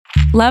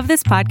Love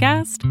this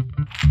podcast?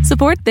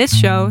 Support this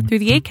show through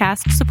the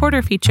Acast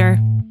supporter feature.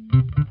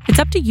 It's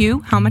up to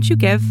you how much you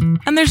give,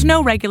 and there's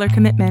no regular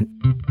commitment.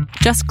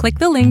 Just click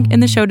the link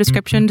in the show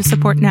description to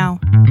support now.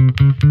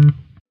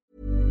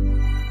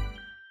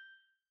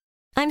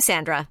 I'm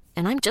Sandra,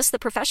 and I'm just the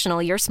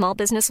professional your small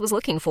business was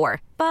looking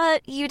for.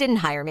 But you didn't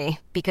hire me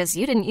because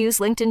you didn't use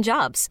LinkedIn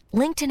Jobs.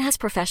 LinkedIn has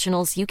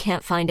professionals you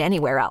can't find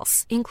anywhere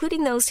else,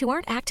 including those who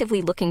aren't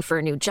actively looking for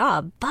a new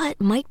job, but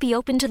might be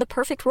open to the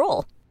perfect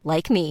role,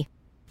 like me.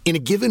 In a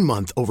given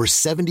month, over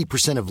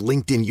 70% of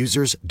LinkedIn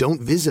users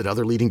don't visit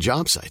other leading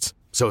job sites.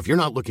 So if you're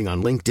not looking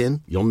on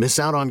LinkedIn, you'll miss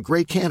out on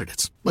great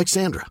candidates like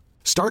Sandra.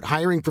 Start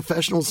hiring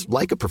professionals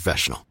like a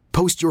professional.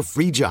 Post your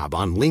free job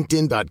on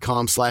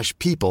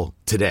linkedin.com/people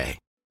today.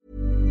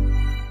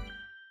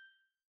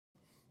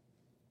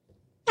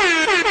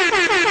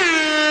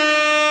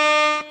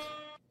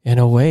 And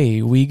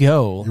away we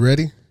go. You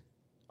ready?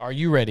 Are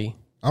you ready?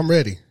 I'm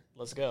ready.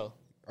 Let's go.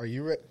 Are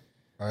you ready?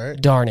 All right.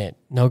 Darn it.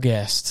 No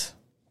guest.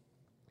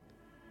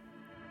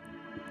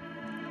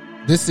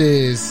 This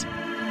is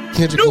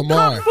Kendrick New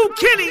Lamar. Kung Fu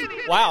Kenny.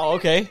 Wow,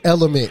 okay.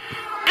 Element.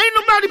 Ain't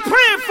nobody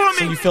praying for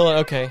So me. you feel it?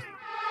 Okay.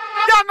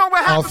 Y'all know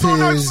what happens Off on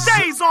Earth his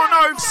stays on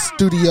Earth.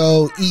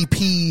 Studio EP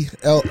Here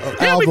we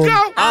album.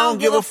 go. I don't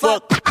give a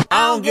fuck.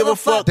 I don't give a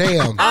fuck.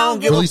 Damn. I don't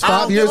give a Released I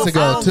 5 don't years give a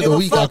ago fuck. to the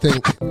week, I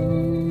think.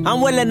 I'm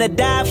willing to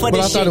die for But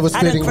I this thought shit. it was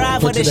I done fitting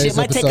cried for for this today's shit.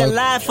 Might take a episode.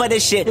 life for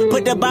this shit.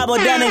 Put the Bible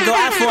down and go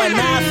out for a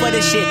knife for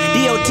this shit.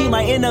 DOT,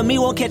 my enemy,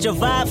 won't catch a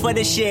vibe for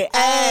this shit.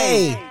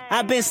 Ayy,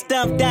 I been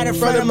stumped out in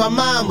front of my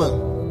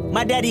mama.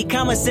 My daddy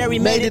commissary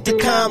made it to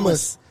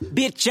commas.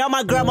 Bitch, all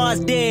my grandma's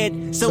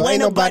dead. So ain't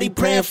nobody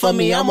praying for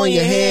me. I'm on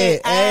your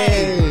head.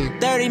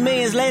 Ayy. 30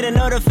 millions later,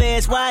 know the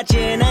feds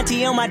watching.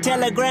 Auntie on my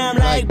telegram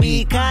like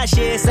be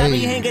cautious. I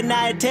be hanging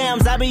out at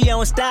Tams. I be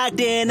on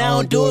Stockton. I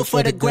don't do it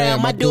for the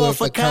gram. I do it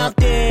for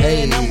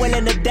Compton. I'm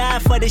willing to die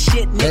for the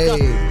shit,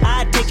 nigga.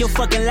 I take your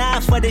fucking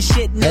life for the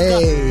shit,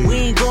 nigga. We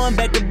ain't going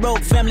back to broke.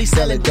 Family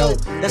selling dope.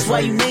 That's why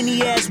you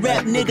many ass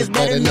rap niggas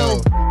better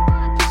know.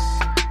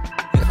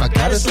 I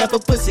gotta slap a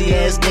pussy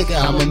ass nigga,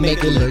 I'ma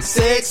make it look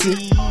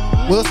sexy.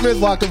 Will Smith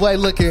walked away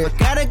looking. You know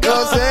Gotta go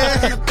what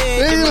I'm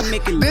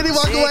saying? Then he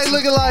walked away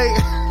looking like.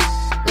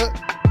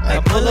 I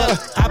pull up,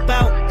 hop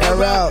out,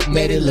 Air out,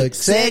 made it look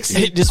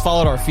sexy. It just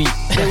followed our feet.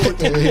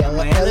 I'm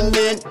my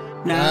element.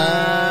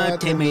 Nah,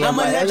 tell me I'm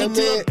my allergic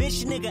to a element.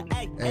 bitch nigga.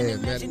 Ay, Hey, an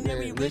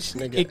imaginary man, rich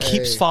nigga. It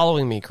keeps Hey.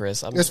 following me,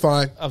 Chris. It's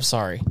fine. I'm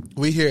sorry.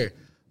 We here.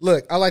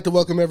 Look, I'd like to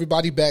welcome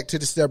everybody back to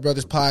the Step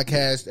Brothers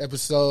podcast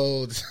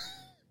episode.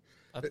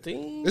 I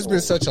think It's been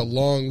such a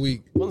long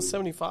week.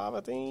 175, I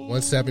think.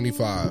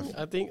 175.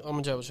 I think I'm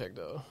gonna double check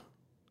though.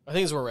 I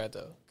think it's where we're at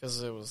though,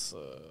 because it was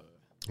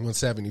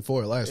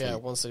 174 last yeah,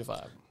 week.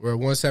 175. We're at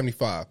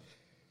 175.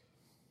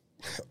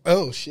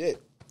 Oh,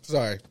 shit.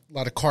 Sorry. A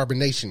lot of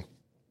carbonation.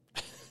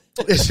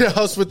 It's your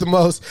host with the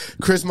most,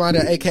 Chris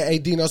Minor, a.k.a.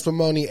 Dino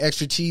Spumoni,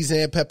 extra cheese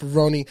and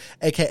pepperoni,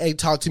 a.k.a.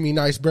 Talk to Me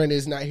Nice. Brandon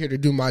is not here to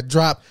do my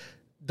drop.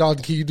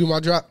 Dalton, can you do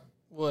my drop?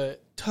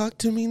 What? Talk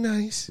to me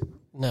nice.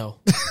 No.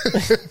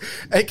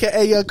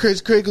 A.k.a. Young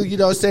Chris Kringle, you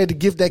know what I'm saying? The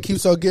gift that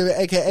keeps on giving,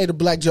 a.k.a. the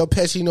Black Joe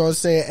Pesci, you know what I'm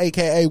saying?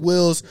 A.k.a.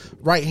 Will's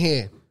right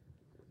hand.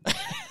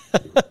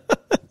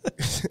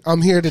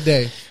 I'm here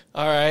today.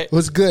 All right.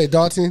 What's good,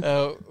 Dalton?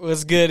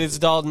 What's good? It's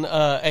Dalton,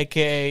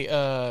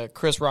 aka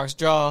Chris Rock's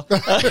jaw.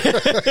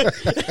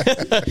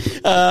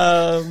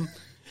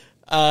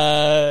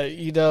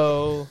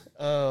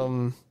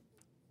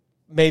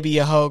 Maybe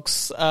a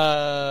hoax.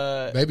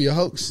 Maybe a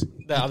hoax.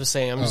 I'm just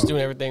saying. I'm just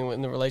doing everything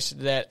in relation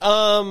to that.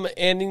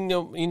 And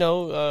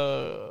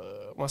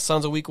my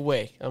son's a week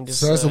away. I'm just.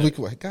 Son's a week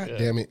away. God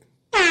damn it.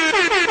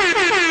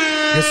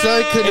 Your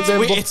son could have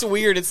been. It's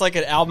weird. It's like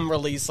an album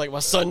release. Like my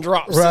son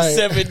drops Right. in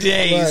 7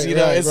 days.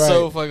 Right, It's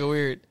so fucking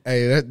weird.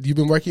 Hey, you've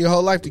been working your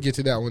whole life to get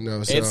to that one,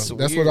 though. So It's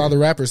that's weird. what all the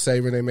rappers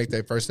say when they make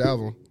their first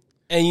album.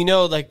 And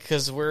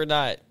because we're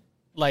not,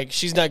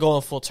 she's not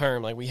going full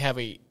term. Like we have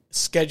a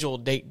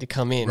scheduled date to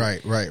come in.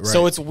 Right.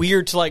 So it's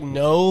weird to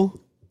know.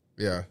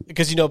 Yeah.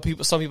 Because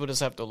some people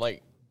just have to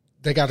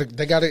They got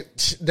it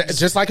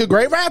just like a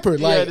great rapper.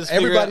 Like just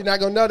figure everybody out- not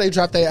gonna know they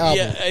dropped their album.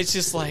 Yeah, it's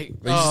just like You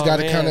just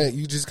gotta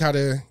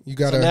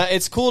So now,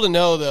 it's cool to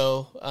know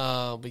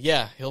though. But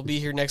yeah, he'll be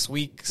here next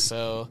week.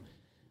 So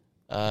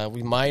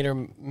we may or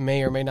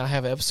may not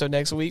have an episode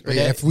next week. But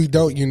if we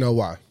don't, you know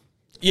why.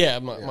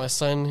 My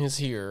son is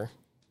here.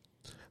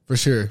 For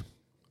sure.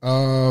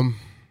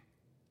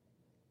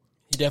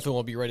 He definitely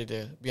won't be ready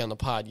to be on the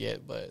pod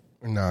yet, but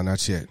No,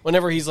 not yet.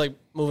 whenever he's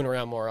moving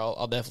around more,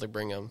 I'll definitely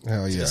bring him.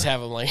 Hell yeah. Just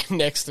have him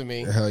next to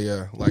me. Hell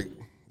yeah.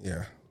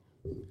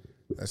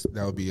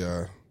 That'll be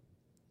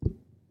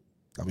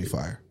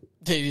fire.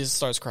 He just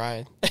starts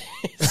crying.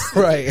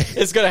 Right.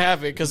 It's gonna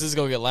happen because it's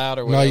gonna get loud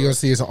or Now whatever. you're gonna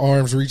see his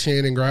arms reach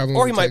in and grab him.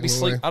 Or he and might take be him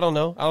asleep. away. I don't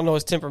know. I don't know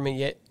his temperament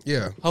yet.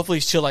 Yeah. Hopefully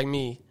he's chill like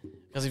me.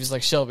 Because if he's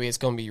like Shelby, it's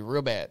gonna be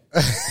real bad.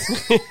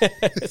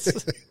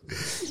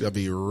 That'll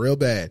be real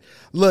bad.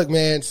 Look,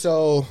 man,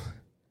 so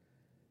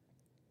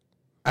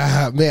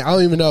man, I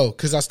don't even know,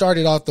 because I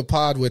started off the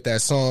pod with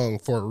that song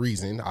for a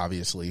reason,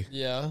 obviously.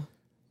 Yeah.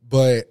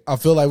 But I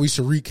feel like we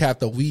should recap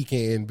the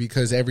weekend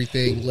because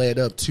everything led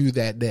up to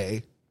that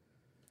day.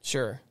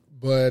 Sure.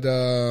 But,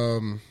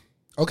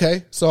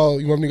 okay. So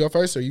you want me to go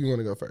first or you want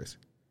to go first?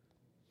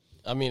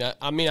 I mean,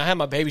 I had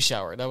my baby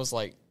shower. That was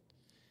like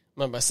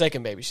my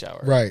second baby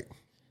shower. Right.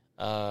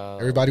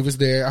 Everybody was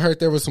there. I heard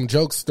there was some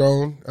jokes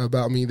thrown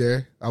about me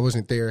there. I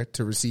wasn't there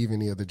to receive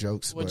any of the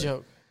jokes. What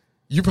joke?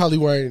 You probably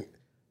weren't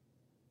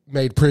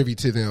made privy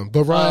to them.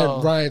 But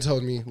Ryan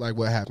told me like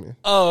what happened.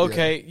 Oh,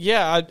 okay.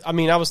 Yeah, I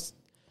mean, I was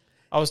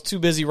too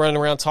busy running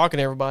around talking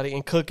to everybody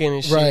and cooking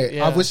and shit. Right.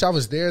 Yeah. I wish I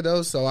was there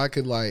though, so I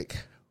could like,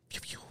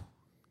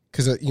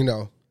 because as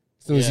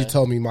soon as you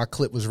told me my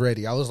clip was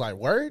ready, I was like,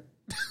 word.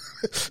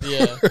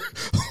 Yeah.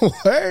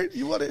 Word.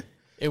 You want it?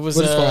 It was.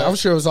 But it's fine. I'm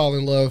sure it was all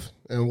in love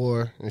and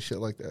war and shit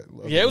like that.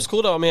 Yeah, it was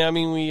cool though. I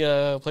mean, we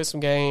played some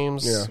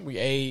games. Yeah. We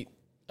ate.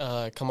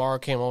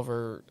 Kamara came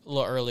over a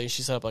little early.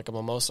 She set up like a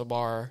mimosa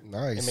bar.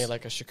 Nice. And made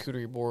like a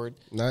charcuterie board.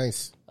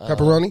 Nice.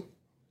 Pepperoni.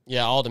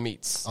 Yeah, all the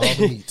meats.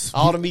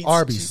 All the meats.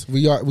 Arby's.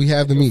 We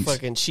have the meats.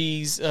 Fucking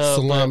cheese,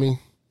 salami.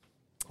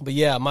 But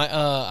yeah,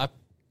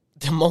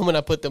 the moment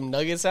I put them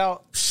nuggets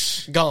out,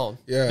 gone.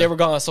 Yeah, they were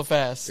gone so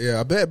fast. Yeah,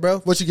 I bet, bro.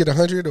 What you get,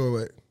 100 or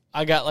what?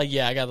 I got a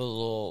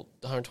little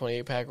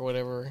 128 pack or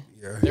whatever.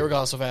 Yeah, they were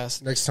gone so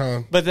fast. Next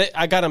time, but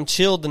I got them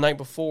chilled the night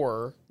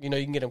before. You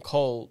can get them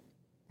cold.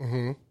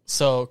 Mm-hmm.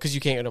 So because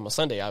you can't get them on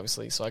Sunday,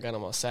 obviously. So I got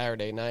them on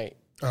Saturday night,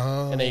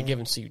 and they give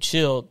them to you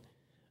chilled.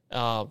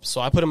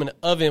 So I put them in the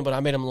oven, but I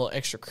made them a little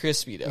extra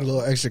crispy though. A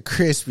little extra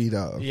crispy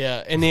though.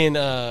 Yeah, and then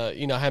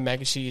I had mac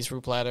and cheese,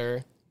 fruit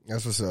platter.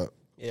 That's what's up.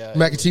 Yeah,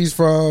 mac and cheese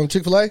from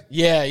Chick-fil-A.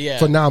 Yeah,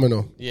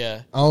 phenomenal.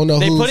 Yeah, I don't know.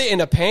 They put it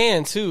in a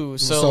pan too,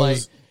 so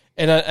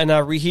and I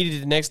reheated it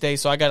the next day,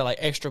 so I got it like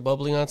extra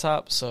bubbly on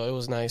top, so it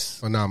was nice.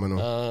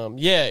 Phenomenal.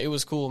 Yeah, it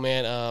was cool,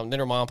 man. Then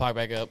her mom popped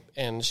back up,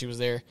 and she was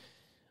there.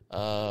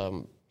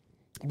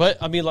 But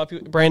I mean, a lot of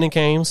people. Brandon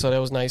came, so that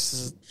was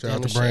nice. Shout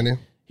out to Brandon.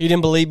 He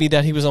didn't believe me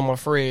that he was on my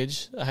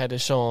fridge. I had to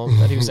show him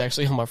that he was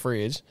actually on my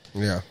fridge.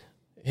 Yeah.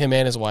 Him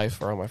and his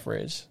wife are on my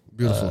fridge.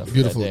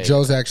 Beautiful.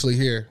 Joe's actually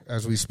here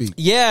as we speak.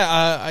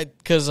 Yeah,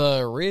 because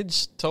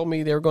Ridge told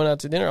me they were going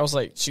out to dinner. I was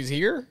like, she's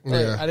here?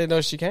 Yeah. I didn't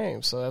know she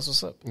came, so that's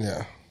what's up.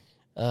 Yeah.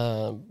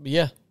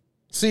 Yeah.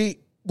 See,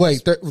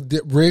 wait,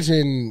 Ridge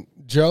and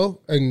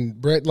Joe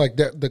and Brett, like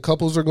the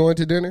couples are going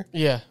to dinner?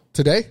 Yeah.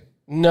 Today?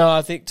 No,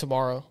 I think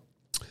tomorrow.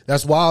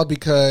 That's wild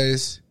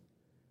because,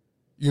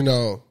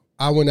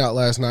 I went out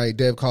last night.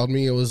 Deb called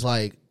me and was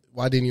like,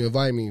 why didn't you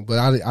invite me? But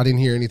I didn't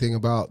hear anything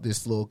about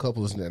this little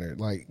couples dinner.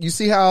 Like, you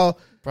see how...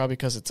 Probably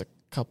because it's a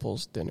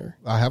couples dinner.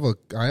 I'm a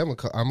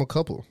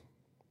couple.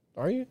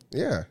 Are you?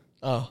 Yeah.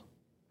 Oh.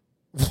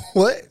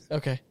 What?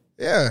 Okay.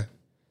 Yeah.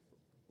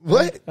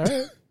 What? All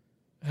right.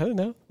 I don't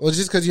know. Well,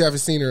 just because you haven't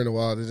seen her in a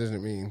while, that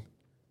doesn't mean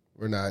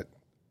we're not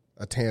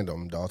a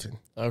tandem, Dalton.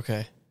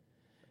 Okay.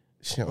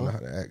 She don't know how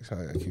to act, so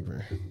I gotta keep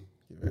her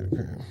at the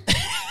crib.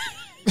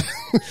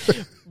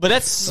 But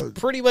that's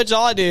pretty much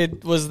all I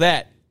did was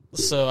that.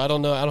 So I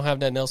don't know. I don't have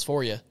nothing else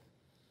for you.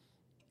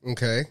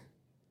 Okay.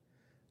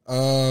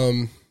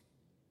 What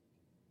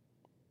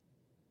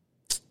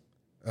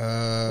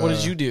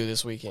did you do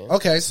this weekend?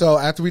 Okay, so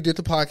after we did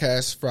the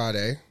podcast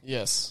Friday.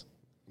 Yes.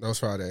 That was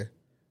Friday.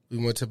 We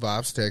went to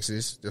Bob's,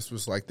 Texas. This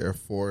was like their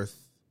 4th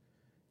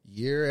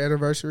year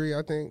anniversary,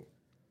 I think.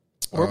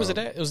 Where was it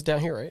at? It was down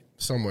here, right?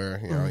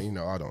 Somewhere. I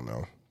don't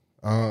know.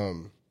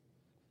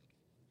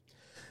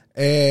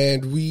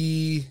 And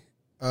we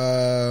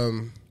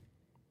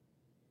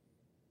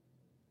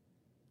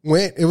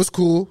went. It was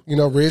cool.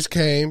 Ridge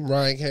came.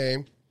 Ryan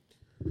came.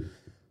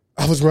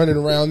 I was running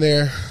around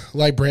there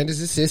like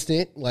Brandon's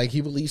assistant. Like,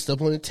 he would leave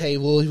stuff on the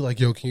table. He was like,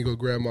 yo, can you go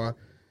grab my...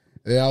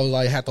 And I was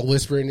like, had to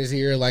whisper in his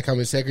ear like I'm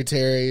his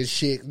secretary and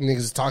shit.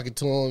 Niggas talking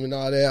to him and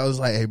all that. I was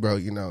like, hey, bro,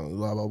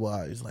 blah, blah,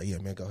 blah. He's like, yeah,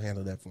 man, go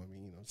handle that for me.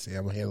 Say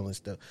I'm handling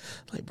stuff.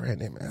 Like,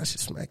 Brandon, man, I should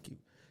smack you.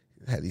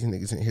 I had these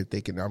niggas in here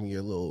thinking I'm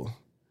your little,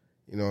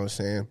 you know what I'm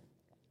saying?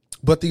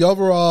 But the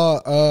overall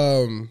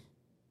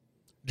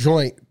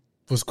joint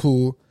was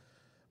cool.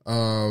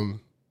 I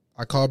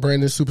called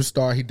Brandon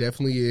superstar. He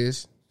definitely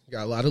is. He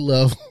got a lot of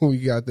love when we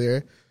got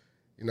there.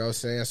 You know what I'm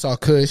saying? I saw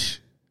Kush.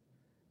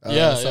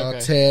 I saw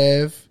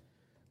Tev.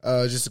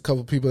 Just a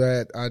couple people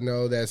that I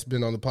know that's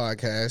been on the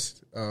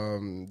podcast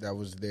that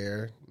was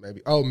there.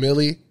 Maybe. Oh,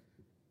 Millie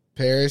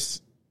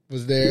Paris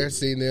was there,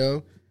 seen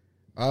them.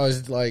 I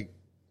was like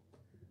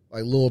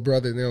little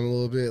brother them a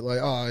little bit.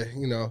 Like,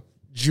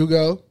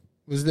 Jugo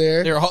was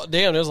there. There's a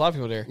lot of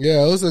people there.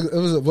 Yeah, it was.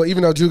 Well,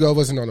 even though Jugo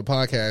wasn't on the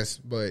podcast,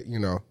 but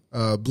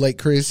Blake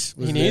Chris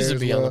was there. He needs to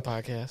be on the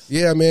podcast.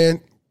 Yeah,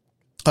 man.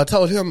 I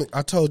told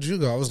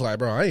Jugo, I was like,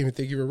 bro, I didn't even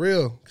think you were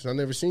real because I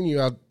never seen you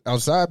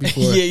outside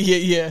before.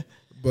 Yeah.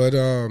 But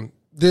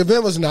the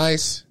event was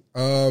nice.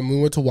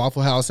 We went to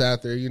Waffle House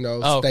after,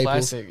 staple.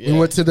 Classic. Yeah. We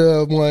went to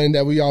the one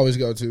that we always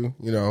go to,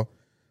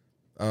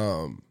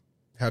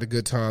 had a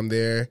good time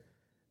there.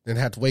 Then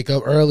had to wake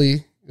up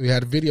early. We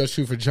had a video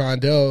shoot for John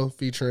Doe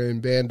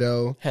featuring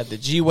Bando. Had the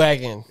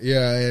G-Wagon.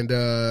 Yeah, and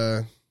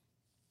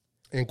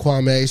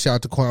Kwame. Shout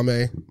out to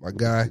Kwame, my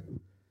guy.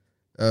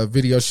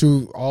 video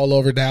shoot all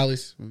over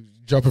Dallas,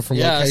 jumping from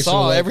location I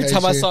saw to every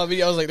time I location. saw a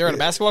video, I was like, they're at a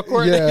basketball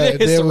court. Yeah, It's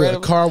then a with a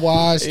random- car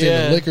wash, then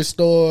Yeah. a liquor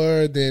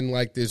store, then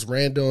like this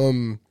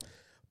random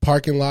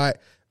parking lot.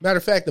 Matter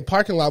of fact, the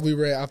parking lot we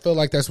were at, I feel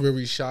like that's where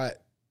we shot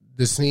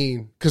the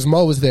scene because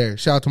Mo was there.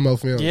 Shout out to Mo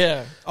Film.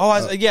 Yeah. Oh,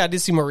 I did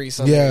see Maurice.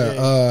 on Yeah,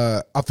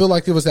 there. I feel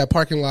like it was that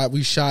parking lot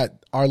we shot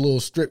our little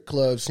strip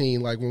club scene,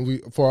 like when we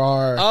for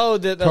our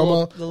the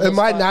promo. the It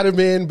might spot. not have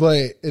been,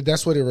 but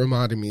that's what it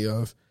reminded me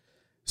of.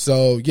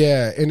 So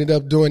yeah, ended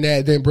up doing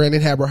that. Then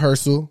Brandon had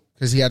rehearsal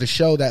because he had a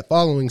show that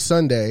following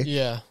Sunday,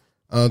 Yeah.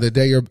 the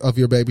day of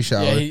your baby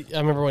shower. Yeah, I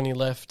remember when he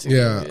left. Too.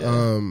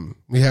 Yeah,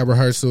 we had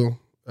rehearsal.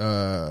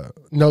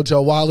 No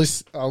Joe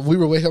Wallace. We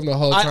were with him the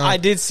whole time. I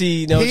did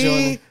see No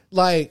he, Joe.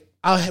 like,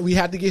 we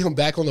had to get him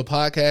back on the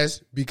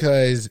podcast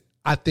because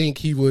I think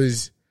he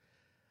was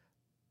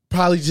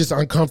probably just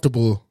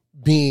uncomfortable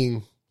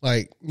being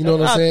like, you know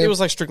what I'm saying? It was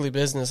like strictly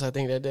business, I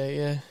think, that day.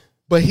 Yeah.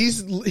 But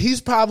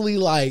he's probably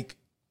like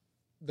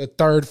the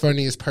third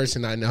funniest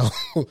person I know.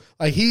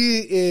 Like he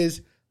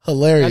is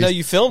hilarious. I know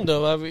you filmed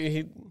him. I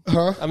mean,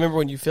 Huh? I remember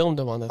when you filmed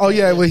him on that. Oh thing.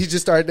 yeah, when he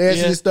just started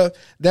dancing Yeah. and stuff.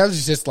 That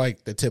was just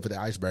like the tip of the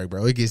iceberg,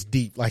 bro. It gets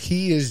deep. Like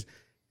he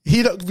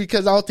don't,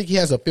 because I don't think he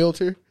has a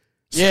filter.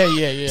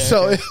 Yeah.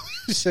 So okay.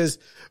 it's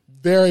just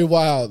very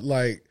wild.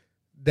 Like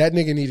that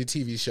nigga need a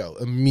TV show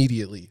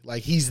immediately.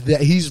 Like he's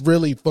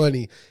really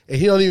funny, and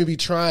he don't even be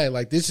trying.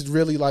 Like this is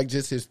really like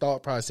just his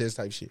thought process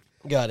type shit.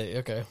 Got it.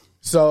 Okay.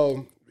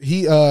 So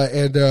he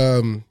and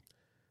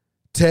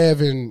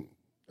Tev and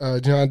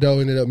John Doe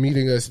ended up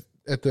meeting us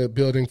at the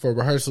building for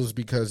rehearsals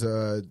because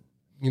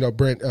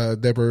Brent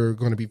they were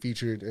going to be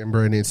featured in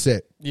Brandon's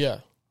set. Yeah.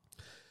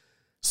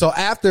 So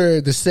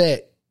after the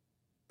set,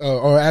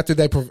 or after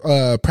they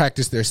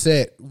practiced their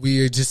set,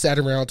 we just sat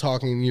around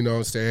talking, you know what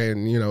I'm saying,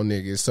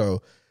 niggas.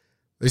 So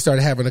they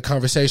started having a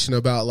conversation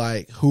about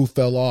like who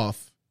fell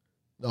off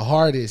the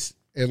hardest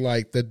in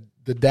like the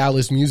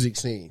Dallas music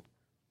scene.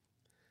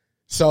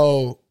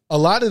 So a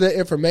lot of the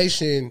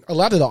information, a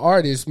lot of the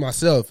artists,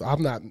 myself,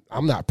 I'm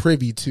not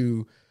privy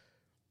to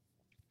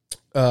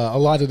a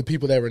lot of the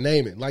people they were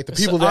naming. Like the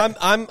people that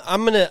I'm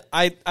gonna.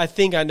 I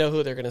think I know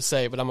who they're gonna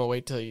say, but I'm gonna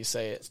wait till you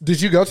say it. did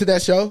you go to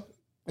that show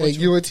at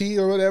UNT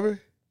or whatever?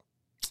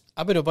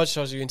 I've been to a bunch of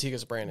shows at UNT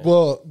because of Brandon.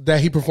 Well, that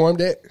he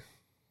performed at.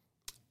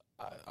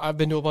 I've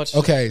been to a bunch.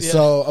 Okay, yeah.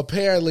 so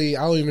apparently,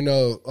 I don't even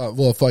know.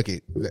 Well, fuck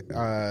it,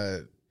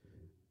 because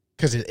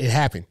it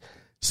happened.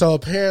 So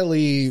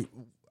apparently,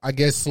 I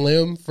guess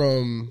Slim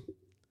from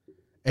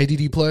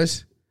ADD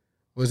Plus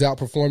was out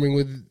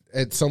performing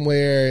at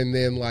somewhere, and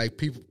then like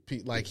people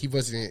like he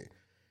wasn't.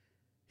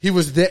 He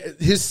was there.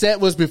 His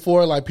set was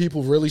before like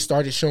people really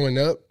started showing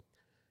up.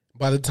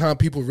 By the time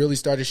people really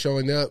started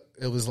showing up,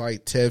 it was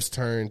like Tev's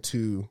turn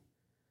to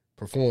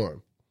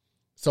perform.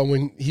 So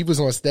when he was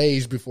on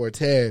stage before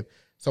Tev,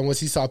 so once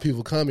he saw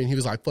people coming, he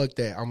was like, "Fuck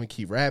that! I'm gonna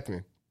keep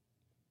rapping."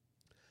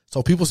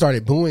 So people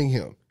started booing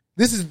him.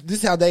 This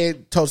is how they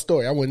told the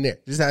story. I wasn't there.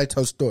 This is how they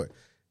told the story.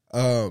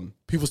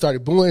 People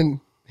started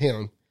booing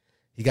him.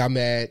 He got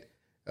mad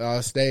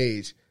on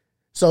stage.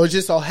 So it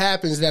just so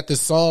happens that the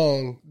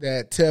song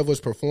that Tev was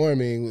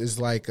performing is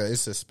like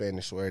it's a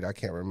Spanish word. I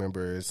can't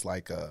remember. It's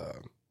like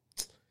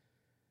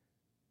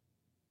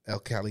El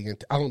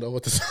Caliente. I don't know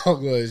what the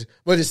song was,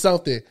 but it's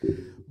something.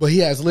 But he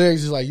has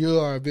lyrics just like "You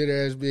are a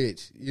bitter ass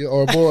bitch,"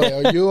 or "Boy,"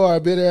 or "You are a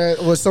bitter ass,"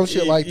 or some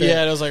shit like that.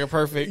 Yeah, it was like a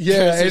perfect.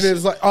 Yeah, and transition.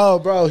 it's like, oh,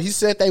 bro, he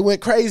said they went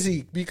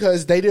crazy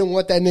because they didn't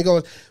want that nigga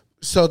on.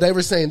 So they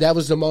were saying that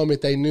was the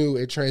moment they knew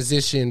it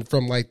transitioned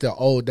from like the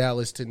old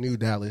Dallas to new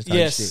Dallas type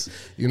Yes, shit.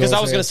 You know because what I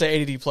I'm was gonna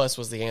saying? say ADD Plus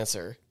was the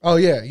answer. Oh,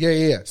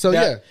 yeah. So,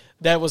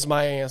 That was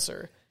my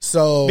answer.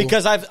 So.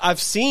 Because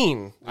I've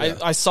seen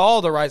I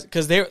saw the rise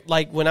because they're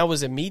like when I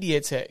was at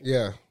Media Tech,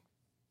 Yeah.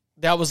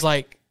 that was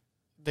like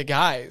the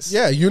guys.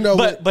 Yeah, you know.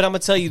 But I'm gonna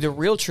tell you the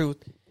real truth.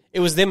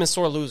 It was them and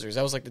Sore Losers.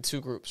 That was like the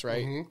two groups,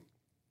 right?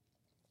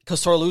 Because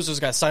Sore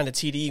Losers got signed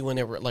to TDE when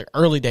they were like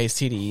early days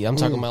TDE. I'm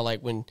talking about like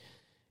when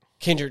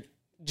Kendrick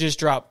just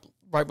dropped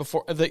right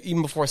before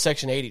even before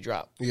Section 80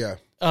 dropped. Yeah.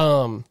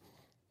 I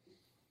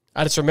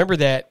just remember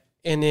that,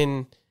 and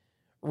then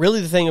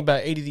really the thing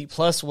about ADD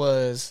Plus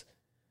was,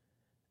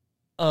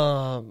 it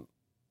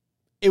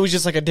was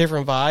just like a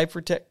different vibe for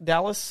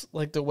Dallas,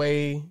 like the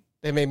way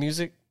they made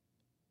music.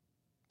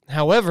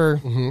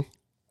 However,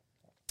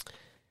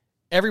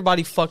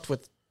 everybody fucked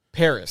with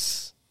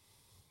Paris.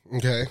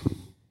 Okay.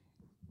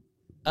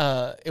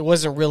 It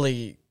wasn't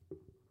really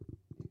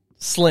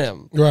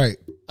Slim, Right.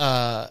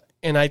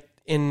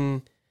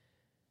 and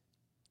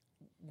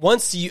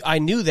once I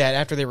knew that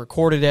after they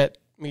recorded at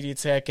Media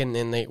Tech and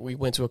then we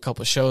went to a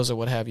couple of shows or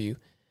what have you,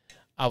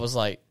 I was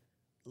like,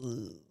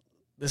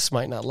 this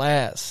might not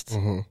last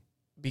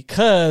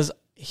because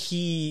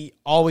he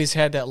always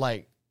had that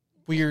like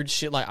weird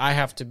shit. Like I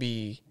have to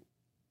be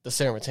the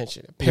center of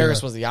attention.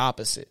 Paris was the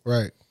opposite,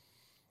 Right.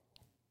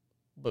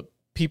 but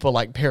people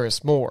like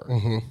Paris more.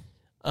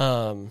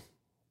 And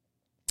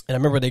I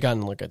remember they got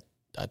in like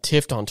a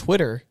tiff on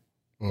Twitter.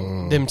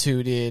 Them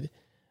two did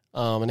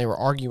and they were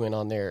arguing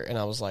on there, and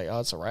I was like, oh,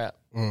 it's a wrap.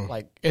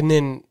 Like, and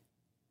then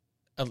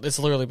it's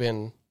literally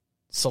been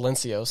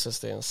silencio since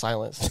then,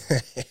 silence.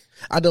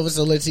 I know it's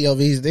Silencio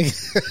means,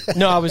 nigga.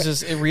 No, I was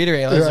just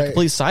reiterating. I was like,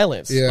 complete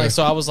silence. Yeah. Like,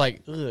 so I was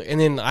like, ugh. And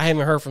then I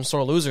haven't heard from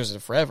Sore Losers in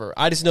forever.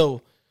 I just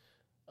know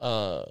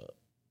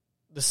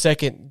the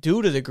second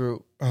dude of the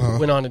group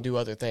went on to do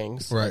other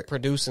things, Right. like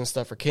producing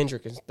stuff for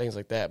Kendrick and things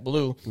like that.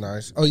 Blue,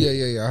 Nice. Oh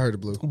yeah. I heard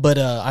of Blue. but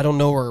I don't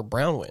know where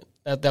Brown went.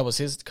 That was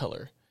his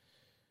color.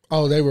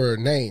 Oh, they were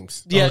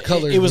names. Yeah, the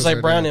colors it was like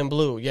their Brown name. and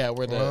Blue. Yeah,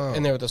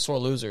 and they were the Sore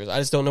Losers. I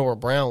just don't know where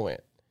Brown went.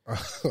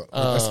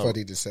 That's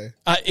funny to say.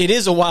 It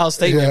is a wild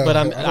statement, Yeah, but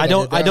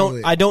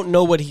I don't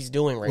know what he's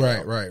doing right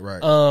now.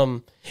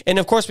 Right. And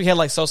of course we had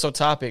like So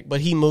Topic, but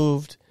he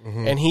moved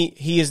and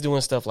he is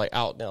doing stuff like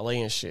out in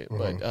LA and shit.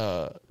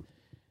 But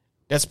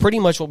that's pretty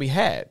much what we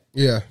had.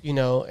 Yeah. You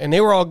know, and they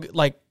were all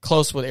like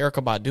close with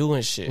Erykah Badu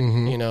and shit,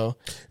 you know.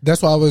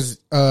 That's why I was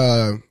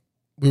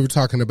we were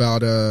talking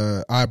about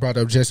I brought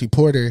up Jesse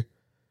Porter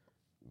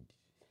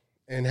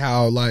and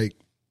how like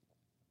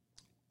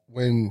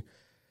when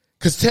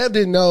because Teb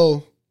didn't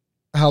know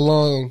how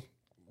long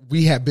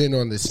we had been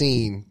on the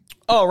scene.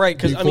 Oh, right,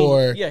 because I mean,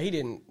 Before- yeah, he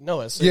didn't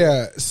know us. So.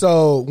 Yeah,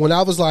 so when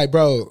I was like,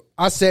 bro,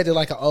 I said it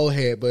like an old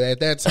head, but at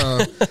that time,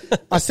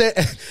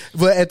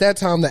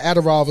 the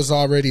Adderall was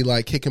already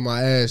like kicking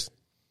my ass.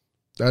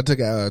 I took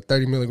a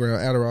 30 milligram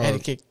I had to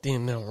Adderall kick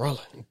them down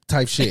rolling.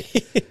 type shit.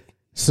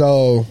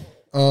 So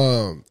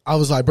I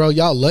was like, bro,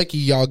 y'all lucky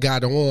y'all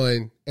got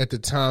on at the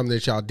time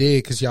that y'all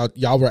did because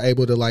y'all were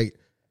able to like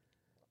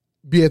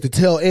be at the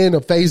tail end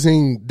of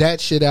phasing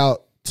that shit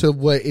out to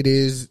what it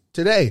is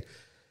today.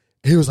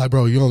 He was like,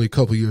 bro, you're only a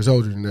couple years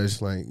older than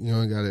us. Like, you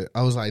don't got it.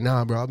 I was like,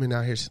 nah, bro, I've been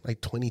out here since like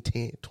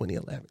 2010,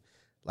 2011.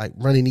 Like,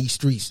 running these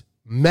streets.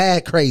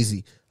 Mad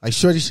crazy. Like,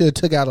 Shorty should have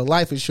took out a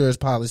life insurance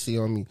policy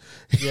on me.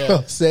 You know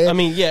what I'm saying? I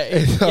mean, yeah,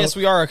 You know? yes,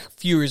 we are a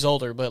few years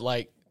older, but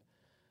like,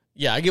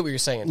 yeah, I get what you're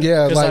saying. Though.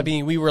 Yeah, because I like-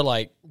 mean, we were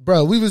like,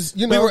 Bro, we was,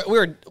 you know.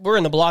 we're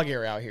in the blog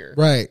era out here,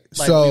 Right.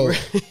 Like, So, we were-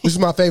 this is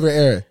my favorite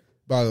era,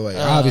 by the way.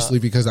 Obviously,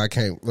 because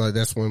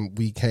that's when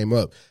we came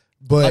up.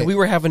 But Like we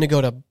were having to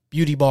go to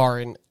beauty bar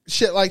and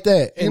shit like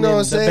that. You know then what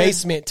I'm saying? the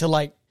basement to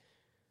like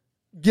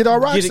Get our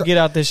rocks. get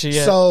out this shit.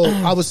 Yeah. So,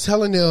 I was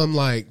telling them,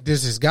 like,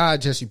 there's this guy,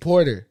 Jesse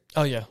Porter.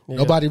 Oh yeah.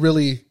 Nobody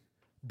really,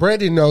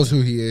 Brandon knows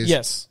who he is.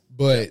 Yes.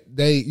 But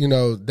they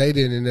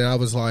didn't. And then I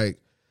was like,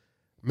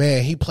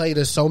 man, he played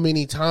us so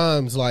many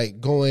times,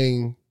 like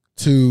going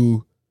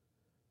to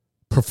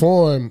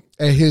perform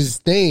at his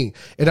thing.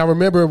 And I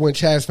remember when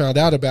Chaz found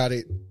out about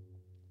it,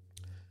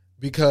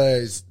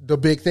 because the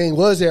big thing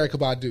was Erykah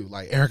Badu.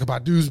 Like, Erykah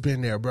Badu's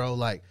been there, bro.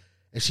 Like,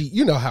 and she,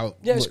 you know how.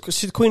 Yeah,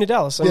 she's the queen of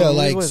Dallas. I Yeah, mean,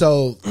 like, it was-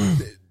 so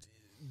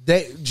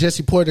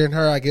Jesse Porter and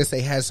her, I guess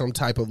they had some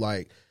type of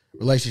like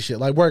relationship,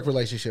 like work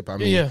relationship. I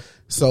mean, Yeah.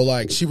 So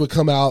like she would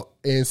come out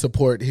and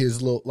support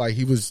his little, like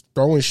he was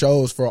throwing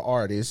shows for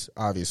artists,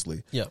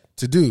 obviously, Yeah.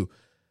 to do.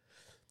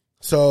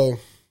 So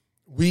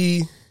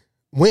we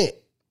went.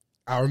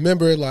 I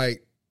remember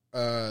like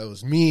it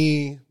was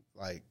me,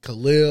 like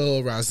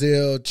Khalil,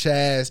 Razil,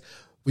 Chaz.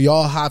 We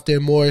all hopped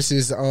in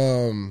Morris's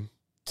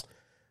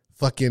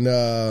fucking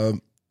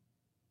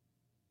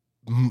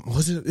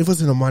was it? It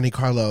wasn't a Monte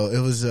Carlo. It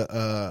was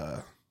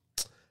a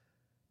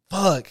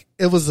fuck.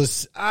 It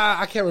was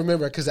I can't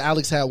remember because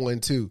Alex had one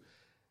too,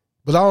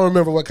 but I don't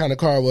remember what kind of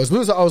car it was. But it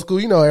was an old school.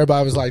 You know,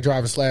 everybody was like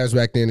driving slabs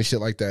back then and shit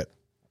like that.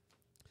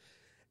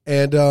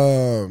 And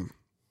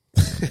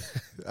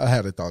I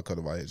had a thought come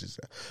to my head just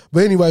now.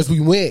 But anyways, we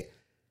went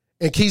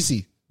and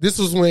Kesey. This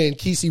was when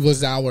Kesey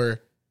was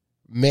our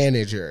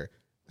manager.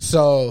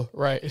 So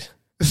right.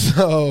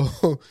 So,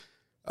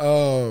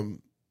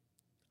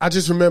 I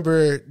just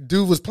remember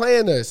dude was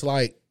playing us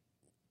like,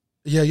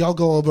 yeah, y'all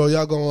go on, bro,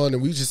 y'all go on.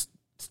 And we just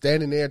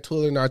standing there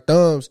twiddling our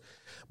thumbs.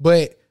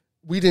 But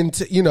we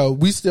didn't,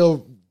 we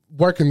still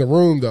work in the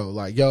room though.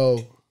 Like, yo,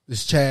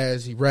 this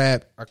Chaz, he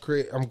rap.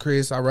 I'm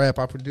Chris, I rap,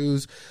 I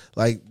produce.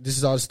 Like, this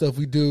is all the stuff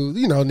we do.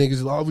 You know,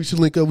 niggas, oh, we should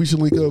link up, we should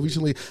link up, we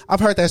should link. I've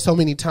heard that so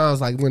many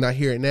times. Like, when I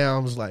hear it now,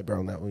 I'm just like,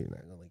 bro, no, we're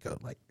not going to link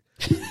up. Like,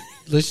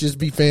 let's just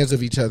be fans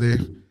of each other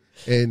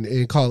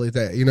and call it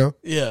that, you know?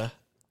 Yeah.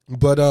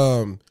 But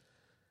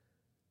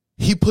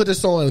he put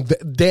us on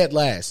dead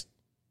last.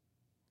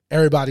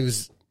 Everybody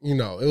was, it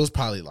was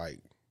probably like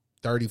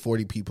 30,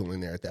 40 people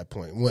in there at that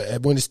point.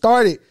 When it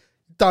started,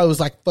 you thought it was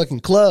like a fucking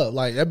club.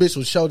 Like, that bitch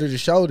was shoulder to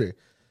shoulder.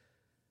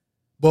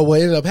 But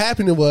what ended up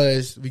happening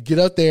was we get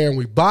up there and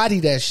we body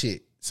that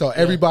shit. So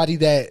everybody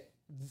that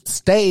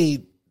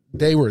stayed,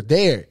 they were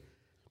there.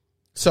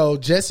 So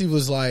Jesse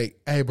was like,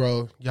 hey,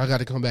 bro, y'all got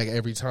to come back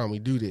every time we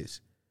do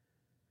this.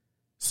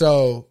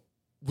 So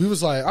we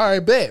was like, all right,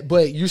 bet,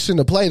 but you shouldn't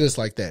have played us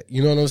like that.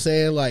 You know what I'm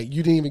saying? Like,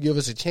 you didn't even give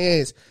us a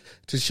chance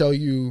to show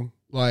you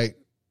like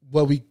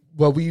what we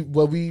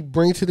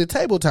bring to the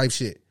table type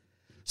shit.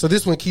 So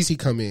this when Kesey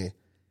come in,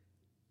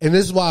 and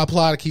this is why I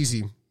applaud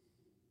Kesey.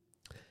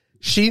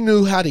 She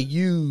knew how to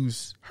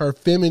use her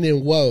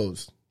feminine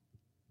woes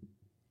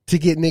to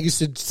get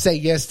niggas to say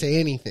yes to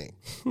anything,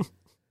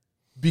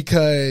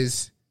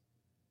 because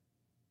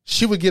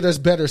she would get us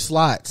better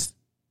slots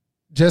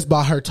just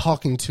by her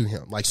talking to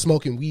him, like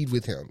smoking weed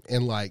with him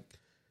and like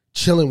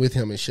chilling with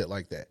him and shit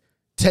like that.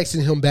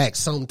 Texting him back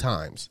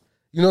sometimes.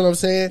 You know what I'm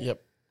saying?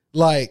 Yep.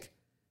 Like,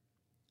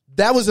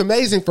 that was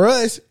amazing for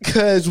us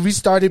because we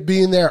started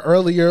being there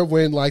earlier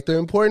when like the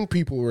important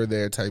people were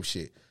there type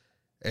shit.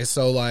 And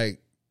so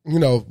like, you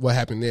know, what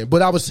happened then.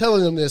 But I was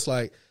telling them this,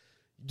 like,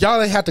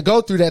 y'all ain't have to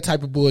go through that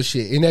type of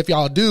bullshit. And if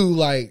y'all do,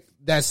 like,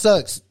 that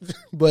sucks.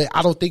 But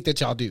I don't think that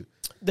y'all do.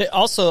 They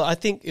also, I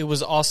think it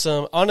was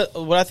awesome.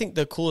 What I think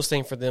the coolest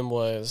thing for them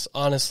was,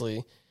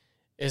 honestly,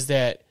 is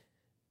that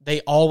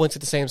they all went to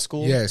the same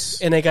school.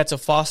 Yes. And they got to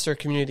foster a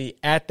community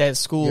at that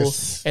school.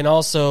 Yes. And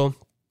also,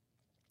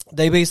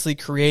 they basically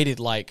created,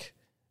 like,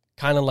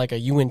 kind of like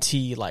a UNT,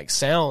 like,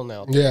 sound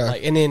out there. Yeah.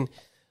 Like, and then,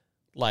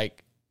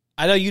 like,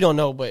 I know you don't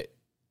know, but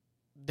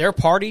their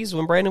parties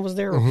when Brandon was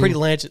there were pretty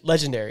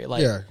legendary.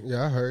 Like,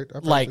 Yeah, I heard.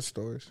 I've heard the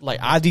stories. Like,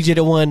 I DJ'd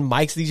at one,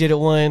 Mike's DJ'd at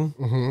one.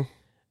 Mm-hmm.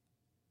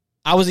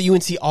 I was at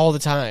UNT all the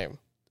time.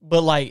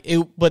 But, like,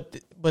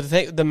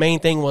 the main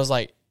thing was,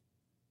 like,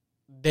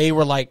 they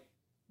were, like,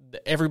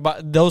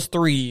 everybody, those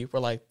three were,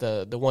 like,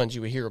 the ones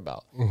you would hear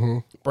about. Mm-hmm.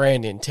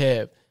 Brandon,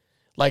 Teb.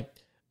 Like,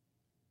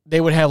 they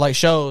would have, like,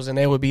 shows, and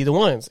they would be the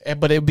ones.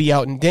 But it would be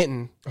out in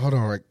Denton. Hold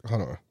on.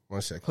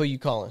 1 second. Who you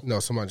calling? No,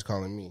 somebody's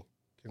calling me.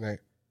 Can I?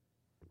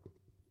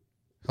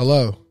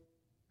 Hello?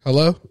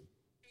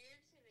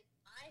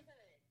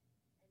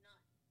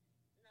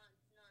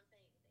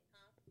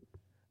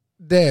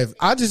 Dev,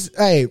 I just,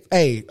 I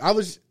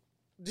was,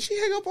 did she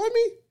hang up on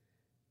me?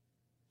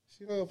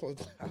 She hung up on,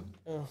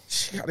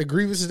 she got the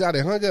grievances out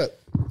and hung up.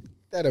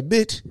 That a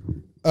bitch.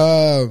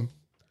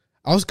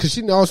 Cause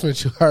she knows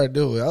what you hard to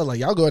do. I was like,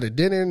 y'all go to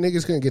dinner and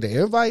niggas couldn't get an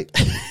invite?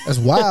 That's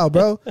wild,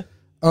 bro.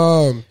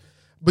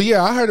 But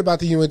yeah, I heard about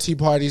the UNT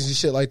parties and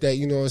shit like that,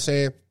 you know what I'm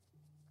saying?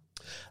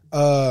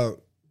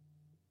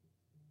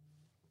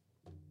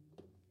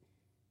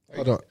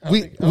 Hold on.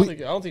 I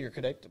don't think you're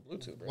connected to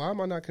Bluetooth, bro. Why am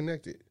I not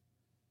connected?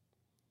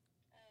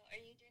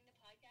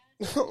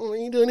 Are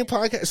you doing the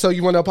podcast? So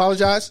you want to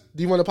apologize?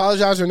 Do you want to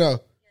apologize or no? Yes.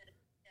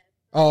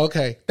 Oh,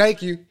 okay.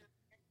 Thank you. On air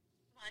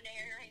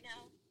right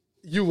now.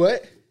 You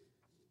what?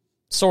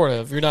 Sort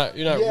of. You're not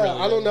Yeah, really.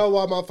 I don't know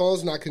why my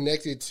phone's not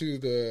connected to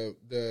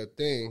the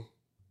thing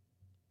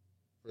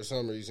for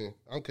some reason.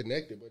 I'm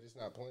connected, but it's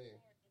not playing.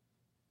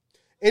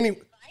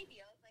 Anyway.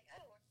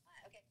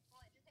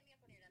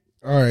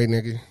 All right,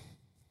 nigga.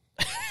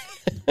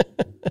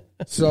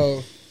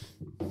 So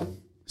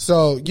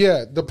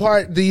yeah,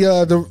 we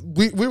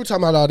were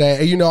talking about all that,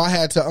 and you know, I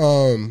had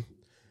to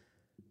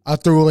I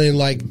threw in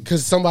like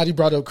because somebody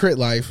brought up Crit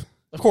Life.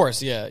 Of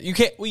course, yeah. You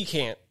can't. Well, you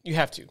can't. You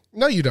have to.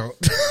 No, you don't.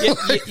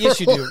 Yes,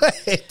 you do,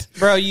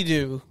 bro. You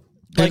do.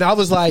 Like, and I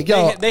was like,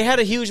 yo, they had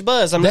a huge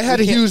buzz. I mean, they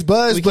had a huge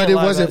buzz, but it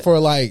wasn't it. for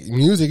like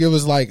music. It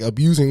was like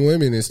abusing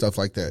women and stuff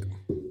like that.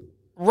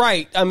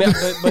 Right. I mean,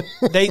 but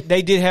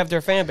they did have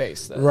their fan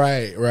base, though.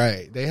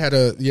 Right. They had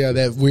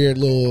that weird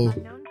little.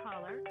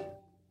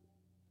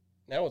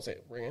 Now what's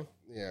it ringing?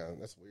 Yeah,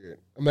 that's weird.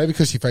 Maybe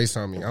because she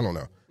FaceTimed me. I don't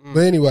know.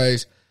 But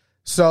anyways,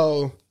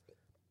 so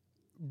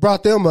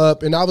brought them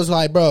up, and I was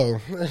like, bro,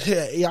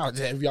 y'all,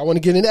 if y'all want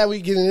to get in that,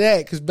 we get in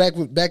that. Because back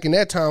in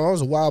that time, I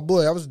was a wild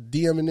boy. I was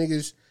DMing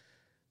niggas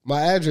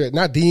my address,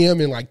 not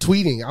DMing, like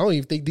tweeting. I don't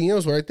even think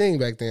DMs were a thing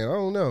back then. I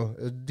don't know.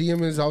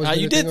 DM is always.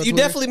 You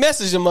definitely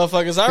messaged them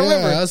motherfuckers. I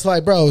remember. I was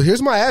like, bro,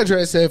 here's my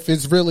address. If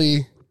it's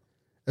really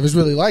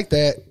like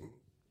that,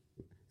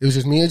 it was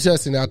just me and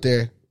Justin out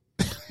there.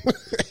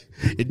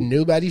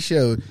 Nobody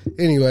showed.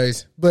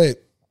 Anyways,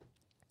 but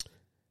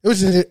it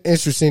was just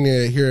interesting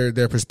to hear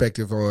their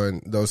perspective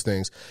on those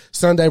things.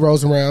 Sunday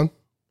rolls around.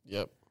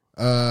 Yep.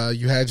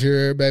 You had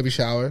your baby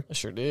shower. I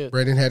sure did.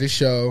 Brandon had his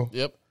show.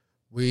 Yep.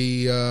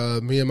 We,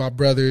 me and my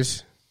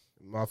brothers,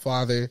 my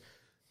father,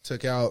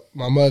 took out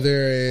my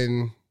mother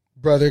and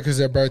brother because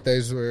their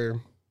birthdays were.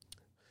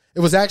 It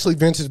was actually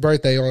Vince's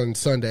birthday on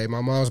Sunday.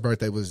 My mom's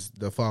birthday was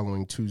the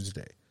following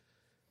Tuesday.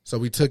 So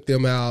we took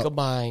them out.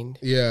 Combined.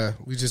 Yeah,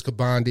 we just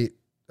combined it.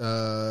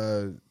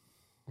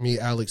 Me,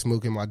 Alex,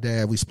 Mook, and my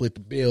dad, we split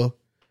the bill.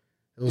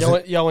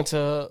 Y'all went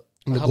to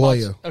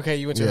Nagoya. Okay,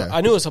 you went to. Yeah.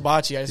 I knew it was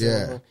hibachi. I just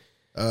didn't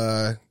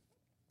remember.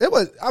 It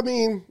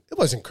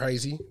wasn't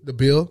crazy, the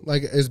bill.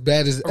 Like, as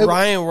bad as...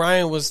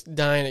 Ryan was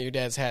dying at your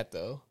dad's hat,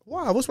 though.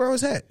 Wow, what's wrong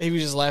with his hat? He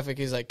was just laughing.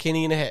 He's like,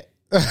 Kenny in the hat.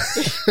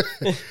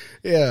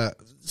 Yeah.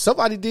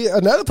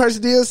 Another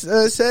person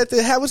said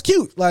the hat was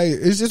cute. Like,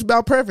 it's just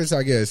about preference,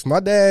 I guess. My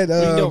dad...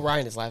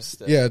 Ryan is laughing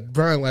stuff. Yeah,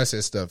 Brian laughs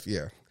at stuff,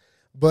 yeah.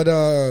 But,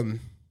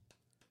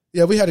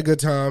 yeah, we had a good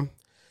time.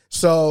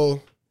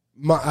 So...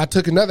 I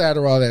took another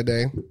Adderall that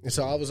day, and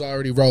so I was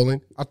already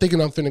rolling. I'm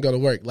thinking I'm finna go to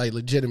work, like,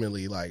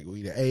 legitimately. Like,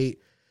 we ate.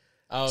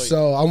 Oh,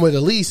 so I'm with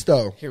Elise,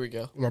 though. Here we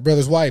go. My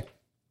brother's wife.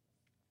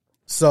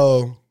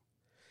 So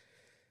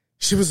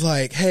she was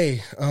like,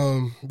 hey,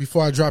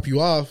 before I drop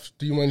you off,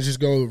 do you want to just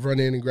go run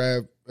in and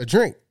grab a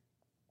drink?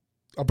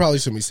 I probably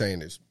shouldn't be saying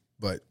this,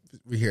 but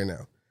we're here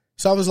now.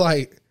 So I was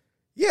like,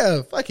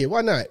 yeah, fuck it.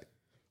 Why not?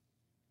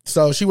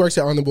 So she works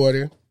at On the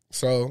Border.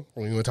 So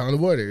when we went to On the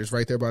Border, it's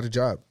right there by the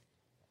job.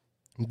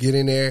 Get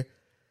in there,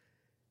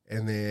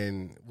 and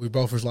then we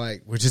both was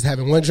like, we're just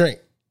having one drink.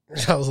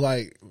 I was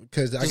like,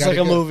 because I Just got like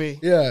a movie.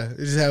 Yeah,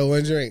 we just had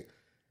one drink,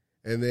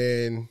 and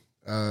then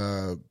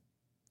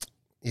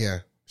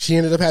she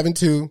ended up having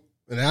two,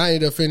 and I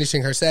ended up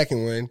finishing her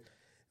second one.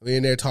 We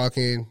in there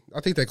talking. I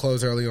think they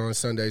close early on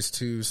Sundays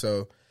too,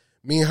 so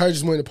me and her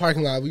just went in the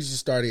parking lot. We just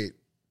started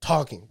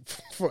talking.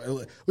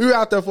 We were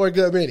out there for a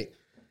good minute,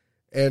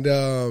 and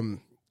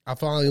I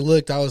finally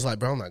looked. I was like,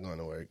 bro, I'm not going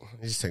to work.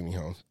 Just take me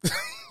home.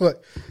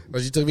 But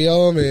she took me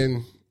home,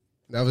 and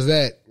that was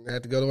that. I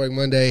had to go to work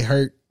Monday.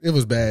 Hurt. It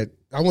was bad.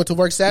 I went to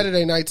work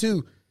Saturday night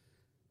too.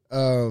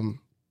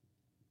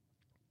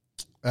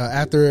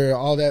 After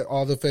all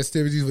the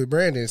festivities with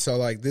Brandon. So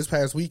like this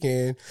past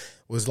weekend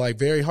was like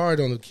very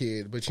hard on the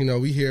kid. But you know,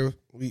 we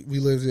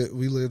live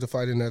to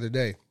fight another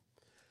day.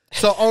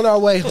 So on our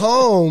way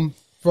home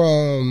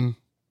from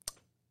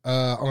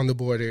On the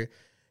Border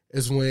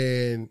is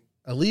when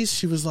Elise,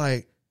 she was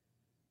like,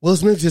 Will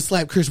Smith just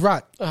slapped Chris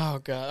Rock. Oh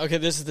God. Okay,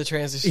 this is the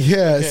transition.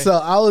 Yeah, Okay. so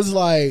I was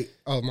like,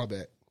 oh my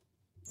bad.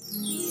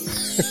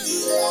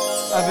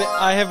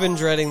 I have been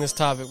dreading this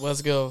topic.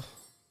 Let's go.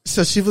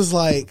 So she was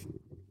like,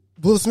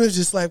 Will Smith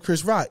just slapped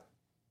Chris Rock.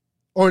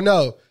 Or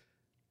no,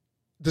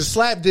 the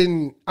slap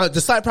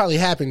probably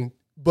happened,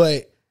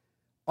 but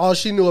all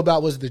she knew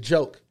about was the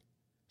joke.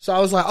 So I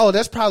was like, oh,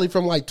 that's probably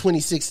from like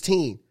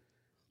 2016.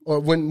 Or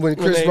when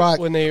Rock.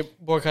 When they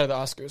boycotted the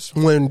Oscars.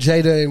 When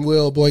Jada and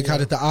Will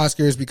boycotted the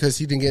Oscars because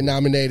he didn't get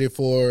nominated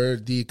for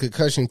the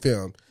concussion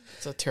film.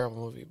 It's a terrible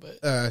movie,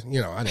 but. I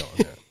know.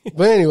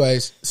 But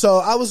anyways, so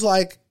I was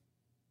like,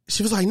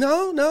 she was like,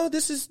 no,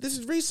 this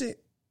is recent.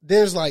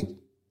 Then it's like,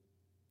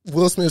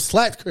 Will Smith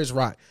slapped Chris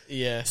Rock.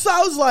 Yeah. So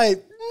I was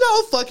like,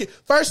 no fucking.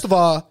 First of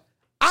all,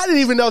 I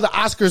didn't even know the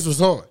Oscars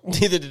was on.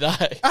 Neither did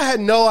I. I had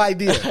no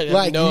idea.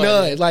 Like, no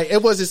none. idea. Like,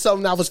 it wasn't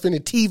something I was finna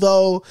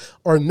TiVo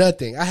or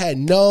nothing. I had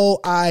no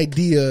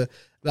idea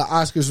the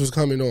Oscars was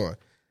coming on.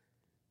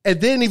 And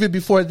then even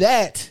before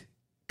that,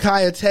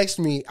 Kaya texted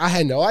me. I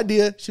had no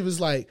idea. She was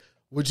like,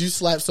 would you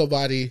slap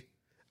somebody?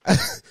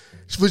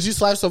 Would you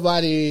slap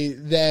somebody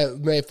that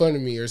made fun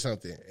of me or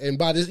something? And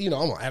by this, I'm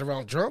gonna add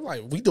around drum.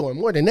 Like, we doing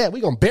more than that.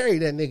 We gonna bury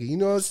that nigga. You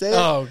know what I'm saying?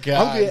 Oh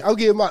God. I'm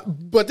getting my.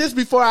 But this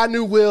before I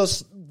knew Will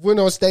went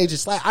on stage and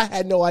slap. I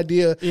had no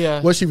idea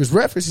what she was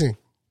referencing.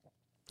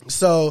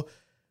 So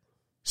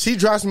she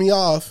drops me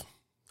off.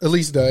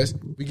 Elise does.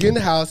 We get in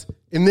the house,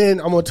 and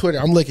then I'm on Twitter.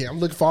 I'm looking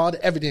for all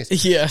the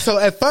evidence. Yeah. So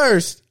at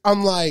first,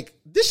 I'm like,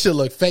 this shit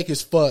look fake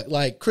as fuck.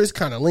 Like, Chris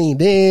kind of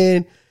leaned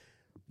in.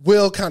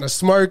 Will kind of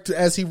smirked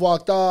as he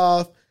walked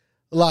off.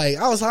 Like,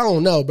 I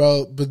don't know,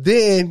 bro. But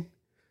then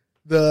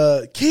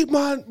keep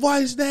my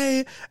wife's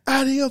name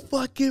out of your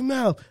fucking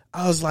mouth.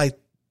 I was like,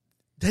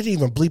 they didn't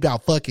even bleep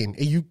out fucking.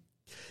 And you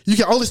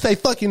can only say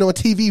fucking on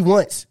TV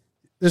once.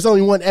 There's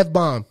only one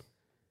F-bomb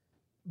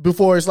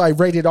before it's like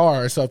rated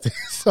R or something.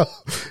 So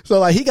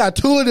like, he got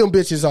two of them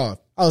bitches off.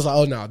 I was like,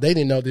 oh no, they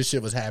didn't know this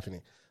shit was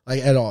happening,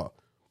 like, at all.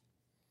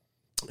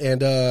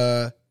 And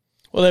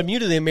well, they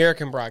muted the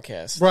American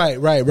broadcast. Right.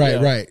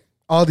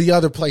 All the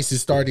other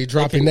places started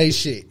dropping they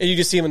shit. And you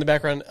just see them in the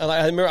background.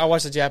 I remember I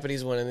watched the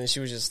Japanese one, and then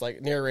she was just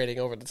like narrating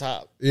over the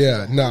top.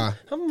 Yeah, nah.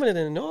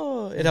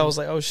 And I was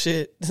like, oh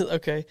shit,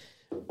 okay.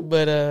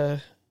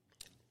 But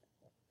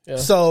yeah.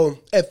 So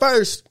at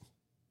first,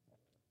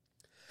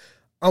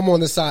 I'm on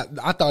the side.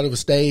 I thought it was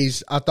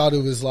staged. I thought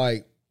it was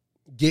like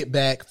get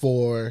back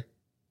for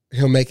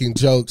him making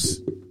jokes,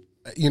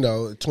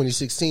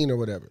 2016 or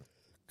whatever.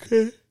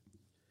 Okay.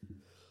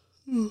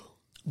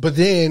 But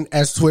then,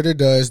 as Twitter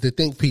does, the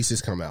think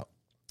pieces come out.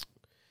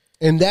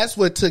 And that's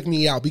what took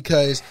me out,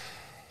 because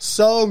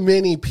so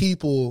many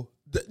people,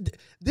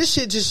 this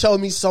shit just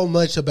showed me so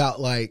much about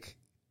like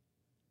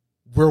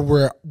where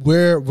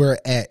we're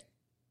at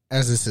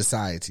as a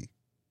society.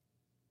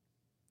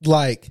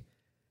 Like,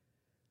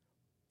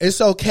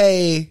 it's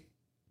okay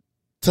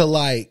to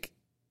like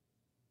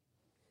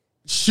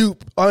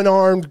shoot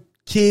unarmed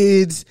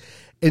kids,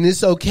 and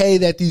it's okay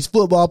that these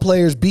football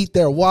players beat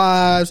their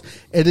wives,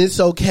 and it's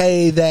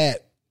okay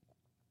that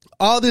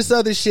all this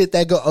other shit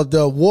that go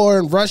the war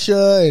in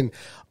Russia and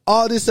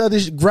all this other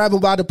grab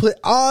them by the put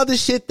all the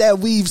shit that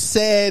we've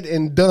said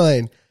and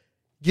done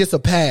gets a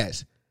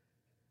pass.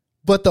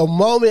 But the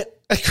moment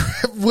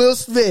Will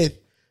Smith,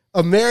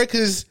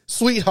 America's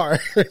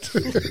sweetheart,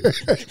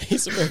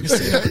 he's America's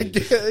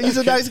sweetheart. He's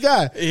a nice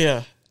guy.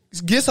 Yeah,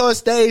 gets on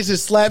stage and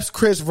slaps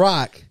Chris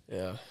Rock.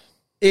 Yeah,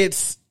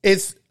 it's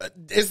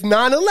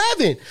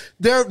 9/11.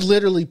 There are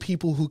literally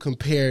people who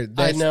compare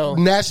that. I know.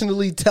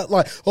 Nationally,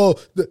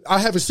 I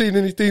haven't seen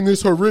anything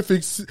this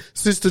horrific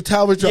since the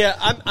tower drop.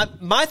 Yeah,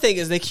 my thing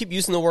is they keep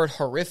using the word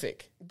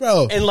horrific,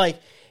 bro. And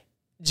like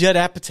Judd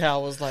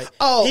Apatow was like,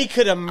 he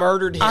could have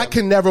murdered him. I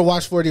can never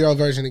watch 40-year-old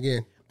version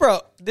again, bro.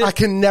 I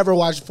can never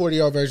watch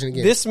 40-year-old version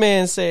again. This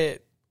man said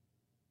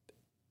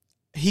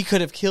he could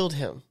have killed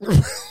him.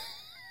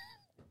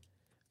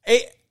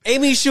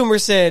 Amy Schumer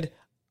said,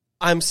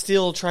 I'm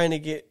still trying to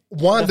get...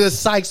 Wanda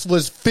Sykes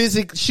was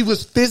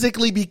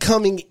physically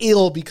becoming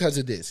ill because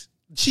of this.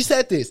 She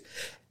said this.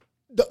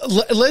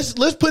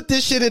 Let's put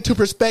this shit into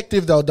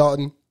perspective, though,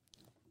 Dalton.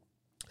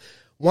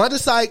 Wanda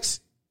Sykes,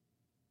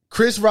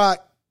 Chris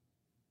Rock,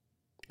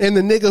 and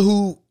the nigga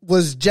who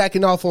was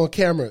jacking off on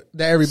camera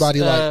that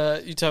everybody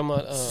liked. You talking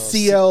about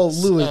C.L.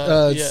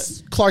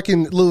 Lewis, Clark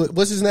and Lewis.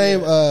 What's his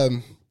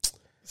name?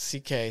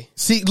 C.K.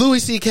 Louis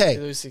C.K.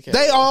 Louis C.K.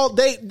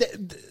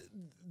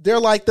 They're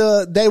like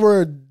they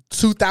were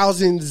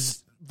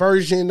 2000s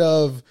version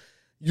of,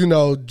 you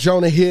know,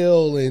 Jonah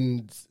Hill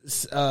and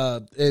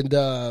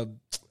the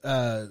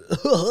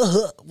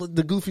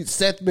goofy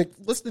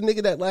what's the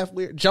nigga that laughed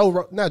weird?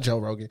 Not Joe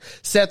Rogan.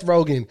 Seth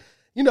Rogen.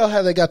 You know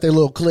how they got their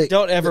little clique.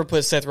 Don't ever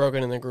put Seth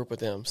Rogen in the group with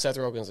them. Seth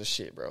Rogen's a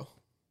shit, bro.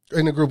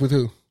 In the group with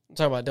who? I'm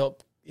talking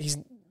about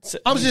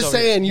I was just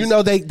saying, you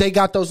know, they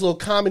got those little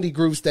comedy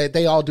groups that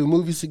they all do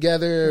movies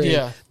together.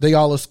 And they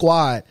all a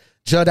squad.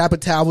 Judd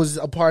Apatow was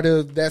a part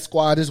of that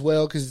squad as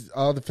well because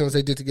all the films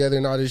they did together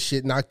and all this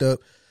shit knocked up.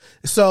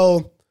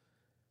 So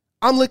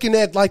I'm looking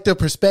at like the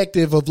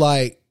perspective of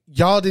like,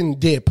 y'all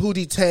did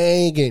Pootie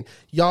Tang and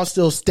y'all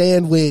still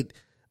stand with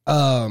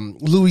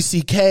Louis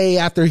C.K.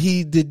 after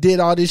he did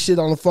all this shit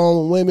on the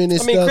phone with women and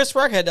stuff. I mean, Chris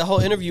Rock had the whole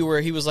interview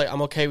where he was like,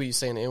 I'm okay with you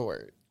saying the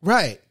N-word.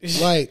 Right.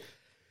 Like,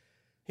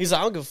 he's like,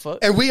 I don't give a fuck.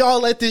 And we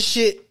all let this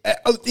shit,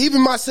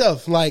 even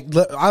myself, like,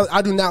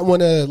 I do not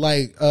want to,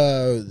 like,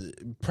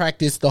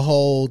 practice the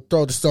whole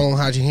throw the stone,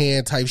 hide your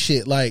hand type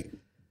shit. Like,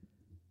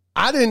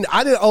 I didn't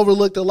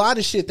overlook a lot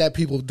of shit that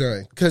people have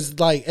done. Because,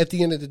 like, at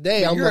the end of the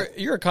day,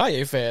 you're a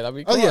Kanye fan. I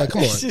mean, come on.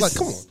 Come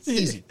on.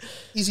 Easy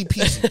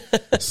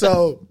peasy.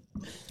 So,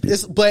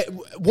 but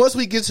once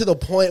we get to the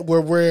point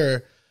where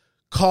we're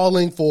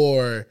calling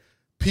for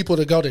people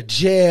to go to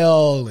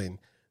jail and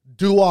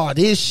do all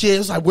this shit,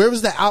 it's like, where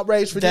was the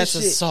outrage for this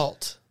shit?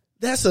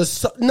 That's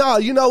assault. No,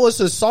 you know what's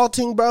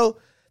assaulting, bro?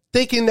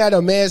 Thinking that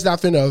a man's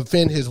not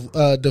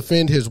finna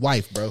defend his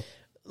wife, bro.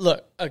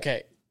 Look,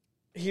 okay.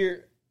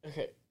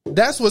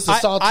 That's what's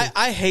assaulting.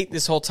 I hate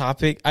this whole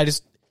topic. I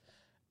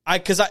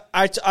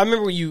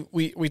remember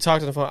we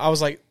talked on the phone. I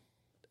was like,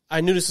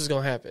 I knew this was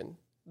gonna happen.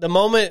 The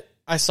moment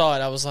I saw it,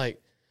 I was like,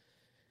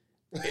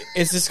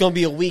 it's just gonna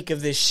be a week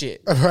of this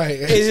shit. Right.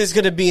 It's just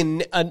gonna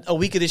be a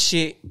week of this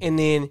shit, and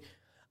then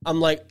I'm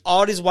like,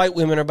 all these white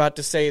women are about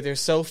to say they're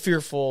so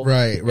fearful.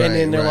 Right. And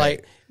then they're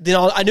like,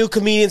 I knew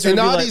comedians are and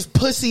all these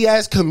pussy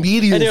ass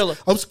comedians. And they're like,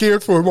 I'm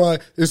scared for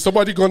is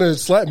somebody going to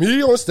slap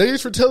me on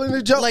stage for telling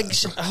a joke? Like,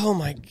 oh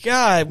my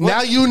God.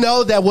 Now you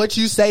know that what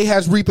you say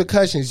has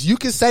repercussions. You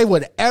can say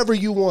whatever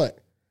you want.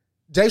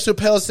 Dave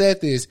Chappelle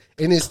said this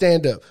in his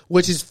stand up,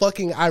 which is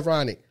fucking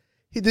ironic.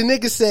 The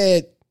nigga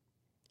said,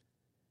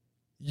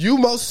 you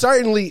most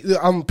certainly,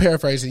 I'm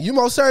paraphrasing, you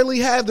most certainly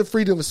have the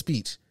freedom of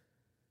speech.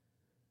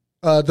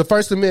 The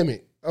First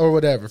Amendment or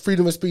whatever,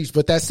 freedom of speech.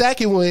 But that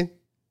second one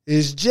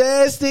is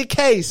just in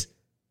case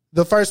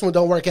the first one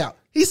don't work out.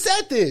 He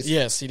said this.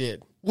 Yes, he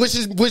did.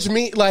 Which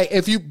mean, like,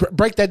 if you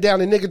break that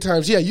down in nigga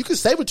terms, yeah, you can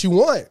say what you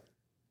want.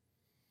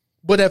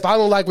 But if I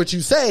don't like what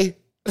you say,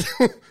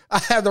 I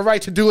have the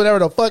right to do whatever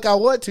the fuck I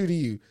want to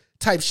you,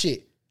 type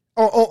shit.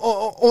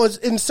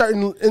 In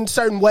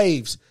certain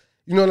waves.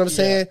 You know what I'm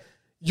saying?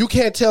 You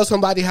can't tell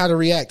somebody how to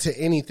react to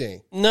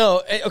anything.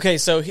 No. Okay.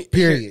 So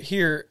period.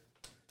 Here,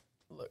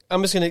 look,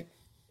 I'm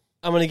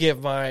gonna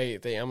give my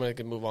thing. I'm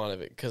gonna move on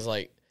of it because,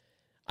 like,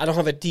 I don't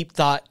have a deep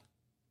thought.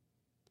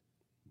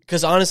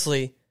 Because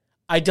honestly,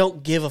 I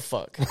don't give a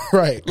fuck.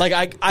 Right.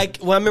 Like I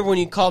remember when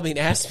you called me and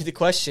asked me the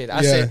question.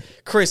 I said,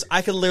 Chris,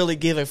 I could literally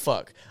give a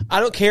fuck. I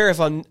don't care if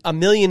a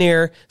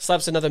millionaire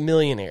slaps another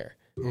millionaire.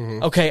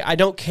 Mm-hmm. Okay, I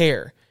don't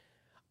care.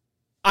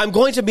 I'm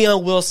going to be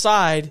on Will's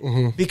side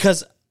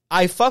because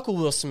I fuck with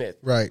Will Smith.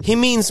 Right. He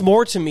means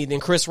more to me than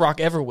Chris Rock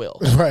ever will.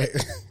 Right.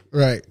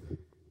 Right.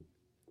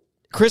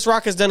 Chris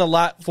Rock has done a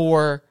lot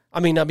for,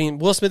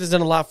 Will Smith has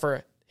done a lot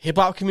for hip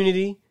hop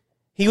community.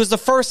 He was the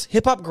first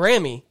hip hop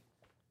Grammy.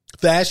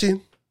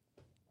 Fashion.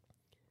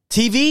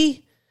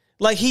 TV.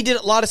 Like, he did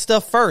a lot of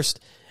stuff first.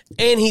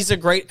 And he's a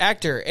great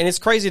actor. And it's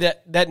crazy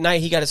that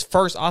night he got his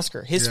first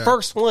Oscar. His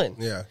first one.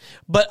 Yeah.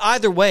 But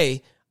either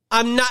way,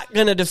 I'm not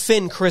going to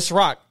defend Chris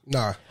Rock.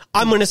 Nah.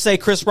 I'm going to say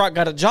Chris Rock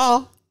got a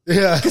jaw.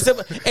 Yeah.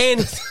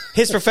 And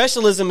his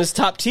professionalism is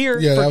top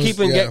tier for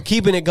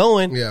keeping it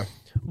going. Yeah.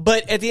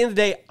 But at the end of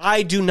the day,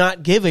 I do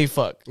not give a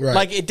fuck. Right.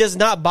 Like, it does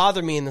not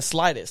bother me in the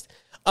slightest.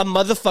 A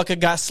motherfucker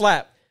got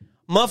slapped.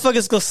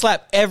 Motherfuckers go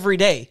slap every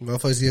day.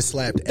 Motherfuckers get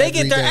slapped They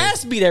get their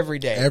ass beat every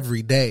day.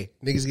 Every day.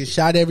 Niggas get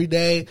shot every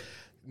day.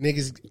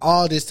 Niggas,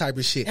 all this type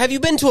of shit. Have you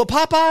been to a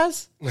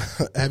Popeyes?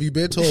 Have you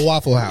been to a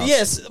Waffle House?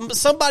 Yes.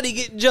 Somebody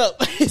get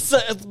jumped.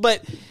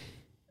 But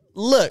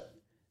look,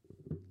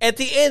 at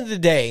the end of the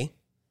day,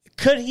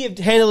 could he have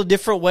handled a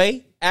different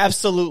way?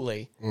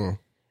 Absolutely.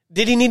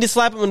 Did he need to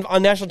slap him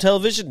on national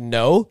television?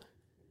 No.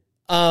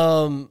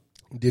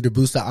 Did it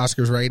boost the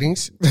Oscars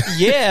ratings?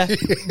 Yeah,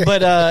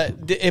 but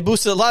it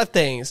boosted a lot of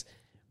things.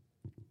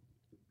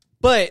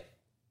 But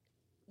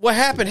what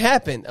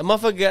happened. A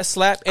motherfucker got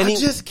slapped. And I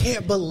just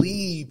can't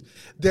believe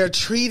they're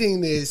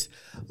treating this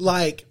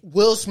like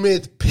Will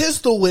Smith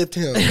pistol whipped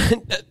him.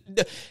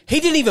 He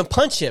didn't even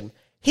punch him.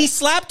 He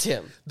slapped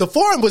him. The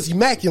forearm was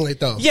immaculate,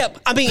 though. Yeah,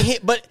 I mean,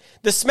 but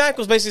the smack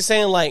was basically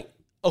saying, like,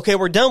 okay,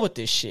 we're done with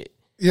this shit.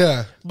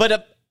 Yeah.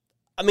 But,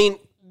 I mean,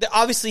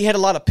 obviously he had a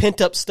lot of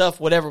pent-up stuff,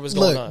 whatever was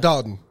going on. Look,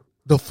 Dalton,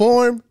 the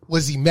form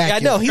was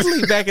immaculate. Yeah, I know. He's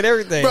leaning back at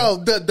everything.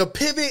 Bro, the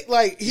pivot,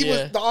 like,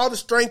 all the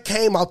strength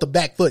came out the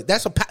back foot.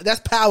 That's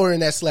power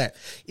in that slap.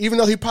 Even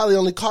though he probably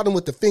only caught him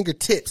with the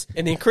fingertips.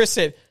 And then Chris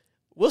said,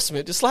 Will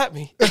Smith just slapped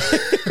me. That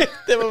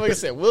motherfucker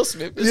said, Will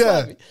Smith just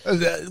slapped me.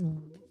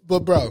 But,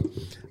 bro,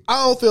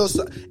 I don't feel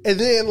so. And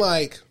then,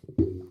 like,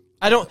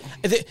 I don't.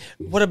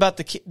 What about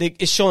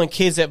it's showing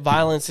kids that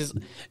violence is.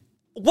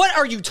 What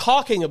are you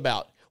talking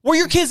about? Were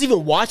your kids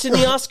even watching the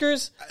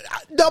Oscars?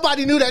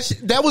 Nobody knew that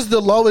shit. That was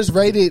the lowest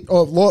rated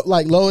or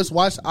lowest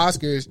watched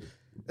Oscars.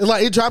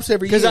 Like, it drops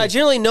every year. Because I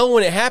generally know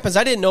when it happens.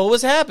 I didn't know it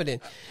was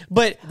happening.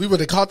 But we would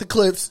have caught the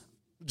clips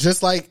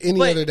just like any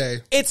other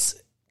day.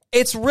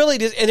 It's really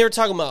just, and they were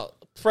talking about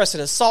pressing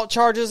assault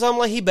charges. I'm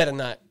like, he better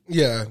not.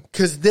 Yeah,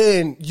 because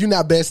then you're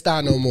not Best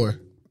Star no more.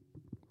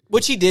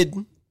 Which he did.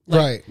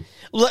 Right.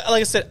 Like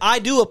I said, I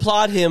do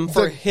applaud him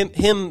for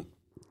him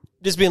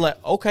just being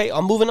like, okay,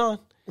 I'm moving on.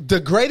 The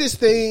greatest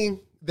thing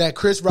that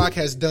Chris Rock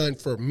has done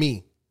for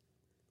me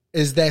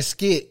is that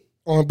skit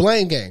on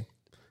Blame Game.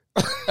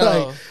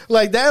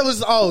 like that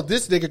was,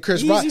 this nigga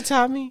Chris Rock. Easy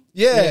Tommy.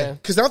 Yeah,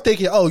 because I'm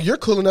thinking, you're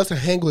cool enough to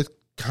hang with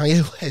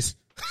Kanye West.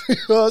 You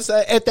know what I'm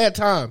saying? At that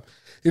time.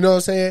 You know what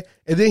I'm saying?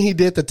 And then he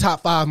did the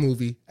Top 5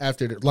 movie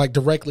after that, like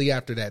directly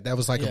after that. That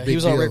was like a big deal. He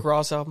was on Rick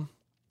Ross album.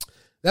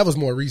 That was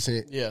more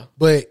recent. Yeah.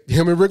 But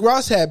him and Rick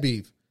Ross had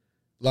beef.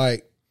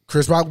 Like,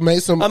 Chris Rock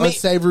made some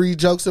unsavory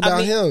jokes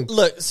about him.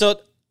 Look,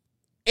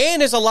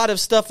 and there's a lot of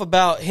stuff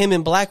about him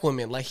and black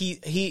women. Like,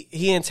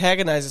 he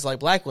antagonizes, like,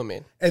 black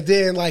women. And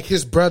then, like,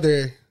 his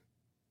brother,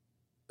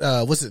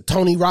 what's it,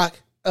 Tony Rock?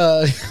 He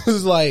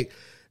was like,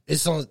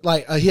 it's on,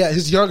 like,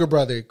 his younger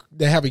brother,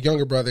 they have a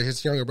younger brother.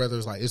 His younger brother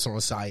was like, it's on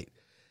site.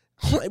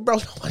 I'm like, bro,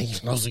 nobody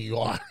even knows who you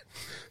are.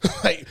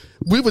 Like,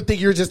 we would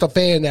think you're just a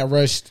fan that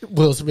rushed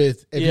Will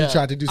Smith if you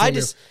tried to do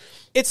something.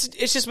 It's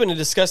just been a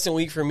disgusting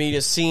week for me,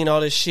 just seeing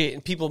all this shit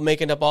and people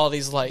making up all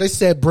these, like. They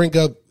said,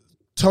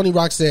 Tony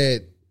Rock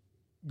said,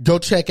 go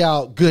check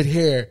out Good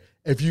Hair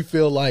if you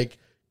feel like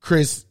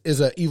Chris is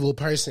an evil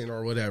person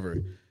or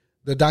whatever.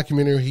 The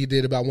documentary he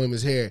did about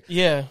women's hair.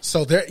 Yeah.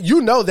 So they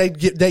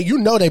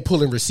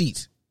pulling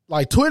receipts.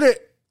 Like, Twitter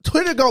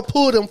gonna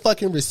pull them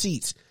fucking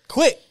receipts.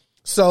 Quick.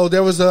 So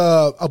there was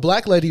a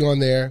black lady on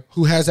there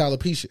who has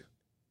alopecia.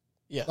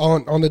 Yeah.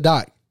 On the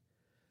doc.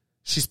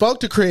 She spoke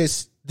to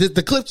Chris.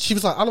 The clip, she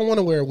was like, I don't want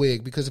to wear a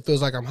wig because it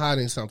feels like I'm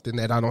hiding something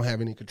that I don't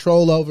have any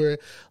control over.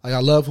 Like, I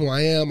love who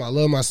I am. I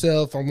love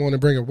myself. I want to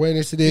bring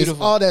awareness to this.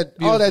 Beautiful. All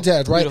that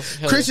jazz, right?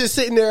 Beautiful. Chris is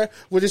sitting there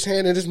with his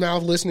hand in his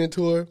mouth listening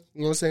to her.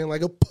 You know what I'm saying?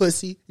 Like a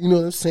pussy. You know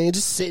what I'm saying?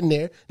 Just sitting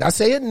there. Not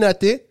saying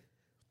nothing.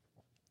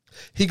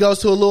 He goes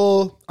to a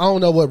little, I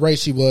don't know what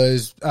race she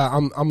was.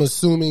 I'm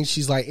assuming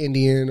she's like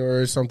Indian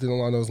or something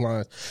along those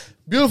lines.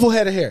 Beautiful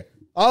head of hair.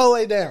 All the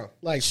way down.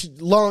 Like,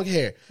 long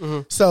hair.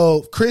 Mm-hmm.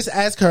 So Chris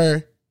asked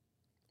her,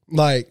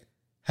 like,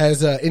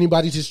 has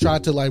anybody just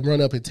tried to, like, run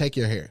up and take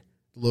your hair?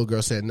 The little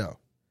girl said no.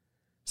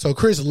 So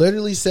Chris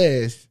literally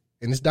says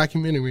in this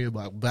documentary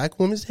about black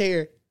women's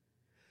hair,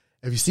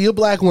 if you see a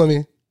black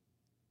woman,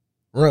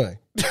 run.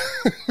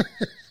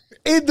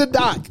 In the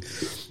doc.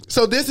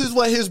 So this is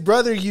what his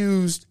brother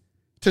used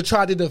to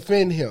try to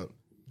defend him.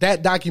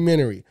 That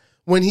documentary.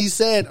 When he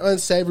said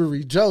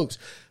unsavory jokes,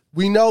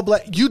 we know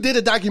you did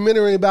a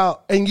documentary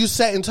about, and you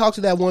sat and talked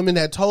to that woman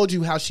that told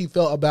you how she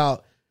felt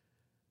about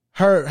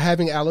her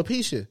having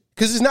alopecia.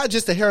 Because it's not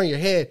just the hair on your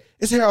head,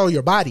 it's hair on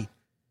your body.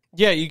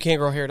 Yeah, you can't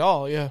grow hair at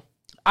all, yeah.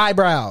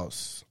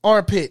 Eyebrows,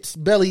 armpits,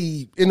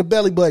 belly, in the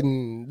belly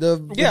button, the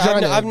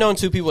vagina. I've known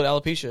 2 people with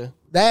alopecia.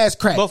 The ass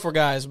crack. Both were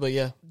guys, but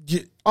yeah.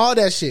 All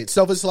that shit.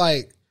 So it's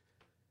like,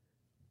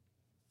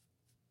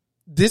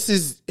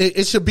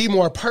 it should be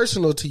more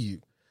personal to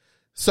you.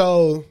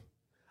 So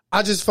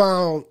I just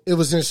found it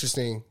was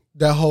interesting,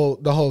 the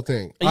whole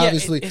thing. Yeah,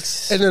 obviously.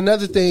 And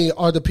another thing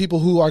are the people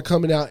who are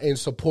coming out and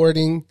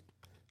supporting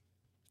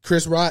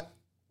Chris Rock.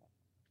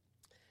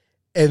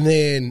 And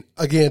then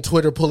again,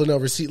 Twitter pulling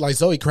over receipts. Like,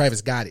 Zoe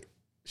Kravitz got it.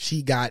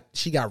 She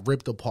got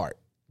ripped apart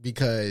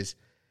because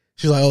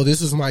she's like, oh,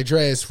 this is my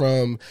dress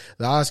from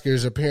the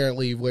Oscars,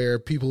 apparently, where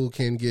people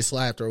can get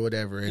slapped or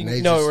whatever. And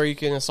where you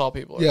can assault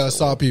people. Yeah,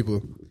 assault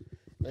people.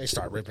 They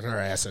start ripping her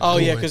ass. Oh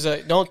yeah, because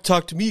don't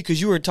talk to me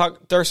because you were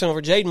thirsting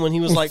over Jaden when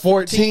he was like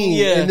 14.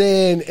 Yeah, and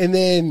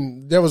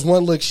then there was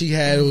one look she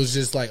had. It was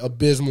just like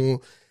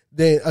abysmal.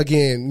 Then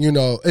again,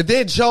 and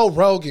then Joe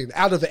Rogan,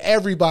 out of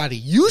everybody,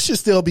 you should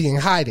still be in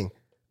hiding.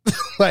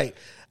 Like,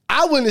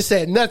 I wouldn't have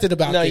said nothing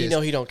about this.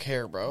 No, he don't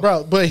care, bro.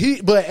 But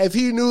if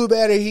he knew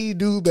better, he'd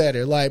do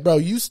better. Like, bro,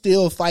 you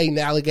still fighting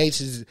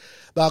allegations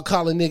about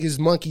calling niggas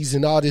monkeys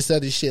and all this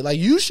other shit. Like,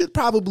 you should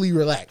probably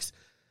relax.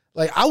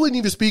 Like, I wouldn't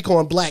even speak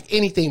on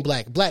anything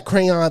black. Black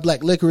crayon,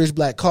 black licorice,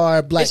 black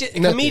car, black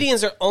nothing.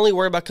 Comedians are only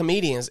worried about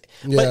comedians.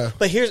 Yeah.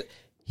 But here's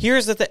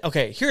the thing.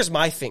 Okay, here's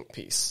my think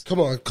piece. Come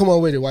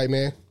on with it, white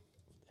man.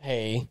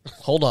 Hey,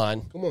 hold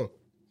on. Come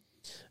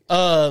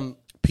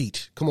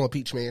Peach. Come on,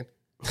 Peach, man.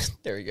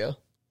 There you go.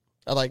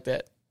 I like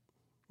that.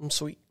 I'm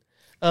sweet.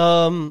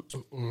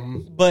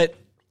 But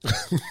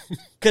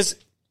because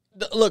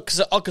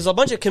a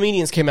bunch of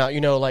comedians came out,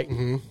 like,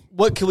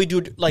 what can we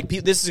do? Like,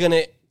 this is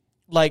gonna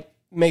like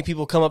make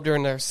people come up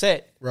during their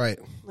set, Right.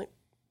 like,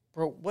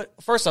 bro. What?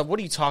 First off, what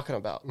are you talking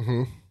about?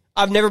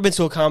 I've never been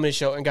to a comedy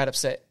show and got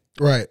upset,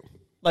 Right.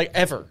 like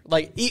ever.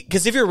 Like,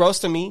 because if you're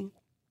roasting me,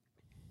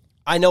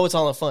 I know it's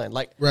all in fun.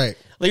 Like, Right.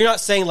 Like, you're not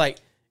saying like,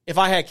 if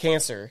I had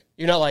cancer,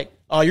 you're not like,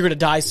 oh, you're gonna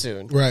die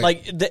soon, Right.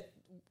 Like,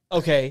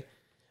 okay,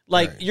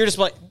 like you're just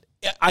like,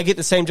 I get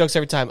the same jokes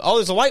every time. Oh,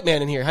 there's a white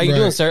man in here. How you Right.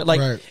 doing, sir? Like,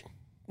 Right.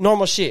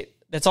 normal shit.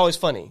 That's always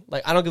funny.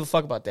 Like, I don't give a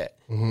fuck about that.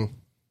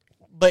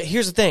 But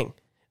here's the thing: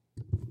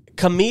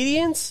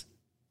 comedians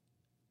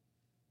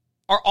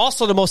are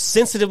also the most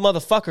sensitive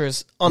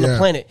motherfuckers on the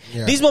planet.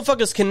 Yeah. These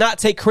motherfuckers cannot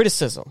take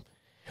criticism.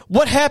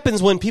 What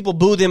happens when people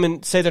boo them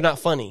and say they're not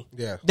funny?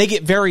 Yeah. They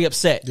get very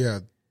upset. Yeah.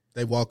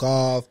 They walk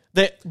off.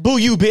 They boo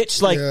you,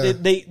 bitch. Like, Yeah.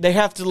 they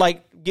have to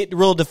like get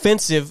real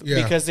defensive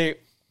Yeah. because it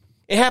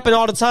happened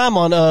all the time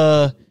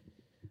on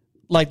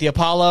like the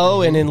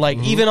Apollo and then like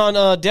even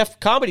on Def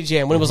Comedy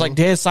Jam when it was like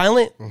dead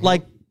silent.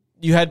 Like,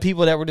 you had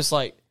people that were just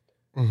like,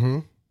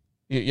 y'all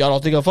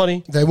don't think I'm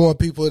funny? They want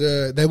people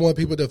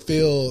to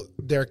feel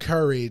their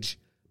courage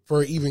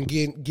for even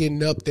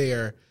getting up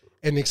there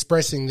and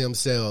expressing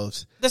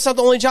themselves. That's not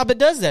the only job that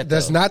does that.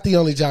 That's though. not the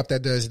only job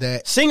that does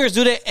that. Singers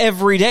do that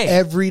every day.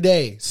 Every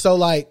day. So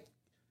like,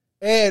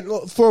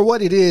 and for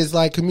what it is,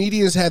 like,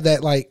 comedians have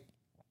that like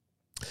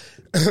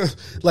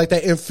like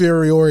that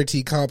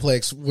inferiority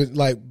complex with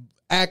like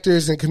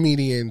actors and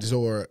comedians,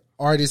 or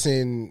artists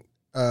and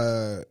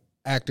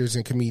actors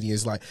and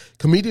comedians. Like,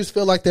 comedians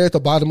feel like they're at the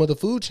bottom of the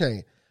food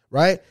chain,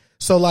 right?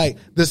 So like,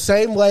 the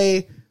same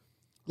way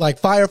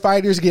like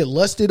firefighters get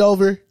lusted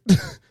over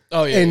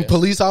Oh yeah, and yeah.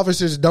 police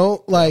officers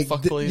don't, like,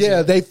 fuck police, yeah,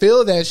 yeah. they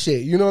feel that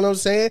shit. You know what I'm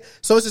saying?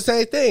 So it's the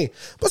same thing.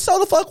 But so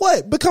the fuck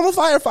what? Become a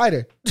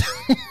firefighter.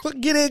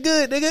 Get in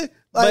good, nigga.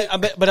 Like,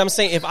 But I'm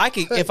saying, if I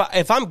could,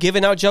 if I'm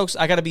giving out jokes,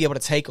 I got to be able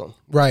to take them.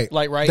 right.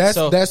 Like, right. That's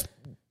So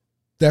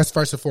that's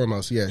first and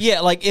foremost. Yes.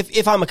 yeah, like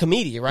if I'm a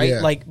comedian, right?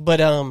 Yeah. Like,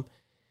 but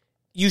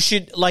you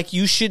should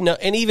know,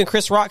 and even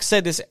Chris Rock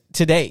said this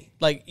today.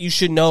 Like, you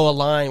should know a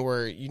line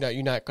where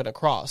you're not going to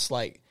cross.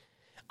 Like,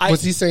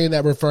 Was he saying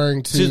that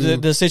referring to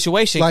the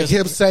situation? like 'cause-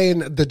 him saying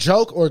the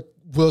joke, or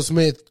Will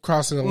Smith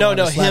crossing the line? No,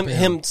 and slapping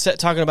him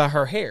talking about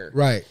her hair,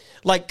 Right.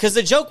 Like, because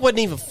the joke wasn't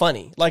even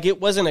funny. Like, it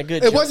wasn't a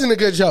good. It joke. wasn't a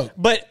good joke.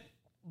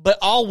 But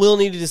all Will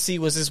needed to see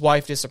was his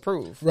wife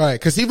disapprove. Right,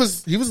 because he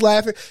was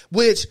laughing,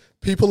 which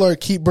people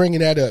keep bringing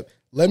that up.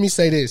 Let me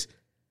say this.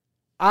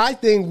 I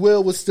think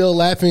Will was still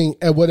laughing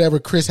at whatever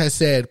Chris had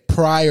said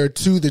prior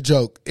to the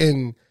joke.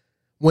 And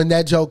when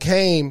that joke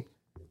came,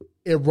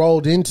 it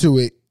rolled into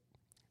it.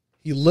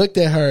 He looked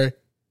at her.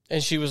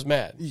 And she was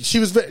mad.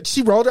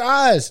 She rolled her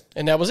eyes.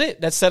 And that was it.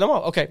 That set him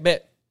off. Okay,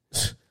 bet.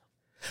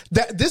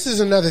 This is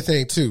another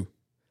thing, too.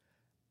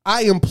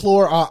 I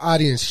implore our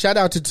audience, shout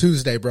out to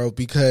Tuesday, bro,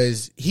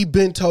 because he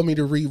been told me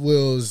to read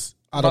Will's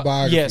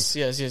autobiography.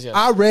 Yes.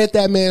 I read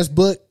that man's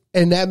book,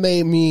 and that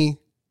made me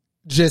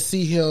just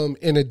see him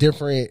in a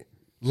different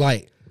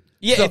light.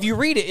 Yeah, So- if you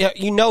read it,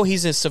 you know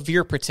he's a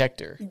severe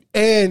protector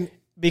And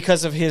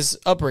because of his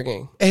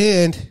upbringing.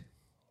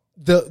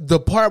 the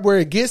part where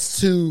it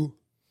gets to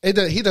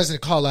he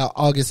doesn't call out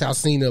August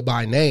Alsina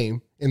by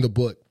name in the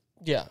book,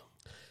 Yeah.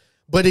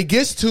 but it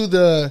gets to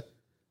the,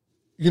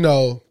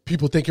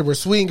 people thinking we're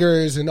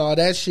swingers and all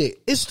that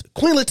shit. It's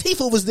Queen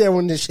Latifah was there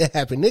when this shit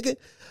happened, nigga.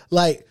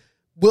 Like,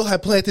 Will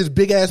had planned this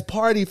big ass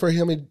party for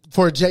him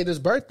for Jada's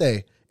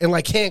birthday in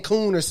like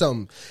Cancun or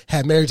something.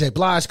 Had Mary J.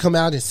 Blige come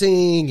out and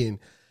sing, and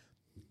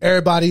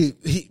everybody.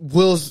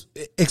 Will's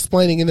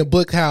explaining in the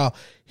book how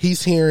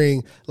he's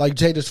hearing like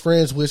Jada's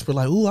friends whisper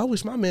like, "Ooh, I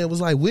wish my man was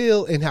like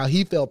Will," and how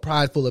he felt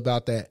prideful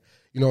about that.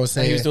 You know what I'm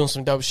saying? He was doing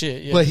some dope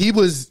shit. Yeah.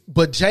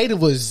 But Jada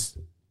was,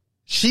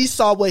 she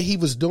saw what he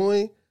was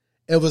doing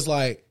and was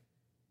like,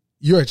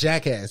 "You're a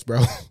jackass,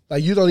 bro.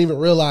 Like, you don't even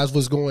realize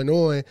what's going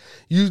on.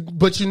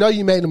 But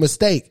you made a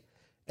mistake,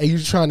 and you're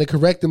trying to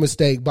correct the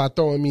mistake by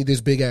throwing me this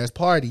big ass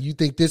party. You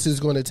think this is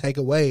going to take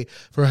away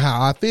from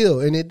how I feel,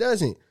 and it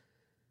doesn't."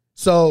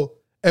 So,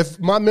 if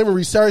my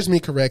memory serves me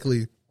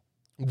correctly,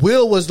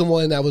 Will was the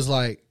one that was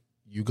like,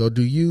 "You go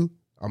do you,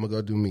 I'm gonna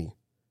go do me."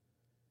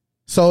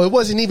 So it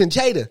wasn't even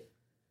Jada.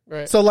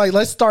 right. So like,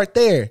 let's start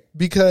there,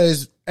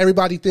 because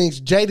everybody thinks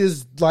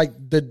Jada's like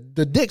the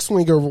dick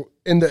swinger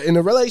in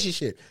the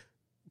relationship,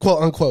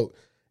 quote unquote.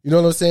 You know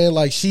what I'm saying?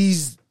 Like,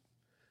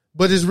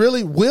 but it's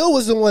really Will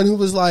was the one who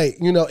was like,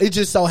 it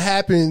just so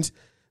happens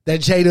that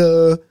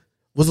Jada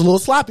was a little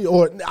sloppy,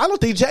 or I don't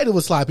think Jada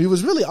was sloppy. It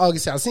was really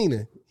August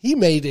Alsina. He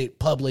made it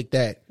public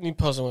that, He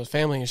posing with his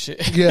family and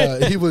shit.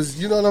 yeah, he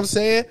was, you know what I'm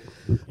saying?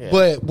 Yeah.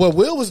 But what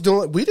Will was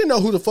doing, we didn't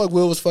know who the fuck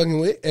Will was fucking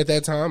with at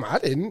that time. I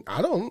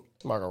don't,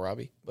 Margot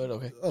Robbie, but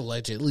okay.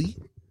 allegedly.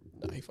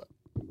 No, he fucked.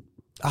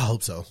 I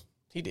hope so.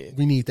 He did.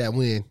 We need that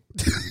win.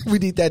 We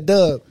need that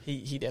dub.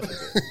 He definitely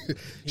did.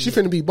 She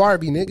finna be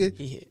Barbie, nigga.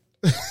 He hit.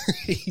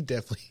 He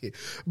definitely hit.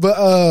 But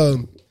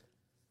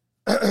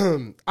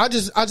I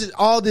just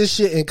all this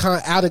shit in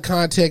out of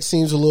context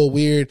seems a little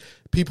weird.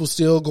 People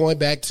still going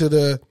back to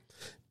the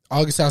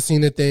August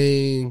Alsina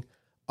thing,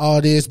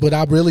 all this, but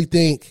I really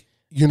think,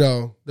 you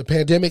know, the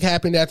pandemic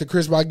happened after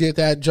Chris Rock did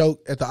that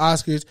joke at the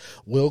Oscars.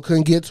 Will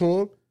couldn't get to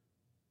him.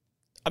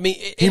 I mean,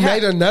 He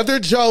made another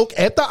joke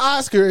at the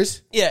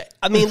Oscars. Yeah,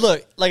 I mean,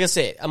 look, like I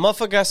said, a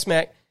motherfucker got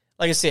smacked.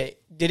 Like I said,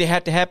 did it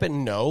have to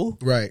happen? No.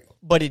 Right.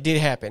 But it did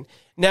happen.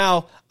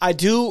 Now, I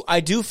do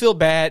feel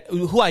bad.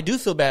 Who I do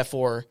feel bad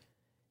for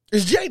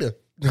It's Jada.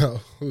 No.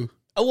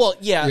 Oh, well,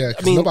 yeah. Yeah,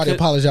 I mean, nobody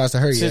apologized to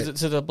her yet.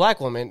 To the black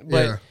woman,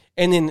 but Yeah.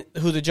 and then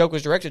who the joke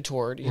was directed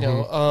toward, you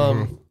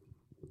know,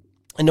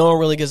 and no one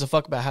really gives a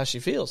fuck about how she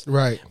feels,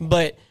 Right.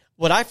 But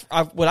what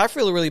I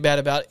feel really bad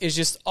about is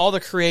just all the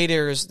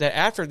creators that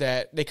after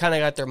that they kind of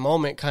got their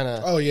moment kind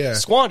of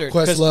squandered.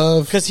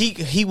 Questlove, because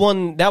he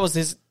won. That was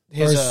his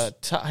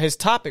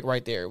topic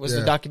right there was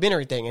the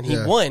documentary thing, and he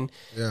won.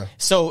 Yeah.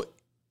 So.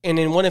 And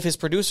then one of his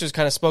producers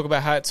kind of spoke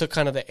about how it took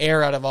kind of the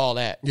air out of all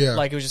that. Yeah.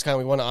 Like it was just kind of,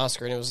 we won an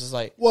Oscar, and it was just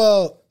like.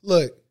 Well,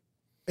 look,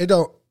 I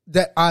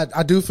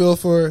do feel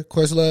for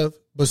Questlove,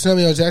 but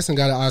Samuel L. Jackson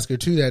got an Oscar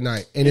too that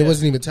night, and it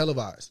wasn't even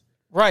televised.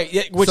 Right,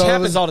 yeah, which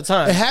happens all the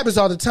time. It happens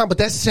all the time, but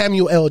that's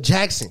Samuel L.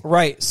 Jackson.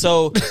 Right,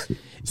 so.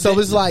 So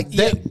it's like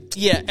that.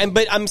 Yeah,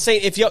 but I'm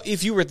saying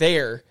if you were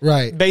there,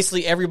 right,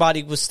 basically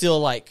everybody was still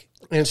like.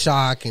 In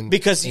shock and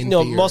because you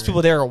know most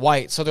people there are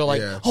white, so they're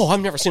like, "Oh, I've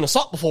never seen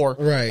assault before."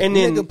 Right, and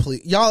then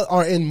y'all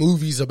are in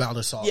movies about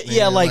assault.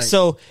 Yeah, like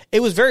so it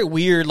was very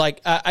weird.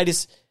 Like I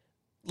just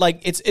like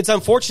it's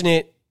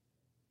unfortunate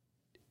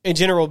in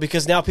general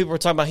because now people are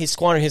talking about he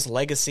squandered his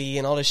legacy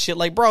and all this shit.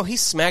 Like, bro, he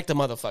smacked a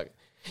motherfucker.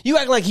 You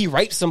act like he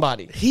raped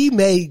somebody. He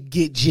may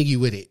get jiggy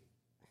with it.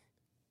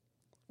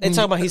 They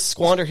talking about he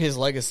squandered his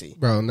legacy,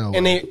 bro. No,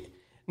 and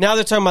now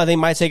they're talking about they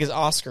might take his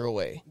Oscar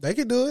away. They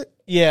could do it.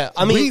 Yeah,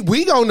 I mean,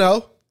 we gonna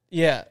know.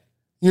 Yeah,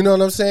 you know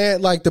what I'm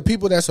saying. Like the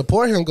people that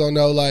support him gonna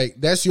know. Like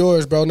that's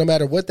yours, bro. No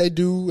matter what they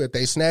do, if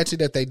they snatch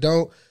it, if they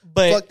don't,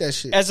 fuck that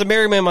shit. As a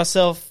married man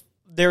myself,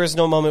 there is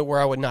no moment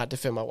where I would not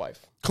defend my wife.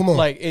 Come on,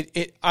 like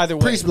it either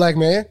way. Preach, black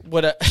man.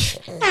 What?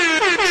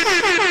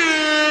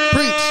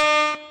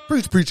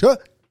 Preach, huh?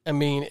 I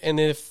mean, and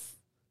if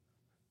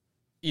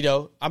you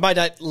know, I might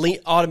not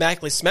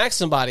automatically smack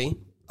somebody,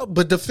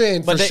 but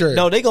defend for sure.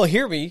 No, they gonna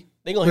hear me.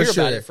 They gonna hear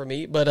about it for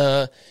me.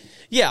 But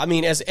yeah, I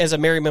mean, as a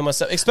married man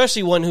myself,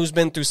 especially one who's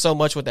been through so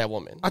much with that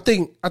woman. I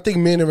think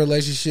men in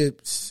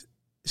relationships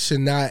should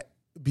not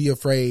be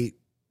afraid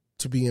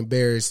to be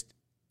embarrassed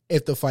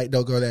if the fight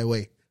don't go that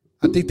way.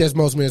 I think that's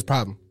most men's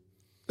problem.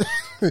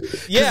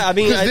 Yeah, I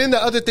mean, because then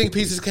the other thing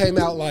pieces came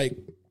out like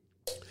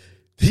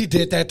he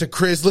did that to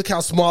Chris. Look how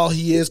small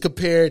he is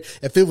compared.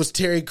 If it was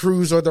Terry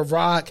Crews or The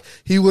Rock,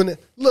 he wouldn't.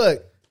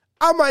 Look,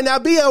 I might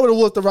not be able to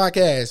whoop The Rock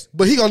ass,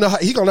 but he gonna know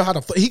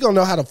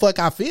how to fuck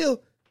I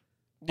feel.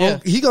 Yeah,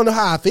 he gonna know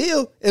how I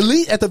feel.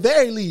 At the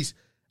very least,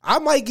 I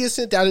might get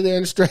sent out of there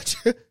in a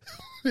stretcher.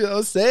 You know what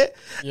I'm saying?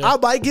 Yeah. I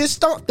might get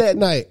stomped that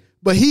night,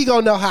 but he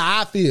gonna know how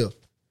I feel,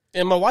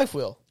 and my wife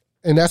will,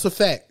 and that's a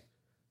fact.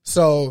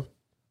 So,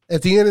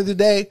 at the end of the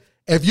day,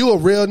 if you a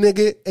real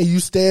nigga and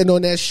you stand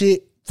on that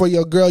shit for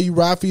your girl, you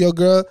ride for your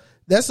girl.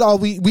 That's all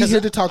we here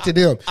to talk to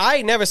them. I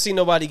ain't never seen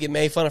nobody get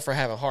made fun of for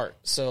having heart.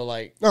 So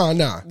like, no.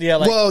 Yeah,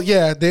 like, well,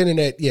 yeah, the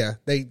internet, yeah,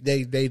 they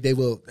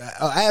will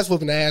ass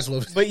whooping.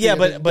 But yeah,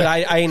 but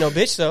I ain't no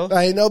bitch though.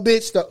 I ain't no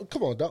bitch though.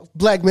 Come on, dog.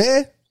 Black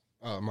man.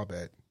 Oh, my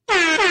bad. But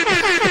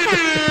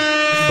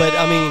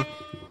I mean,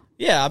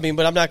 yeah,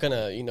 but I'm not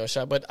gonna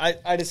shot. But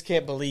I just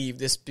can't believe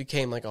this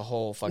became like a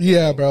whole fucking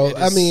thing. Bro.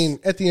 I mean,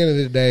 at the end of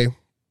the day,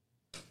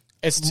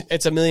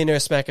 it's a millionaire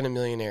smacking a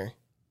millionaire.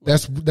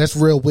 That's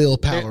real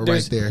willpower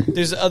right there.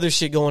 There's other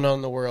shit going on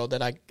in the world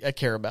that I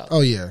care about.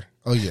 Oh yeah.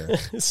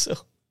 So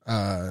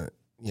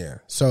yeah.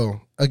 So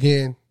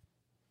again,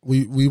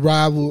 we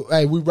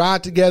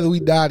ride together, we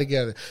die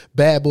together.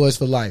 Bad boys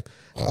for life.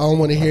 I don't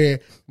want to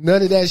hear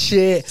none of that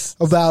shit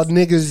about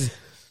niggas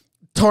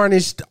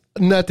tarnished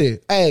nothing.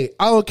 Hey,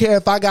 I don't care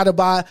if I gotta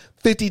buy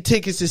 50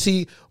 tickets to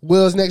see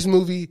Will's next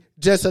movie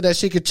just so that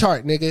shit could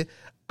chart, nigga.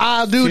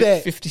 I'll do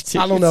that. 50 tickets.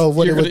 I don't know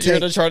what it would take. You're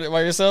going to chart it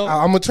by yourself?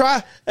 I'm going to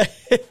try.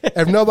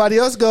 If nobody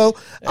else go,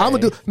 I'm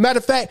going to do. Matter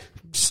of fact,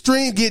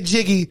 stream get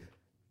jiggy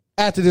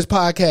after this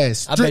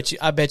podcast.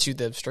 I bet you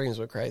the streams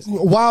were crazy.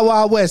 Wild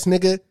Wild West,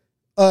 nigga.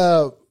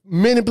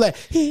 Men in Black.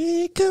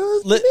 Here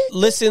comes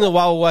listen to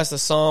Wild Wild West, the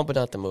song, but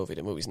not the movie.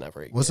 The movie's not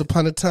very good. Once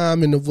Upon a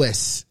Time in the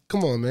West.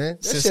 Come on, man.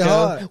 That shit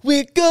hard.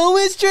 We're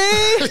going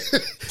straight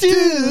to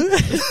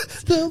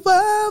the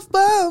Wild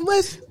Wild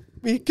West.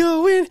 We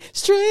going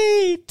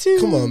straight to.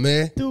 Come on,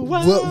 man. The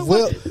Wild While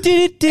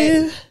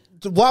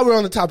we're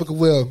on the topic of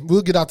Will,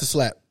 we'll get out the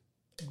slap.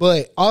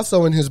 But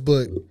also in his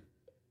book,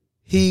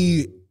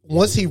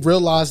 once he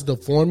realized the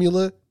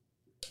formula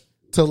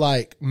to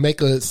like make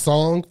a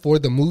song for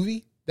the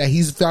movie that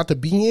he's about to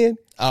be in.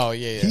 Oh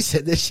yeah. He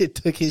said that shit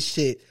took his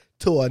shit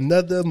to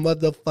another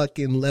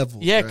motherfucking level.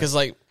 Yeah, because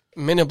like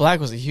Men in Black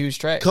was a huge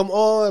track. Come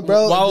on,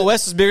 bro. Wild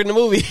West was bigger than the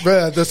movie.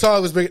 Bro, the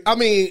song was big. I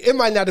mean, it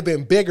might not have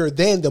been bigger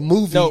than the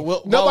movie.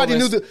 No, nobody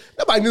knew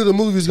the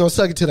movie was gonna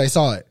suck until they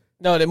saw it.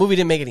 No, the movie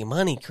didn't make any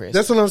money, Chris.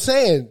 That's what I'm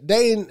saying.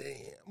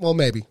 Well,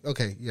 maybe.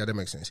 Okay, yeah, that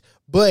makes sense.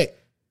 But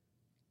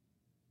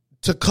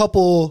to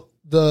couple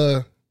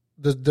the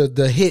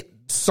hit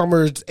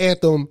Summer's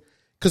Anthem,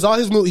 because all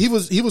his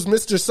movies, he was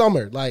Mr.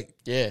 Summer. Like,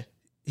 yeah,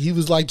 he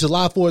was like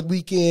July 4th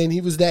weekend.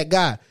 He was that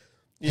guy.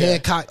 Yeah.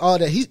 Hancock, all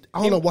that.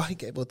 I don't know why he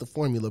gave up the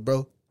formula,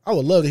 bro. I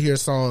would love to hear a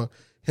song,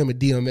 him and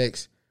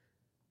DMX,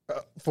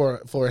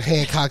 for a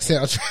Hancock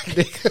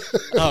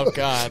soundtrack. Oh,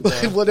 God.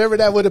 Like, whatever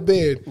that would have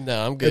been.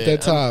 No, I'm good.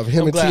 At that time.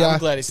 I'm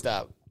glad he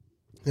stopped.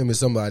 Him and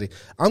somebody.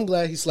 I'm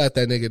glad he slapped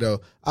that nigga,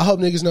 though. I hope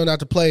niggas know not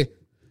to play.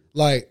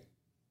 Like,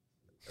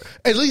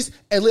 at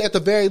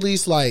the very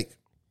least, like,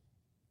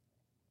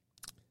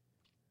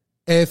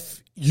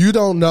 if you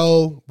don't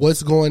know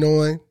what's going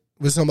on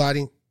with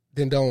somebody,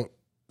 then don't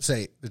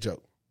say the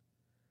joke.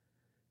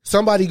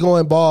 Somebody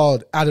going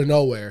bald out of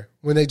nowhere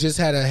when they just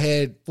had a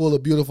head full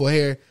of beautiful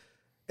hair.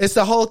 It's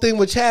the whole thing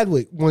with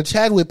Chadwick. When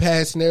Chadwick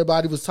passed and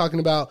everybody was talking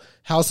about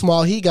how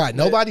small he got,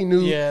 nobody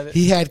knew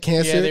he had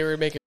cancer. Yeah, they were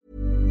making.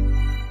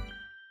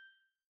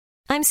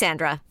 I'm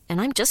Sandra,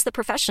 and I'm just the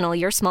professional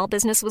your small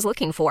business was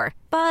looking for.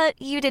 But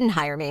you didn't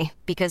hire me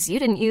because you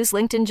didn't use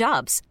LinkedIn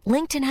Jobs.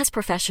 LinkedIn has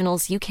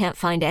professionals you can't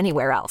find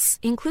anywhere else,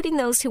 including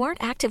those who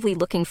aren't actively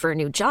looking for a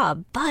new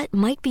job, but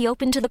might be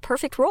open to the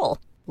perfect role,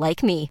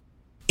 like me.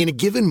 In a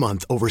given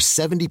month, over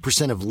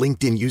 70% of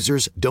LinkedIn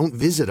users don't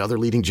visit other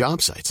leading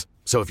job sites.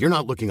 So if you're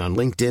not looking on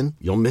LinkedIn,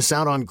 you'll miss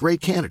out on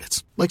great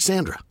candidates like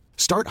Sandra.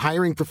 Start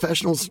hiring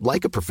professionals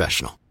like a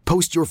professional.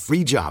 Post your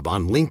free job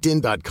on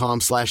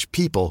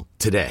linkedin.com/people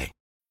today.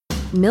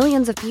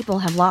 Millions of people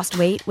have lost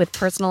weight with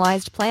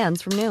personalized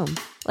plans from Noom.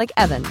 Like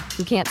Evan,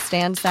 who can't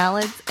stand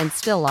salads and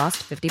still lost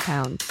 50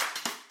 pounds.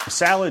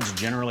 Salads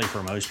generally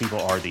for most people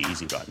are the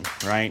easy button,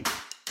 right?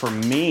 For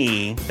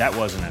me, that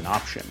wasn't an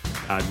option.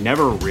 I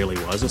never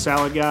really was a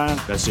salad guy.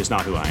 That's just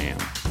not who I am.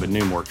 But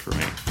Noom worked for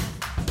me.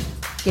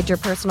 Get your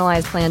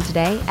personalized plan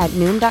today at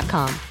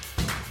Noom.com.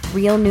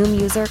 Real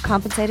Noom user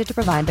compensated to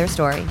provide their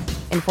story.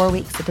 In 4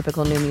 weeks, the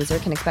typical Noom user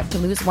can expect to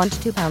lose 1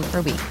 to 2 pounds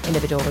per week.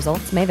 Individual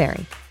results may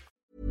vary.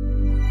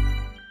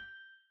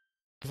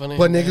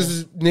 But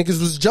niggas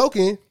was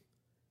joking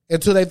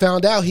until they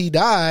found out he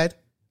died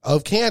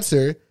of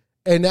cancer,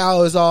 and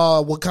now it's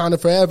all Wakanda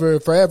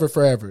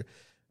forever.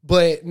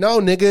 But no,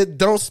 nigga,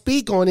 don't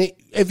speak on it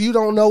if you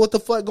don't know what the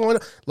fuck going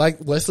on. Like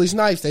Wesley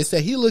Snipes, they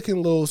say he looking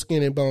a little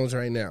skin and bones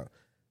right now.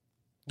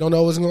 Don't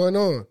know what's going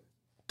on.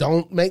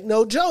 Don't make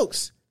no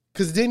jokes,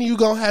 because then you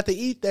gonna have to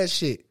eat that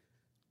shit.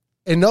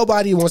 And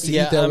nobody wants to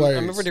eat that words. I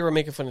remember they were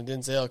making fun of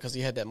Denzel because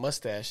he had that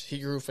mustache. He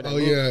grew for that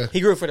movie. Yeah.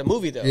 He grew for the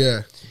movie, though.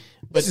 Yeah.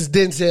 But this is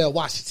Denzel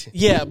Washington.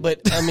 Yeah,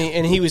 but, I mean,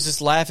 and he was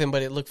just laughing,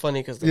 but it looked funny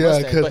because the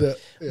mustache.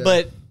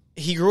 But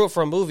he grew up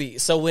for a movie.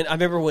 So I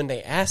remember when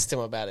they asked him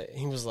about it,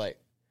 he was like,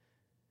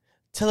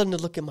 tell him to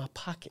look in my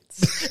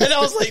pockets. And I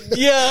was like,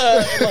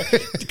 yeah.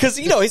 Because,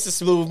 he's a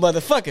smooth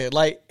motherfucker.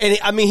 Like, and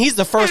I mean, he's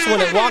the first one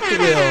that walked the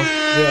wheel.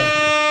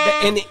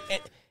 Yeah. And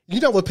you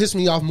know what pissed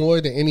me off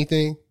more than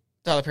anything?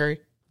 Tyler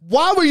Perry.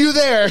 Why were you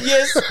there?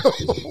 Yes.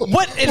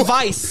 What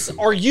advice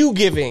are you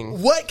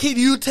giving? What can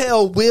you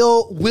tell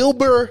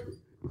Wilbur?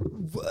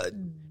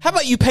 How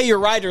about you pay your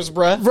writers,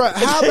 bruh?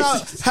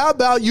 How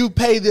about you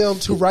pay them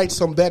to write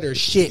some better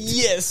shit?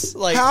 Yes.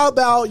 How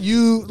about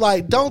you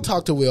don't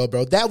talk to Will,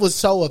 bro? That was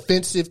so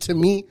offensive to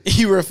me.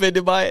 You were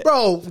offended by it?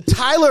 Bro,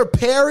 Tyler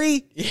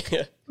Perry?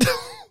 Yeah.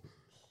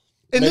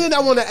 And then I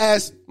want to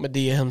ask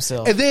Madea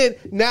himself. And then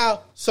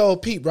now, so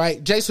Pete,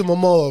 right? Jason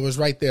Momoa was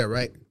right there,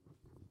 right?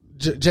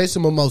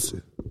 Jason Momoa.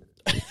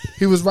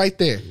 He was right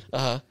there.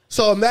 Uh-huh.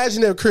 So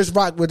imagine if Chris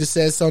Rock would have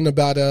said something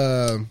about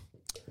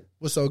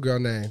what's the old girl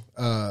name?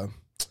 I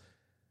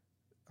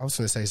was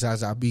going to say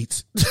Zaza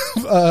Beetz.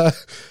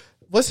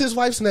 What's his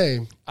wife's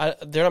name?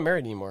 They're not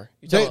married anymore.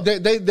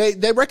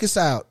 They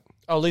reconciled.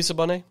 Oh, Lisa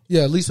Bonet?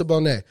 Yeah, Lisa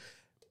Bonet.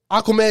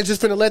 Aquaman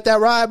just finna let that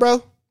ride,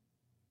 bro?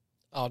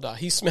 Oh, no,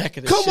 he's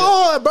smacking his Come shit.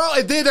 on, bro.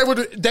 And then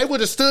they would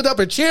have stood up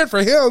and cheered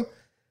for him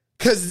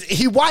because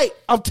he white.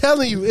 I'm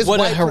telling you. It's what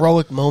white. A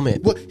heroic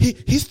moment. Well,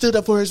 he stood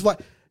up for his white.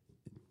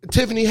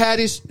 Tiffany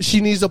Haddish,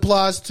 she needs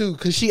applause too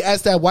because she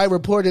asked that white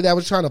reporter that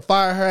was trying to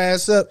fire her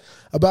ass up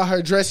about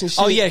her dressing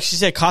shit. Oh, yeah. She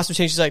said costume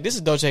change. She's like, this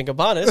is Dolce &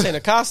 Gabbana. This ain't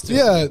a costume.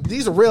 Yeah,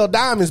 these are real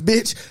diamonds,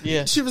 bitch.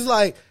 Yeah. She was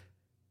like,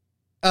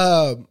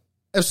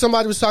 if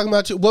somebody was talking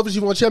about you, what would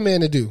you want your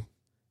man to do?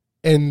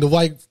 And the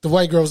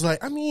white girl was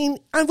like, I mean,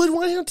 I would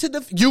want him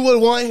to you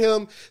would want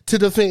him to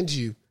defend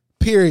you.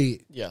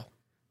 Period. Yeah.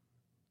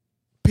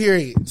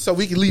 Period. So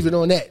we can leave it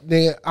on that.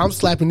 Then I'm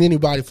slapping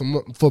anybody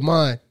for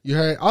mine. You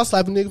heard? I'll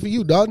slap a nigga for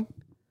you, dog.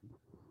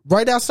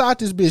 Right outside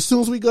this bitch. As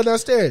soon as we go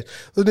downstairs,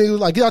 the nigga was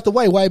like, get out the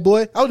way, white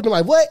boy. I would have been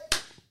like,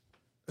 what?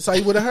 That's how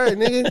you would have heard,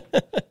 nigga.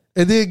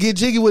 And then Get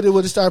Jiggy with it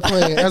would have started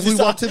playing as we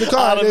walked to the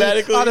car.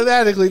 Automatically. Nigga.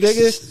 Automatically,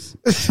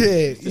 nigga.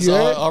 Shit.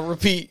 I'll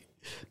repeat.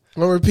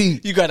 On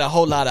repeat. You got a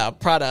whole lot of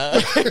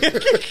product.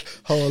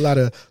 Whole lot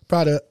of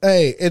product.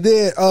 Hey, and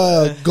then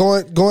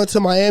going to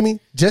Miami,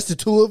 just the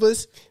two of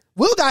us.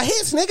 Will got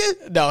hits,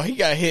 nigga. No, he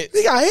got hits.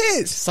 He got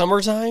hits.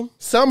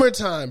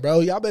 Summertime,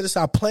 bro. Y'all better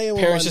stop playing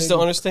with Parents my just nigga.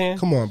 don't understand.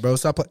 Come on, bro.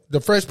 Stop.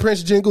 The Fresh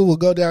Prince jingle will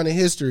go down in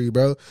history,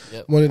 bro.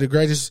 Yep. One of the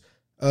greatest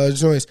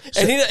joints.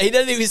 And he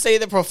doesn't even say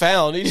the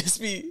profound. He just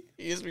be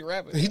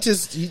rapping. He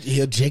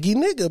a jiggy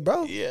nigga,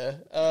 bro. Yeah.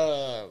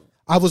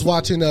 I was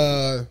watching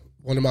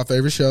one of my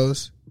favorite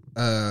shows,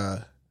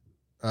 Full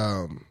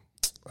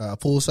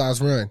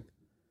Size Run.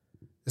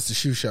 It's the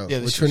shoe show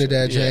with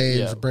Trinidad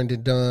James,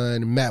 Brendan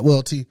Dunn, Matt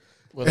Welty.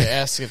 Where they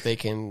ask if they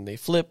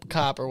flip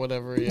cop or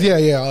whatever.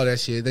 Yeah, all that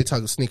shit. They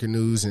talk sneaker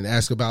news and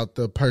ask about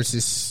the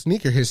Purse's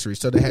sneaker history.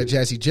 So they had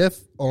Jazzy Jeff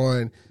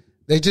on.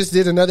 They just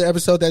did another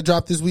episode that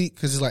dropped this week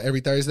because it's like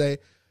every Thursday.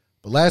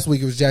 But last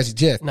week it was Jazzy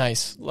Jeff.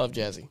 Nice. Love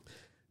Jazzy.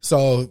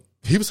 So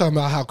he was talking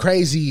about how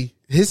crazy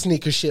his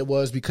sneaker shit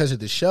was because of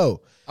the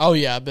show. Oh,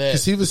 yeah, I bet.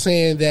 Because he was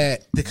saying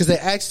that, because they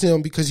asked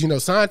him, because,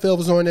 Seinfeld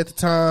was on at the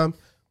time,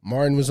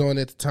 Martin was on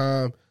at the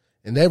time,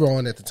 and they were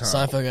on at the time.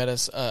 Seinfeld got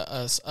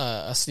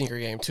a sneaker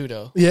game too,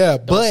 though. Yeah,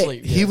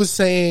 he was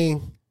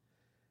saying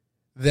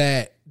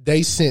that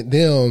they sent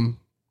them,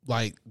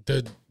 like,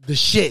 the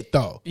shit,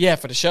 though. Yeah,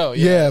 for the show.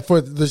 Yeah,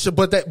 for the show.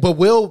 But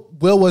Will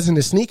wasn't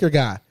a sneaker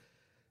guy.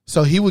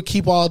 So he would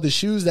keep all the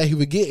shoes that he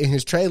would get in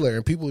his trailer,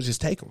 and people would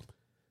just take them.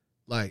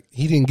 Like,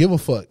 he didn't give a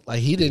fuck. Like,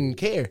 he didn't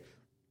care.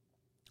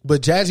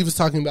 But Jazzy was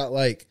talking about,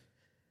 like,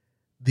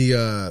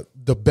 the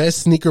best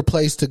sneaker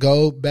place to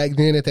go back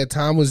then at that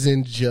time was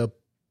in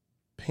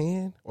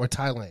Japan or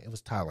Thailand. It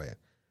was Thailand.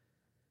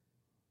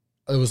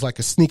 It was like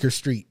a sneaker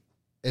street.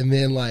 And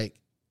then, like,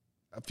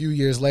 a few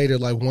years later,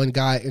 like, one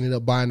guy ended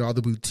up buying all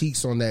the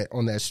boutiques on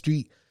that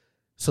street.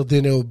 So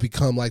then it would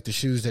become, like, the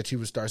shoes that you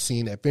would start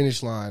seeing at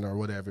Finish Line or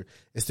whatever,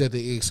 instead of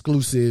the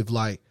exclusive,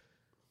 like,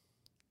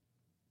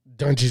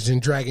 Dungeons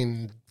and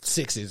Dragon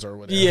 6s or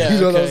whatever. Yeah, you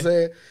know what I'm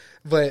saying?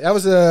 But that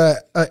was an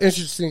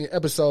interesting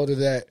episode of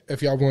that.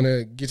 If y'all want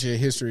to get your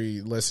history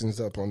lessons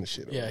up on the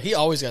shit. Yeah, he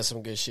always got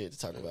some good shit to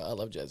talk about. I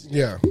love Jazzy.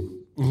 Yeah.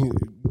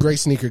 Great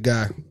sneaker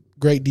guy.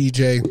 Great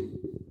DJ.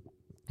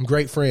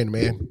 Great friend,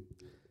 man.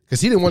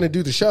 Because he didn't want to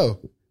do the show.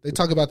 They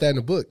talk about that in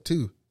the book,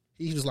 too.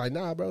 He was like,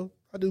 nah, bro.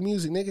 I do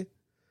music, nigga.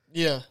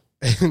 Yeah.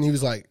 And he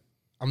was like,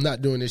 I'm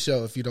not doing this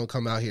show if you don't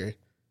come out here.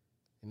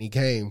 And he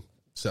came.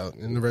 So,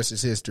 and the rest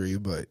is history.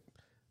 But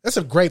that's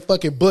a great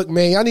fucking book,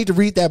 man. Y'all need to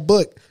read that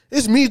book.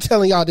 It's me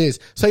telling y'all this.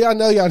 So y'all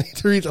know y'all need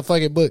to read the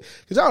fucking book.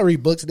 Because I don't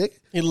read books, nigga.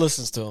 He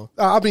listens to them.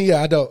 I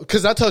don't.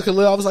 Because I told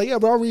Khalil, I was like, yeah,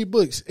 bro, I read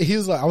books. And he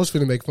was like, I was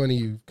finna make fun of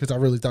you because I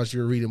really thought you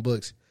were reading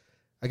books.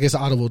 I guess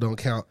Audible don't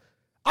count.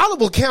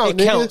 Audible count,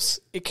 nigga. Counts.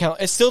 It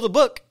counts. It's still the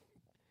book.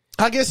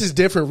 I guess it's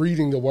different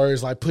reading the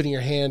words, like putting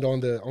your hand on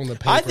the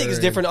paper. I think it's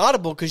different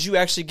Audible because you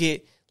actually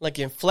get, like,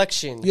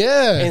 inflection.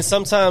 Yeah. And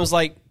sometimes,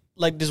 like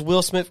does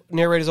Will Smith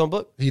narrate his own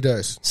book? He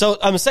does. So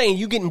I'm saying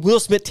you getting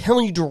Will Smith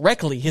telling you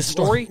directly his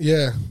story.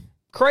 Yeah.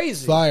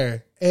 Crazy.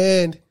 Fire.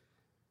 And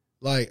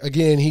like,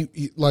 again,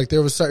 he like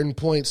there were certain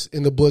points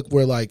in the book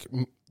where like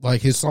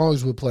his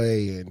songs would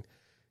play and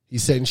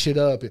he's setting shit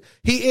up.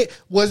 I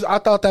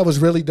thought that was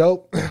really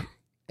dope.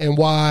 And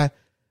why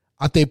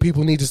I think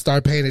people need to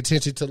start paying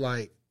attention to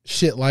like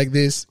shit like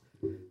this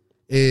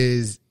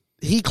is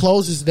he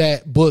closes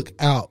that book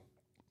out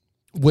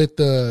with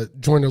the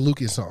Joyner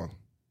Lucas song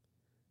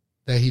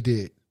that he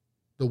did,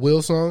 the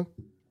Will song.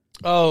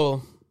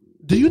 Oh,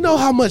 do you know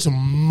how much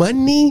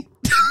money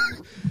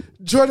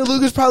Joyner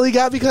Lucas probably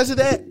got because of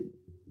that?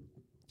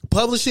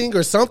 Publishing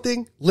or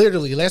something?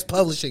 Literally, that's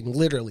publishing.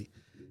 Literally,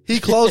 he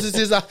closes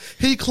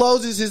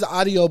his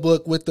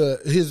audiobook with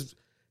his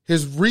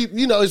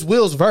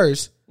Will's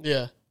verse.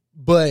 Yeah,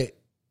 but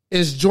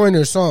it's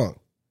Joyner's song,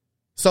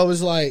 so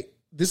it's like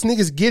this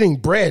nigga's getting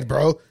bread,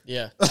 bro.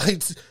 Yeah,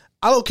 like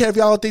I don't care if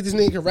y'all don't think this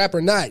nigga can rap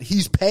or not.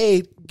 He's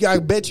paid. I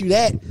bet you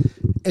that.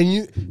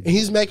 And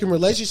he's making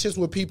relationships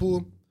with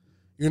people,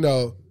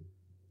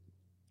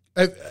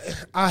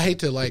 I hate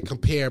to like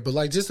compare, but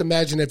like just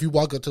imagine if you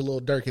walk up to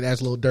Lil Durk and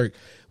ask Lil Durk,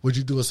 would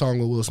you do a song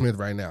with Will Smith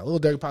right now? Lil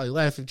Durk probably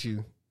laugh at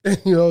you. You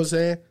know what I'm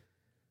saying?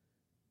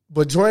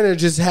 But Joyner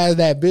just has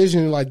that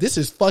vision like this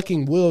is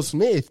fucking Will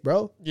Smith,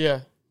 bro.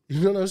 Yeah.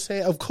 You know what I'm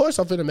saying? Of course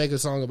I'm finna make a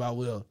song about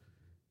Will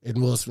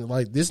and Will Smith.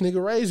 Like this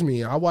nigga raised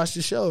me. I watched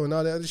the show and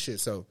all that other shit.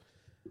 So,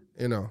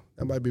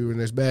 that might be where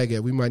this bag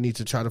at. We might need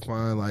to try to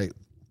find like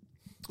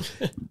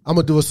I'm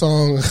gonna do a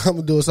song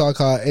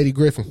called Eddie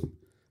Griffin.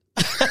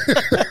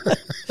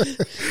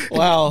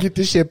 Wow. Get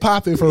this shit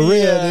popping for real,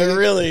 nigga.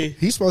 Really.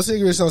 He smoked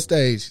cigarettes on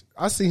stage.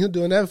 I see him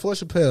doing that before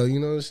Chappelle, you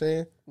know what I'm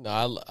saying? No,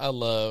 I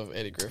love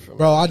Eddie Griffin.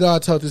 Bro, I know I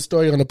told this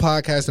story on the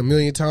podcast a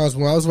million times.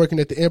 When I was working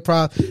at the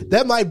Improv,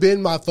 that might have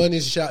been my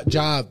funniest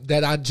job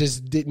that I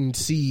just didn't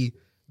see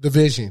the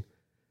vision.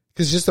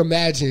 Because just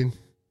imagine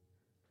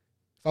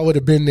if I would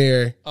have been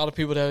there. All the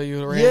people that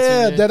you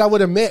ran to. That I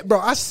would have met. Bro,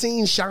 I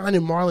seen Sean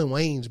and Marlon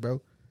Wayans,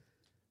 bro.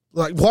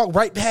 Like, walk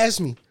right past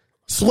me.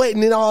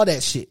 Sweating and all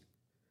that shit.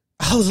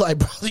 I was like,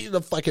 bro, these are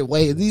the fucking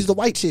Wayans. These are the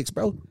white chicks,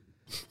 bro.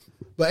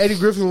 But Eddie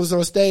Griffin was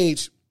on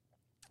stage,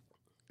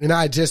 and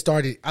I had just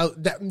started.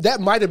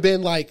 That might have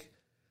been like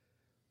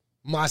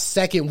my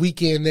second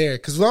weekend there,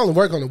 because we only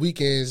work on the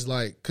weekends,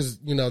 like, because,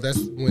 you know, that's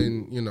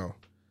when, you know,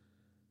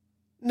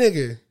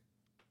 that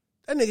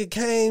nigga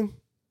came,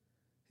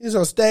 he was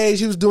on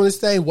stage, he was doing his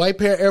thing, white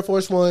pair of Air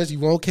Force Ones, you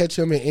won't catch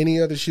him in any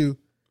other shoe.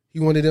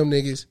 He one of them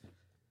niggas.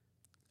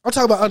 I'm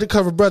talking about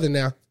Undercover Brother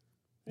now,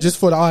 just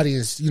for the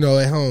audience, you know,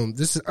 at home.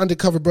 This is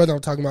Undercover Brother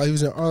I'm talking about. He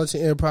was in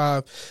Arlington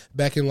Improv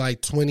back in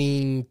like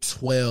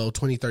 2012,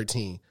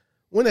 2013.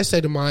 When they say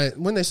the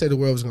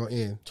world was going to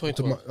end.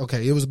 2012.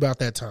 Okay, it was about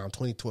that time,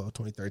 2012,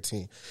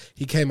 2013.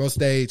 He came on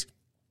stage.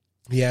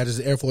 He had his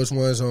Air Force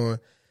Ones on.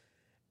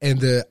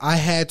 And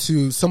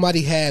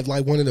somebody had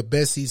like one of the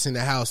best seats in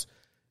the house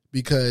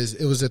because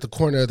it was at the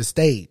corner of the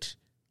stage.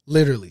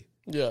 Literally.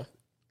 Yeah.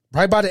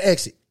 Right by the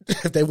exit.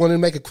 If they wanted to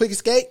make a quick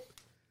escape.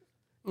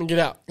 And get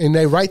out. And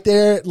they right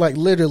there, like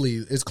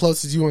literally, as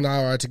close as you and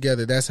I are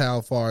together, that's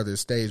how far the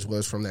stage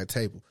was from that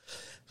table.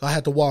 So I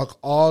had to walk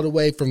all the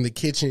way from the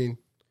kitchen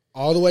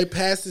all the way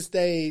past the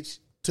stage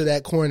to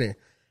that corner.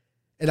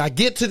 And I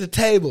get to the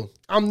table.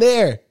 I'm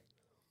there.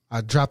 I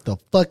drop the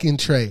fucking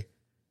tray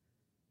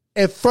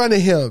in front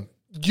of him.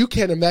 You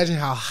can't imagine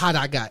how hot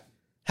I got,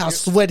 how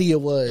sweaty it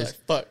was. Like,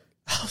 fuck.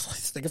 I was like,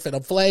 this nigga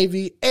finna flay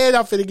me, and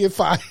I'm finna get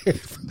fired.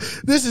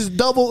 This is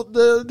double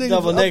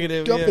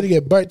negative. I'm finna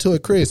get burnt to a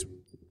crisp.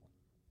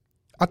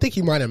 I think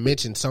he might have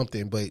mentioned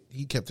something, but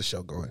he kept the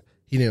show going.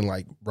 He didn't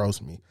like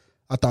roast me.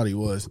 I thought he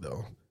was,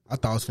 though. I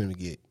thought I was finna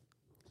get.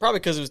 Probably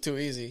because it was too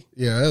easy.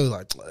 Yeah, it was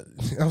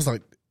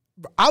like,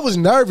 I was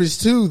nervous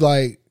too.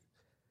 Like,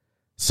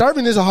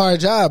 serving is a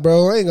hard job,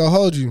 bro. I ain't gonna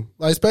hold you.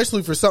 Like,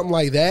 especially for something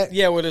like that.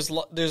 Yeah, where there's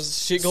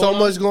shit going on. So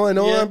much going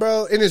on,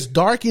 bro. And it's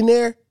dark in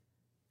there.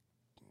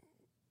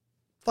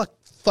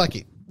 Fuck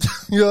it.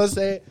 You know what I'm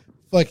saying?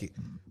 Fuck it.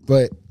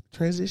 But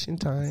transition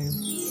time.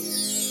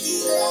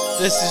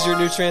 This is your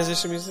new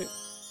transition music?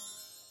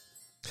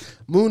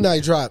 Moon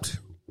Knight dropped.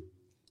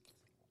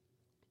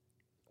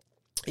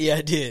 Yeah,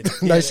 I did.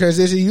 Nice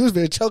transition. You was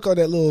going to choke on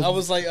that little. I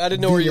was like, I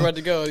didn't know where you were about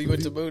to go. You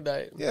went to Moon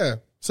Knight. Yeah.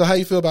 So how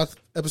you feel about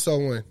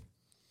episode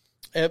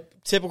 1?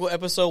 Typical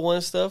episode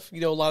 1 stuff.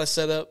 You know, a lot of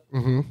setup.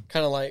 Mm-hmm.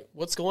 Kind of like,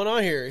 what's going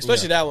on here?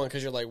 Especially that one,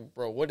 because you're like,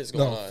 bro, what is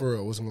going on? No, for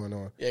real, what's going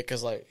on? Yeah,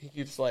 because like he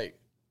keeps like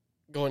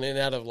going in and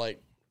out of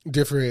like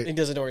different. He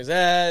doesn't know where he's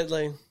at.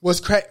 Like,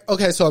 what's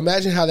okay? So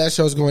imagine how that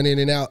show's going in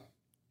and out,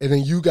 and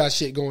then you got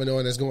shit going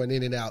on that's going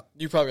in and out.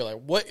 You probably like,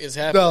 what is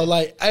happening? No,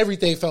 like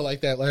everything felt like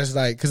that last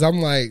night because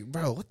I'm like,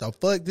 bro, what the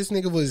fuck? This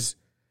nigga was.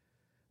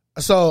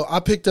 So I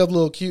picked up a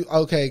little cute.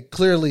 Okay,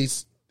 clearly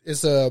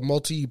it's a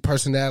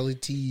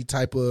multi-personality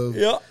type of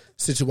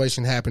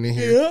situation happening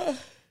here.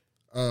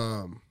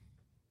 Yeah.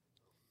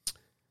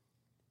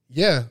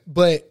 Yeah,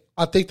 but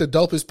I think the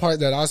dopest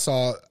part that I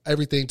saw,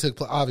 everything took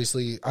place.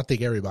 Obviously, I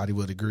think everybody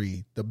would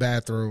agree. The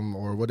bathroom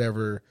or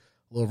whatever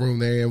little room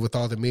they're in with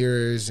all the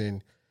mirrors,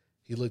 and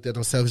he looked at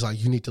himself. He's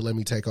like, "You need to let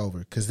me take over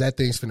because that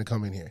thing's finna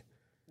come in here."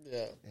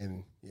 Yeah.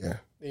 And yeah,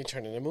 then he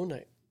turned into Moon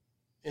Knight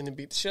and then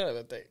beat the shit out of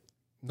that thing.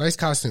 Nice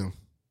costume.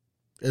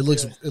 It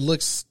looks. Yeah.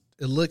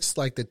 It looks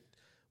like the.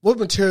 What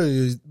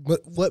material?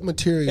 What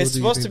material? It's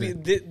supposed to be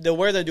the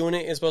way they're doing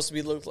it is supposed to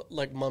be look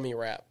like mummy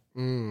wrap,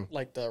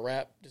 like the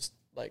wrap, just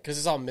like because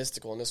it's all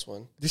mystical in this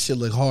one. This shit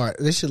look hard.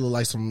 This shit look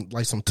like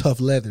some tough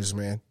leathers,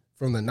 man,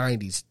 from the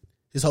 90s.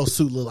 His whole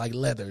suit look like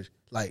leather.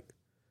 Like,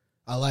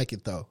 I like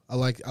it though. I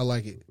like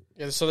it.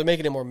 Yeah, so they're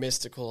making it more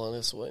mystical on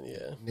this one.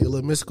 Yeah, it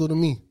look mystical to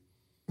me.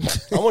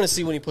 I want to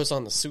see when he puts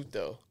on the suit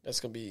though. That's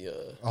gonna be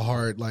a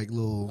hard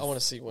little. I want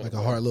to see when, like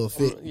a hard little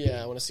fit.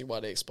 I want to see why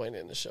they explain it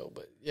in the show.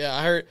 But yeah,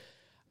 I heard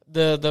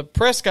the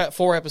press got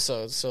 4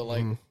 episodes, so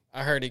like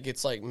I heard it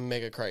gets like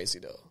mega crazy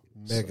though.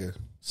 Mega.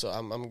 So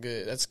I'm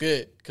good. That's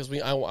good because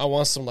I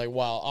want some like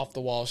wild off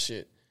the wall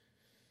shit.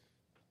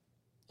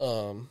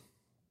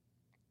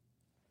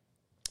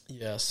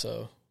 Yeah.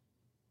 So.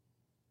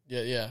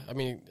 Yeah. I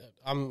mean,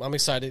 I'm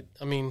excited.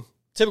 I mean,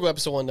 typical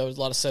episode 1 though, there's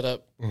a lot of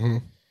setup. Mm-hmm.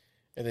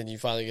 And then you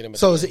finally get him.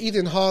 So is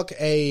Ethan Hawke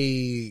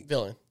a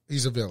villain?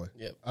 He's a villain.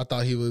 Yep. I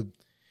thought he would.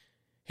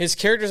 His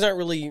character's not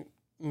really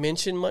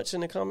mentioned much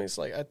in the comics.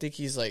 Like I think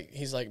he's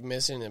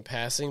missing and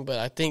passing, but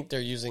I think they're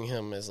using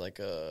him as like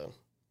a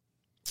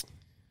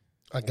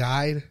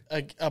guide,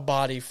 a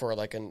body for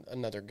like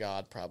another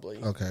god,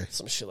 probably. Okay,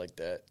 some shit like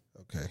that.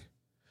 Okay.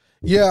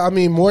 Yeah, I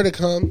mean more to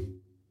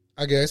come.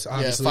 I guess.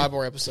 Obviously. Yeah, 5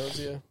 more episodes.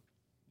 Yeah.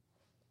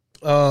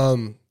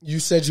 You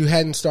said you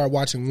hadn't started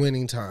watching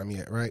Winning Time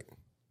yet, right?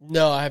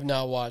 No, I have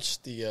not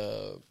watched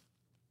the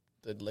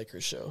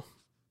Lakers show.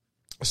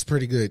 It's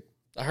pretty good.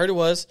 I heard it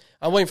was.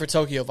 I'm waiting for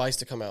Tokyo Vice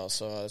to come out,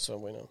 so that's what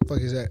I'm waiting on. What the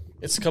fuck is that?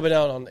 It's coming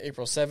out on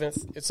April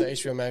 7th. It's an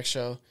HBO Max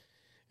show.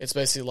 It's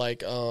basically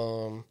like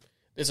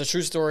it's a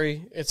true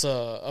story. It's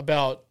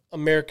about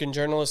American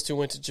journalists who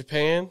went to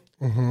Japan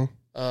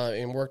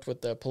and worked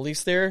with the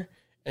police there,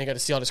 and got to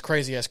see all this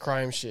crazy ass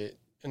crime shit.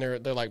 And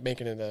they're like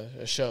making it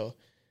a show.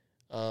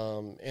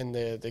 And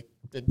the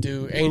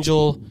dude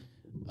Angel.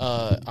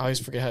 I always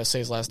forget how to say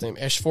his last name.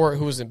 Eshfort,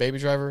 who was in Baby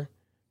Driver.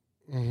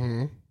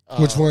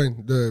 Which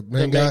one? The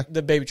main guy?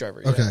 The Baby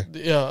Driver. Okay.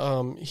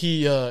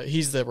 Yeah.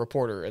 He's the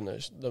reporter in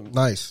the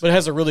Nice. But it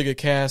has a really good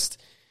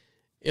cast.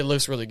 It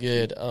looks really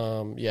good.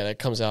 That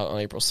comes out on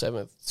April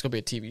 7th. It's going to be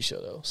a TV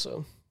show, though,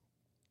 so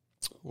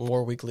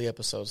more weekly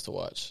episodes to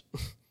watch.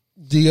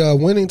 The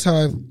winning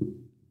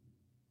time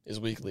is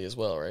weekly as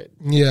well, right?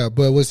 Yeah,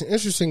 but what's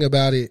interesting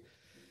about it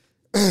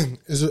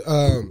is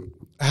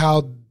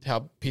how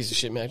piece of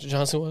shit Magic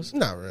Johnson was.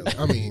 Not really.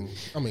 I mean,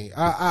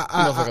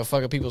 I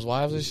fucking people's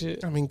wives and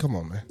shit. I mean, come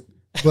on, man.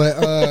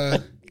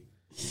 But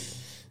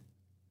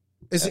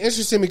it's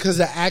interesting because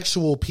the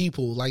actual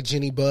people like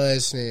Jenny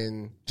Buss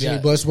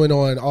Buss went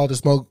on All the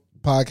Smoke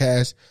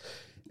podcast,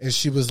 and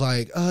she was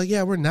like,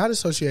 we're not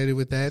associated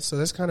with that, so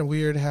that's kind of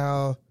weird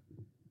how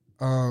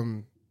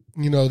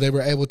they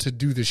were able to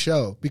do the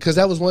show, because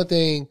that was one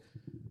thing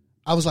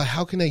I was like,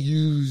 how can they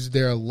use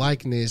their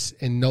likeness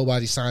and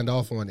nobody signed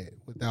off on it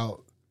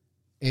without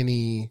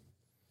any?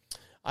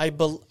 I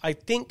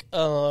think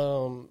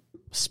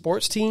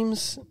sports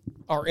teams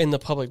are in the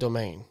public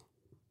domain.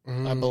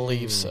 I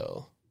believe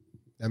so.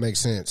 That makes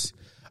sense.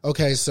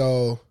 Okay,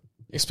 so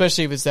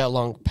especially if it's that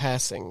long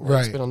passing,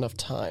 right? It's been enough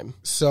time.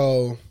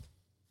 So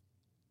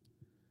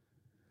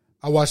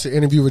I watched an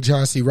interview with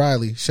John C.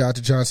 Reilly. Shout out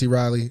to John C.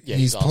 Reilly. Yeah,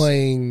 he's awesome.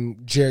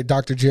 playing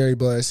Dr. Jerry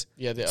Buss.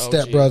 Yeah, the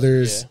Step OG,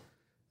 Brothers.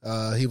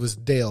 Yeah. He was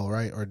Dale,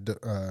 right? Or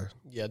Dale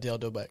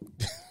Doback.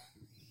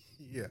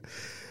 Yeah,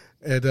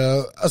 and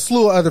a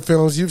slew of other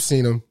films. You've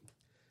seen him.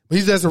 But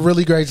he does a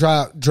really great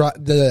job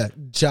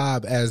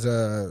as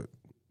a.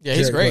 Yeah,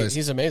 he's Jerry great. Buss.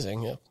 He's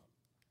amazing. Yeah.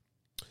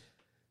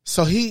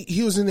 So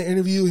he was in the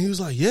interview. And he was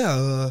like,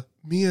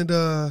 me and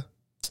who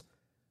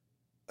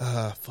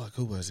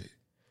was it?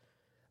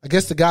 I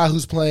guess the guy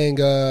who's playing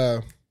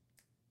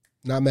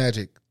not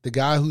Magic, the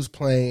guy who's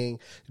playing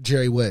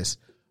Jerry West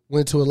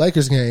went to a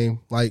Lakers game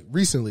like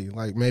recently,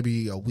 like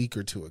maybe a week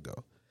or two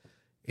ago,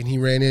 and he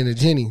ran into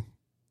Jeannie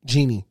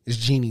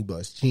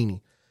Buss,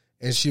 and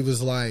she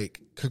was like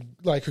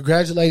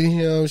congratulating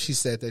him. She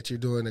said that you're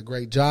doing a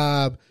great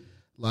job,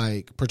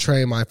 like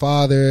portraying my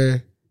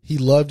father. He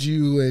loved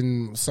you,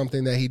 and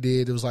something that he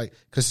did, it was like,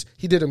 because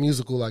he did a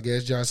musical, I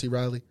guess, John C.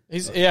 Reilly.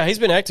 He's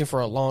been acting for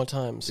a long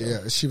time. So.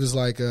 Yeah, she was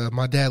like,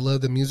 my dad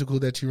loved the musical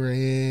that you were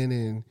in,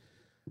 and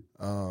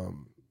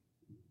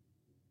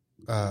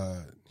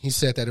he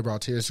said that it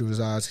brought tears to his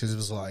eyes, because it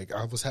was like,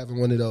 I was having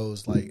one of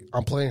those, like,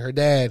 I'm playing her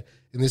dad,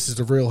 and this is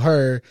the real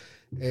her,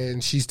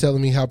 and she's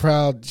telling me how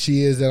proud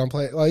she is that I'm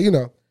playing, like,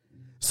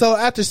 So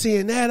after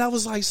seeing that, I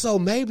was like, so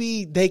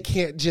maybe they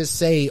can't just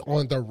say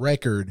on the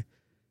record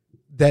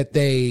that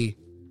they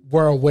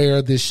were aware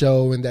of this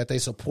show and that they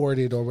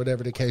supported or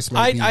whatever the case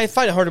may be. I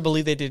find it hard to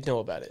believe they didn't know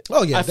about it.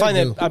 Oh yeah, I find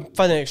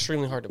that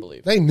extremely hard to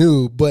believe. They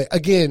knew, but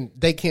again,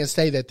 they can't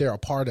say that they're a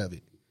part of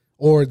it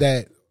or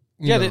that.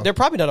 They're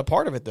probably not a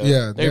part of it though.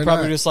 Yeah, they're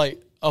probably just like,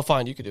 oh,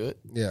 fine, you could do it.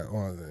 Yeah,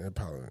 well, they're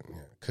probably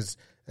because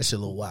that shit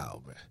a little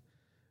wild, bro.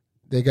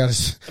 They got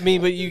to.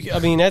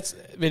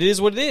 It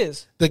is what it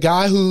is. The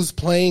guy who's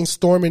playing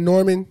Storm and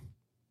Norman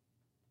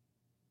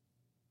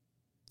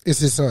is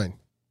his son.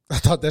 I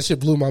thought that shit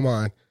blew my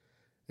mind.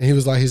 And he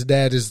was like, his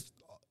dad is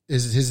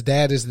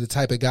the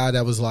type of guy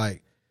that was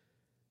like,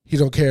 he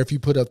don't care if you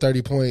put up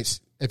 30 points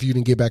if you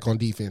didn't get back on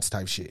defense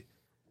type shit.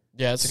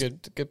 Yeah, it's a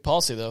good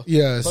policy though.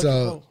 Yeah,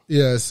 the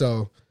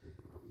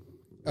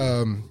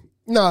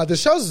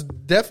show's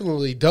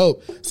definitely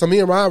dope. So me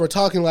and Ryan were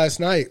talking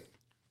last night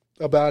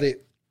about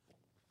it,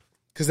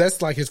 because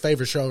that's like his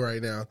favorite show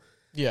right now.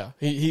 Yeah,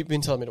 he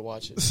been telling me to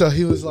watch it. So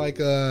he was like,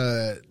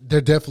 they're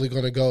definitely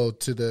going to go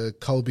to the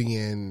Kobe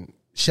and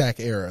Shaq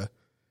era.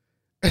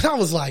 And I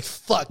was like,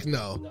 fuck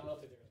no.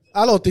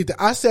 I don't think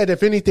that. I said,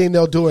 if anything,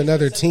 they'll do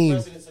another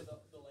team.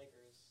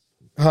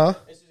 Huh?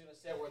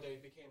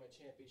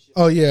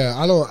 Oh yeah,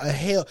 I don't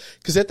hell,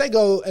 because if they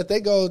go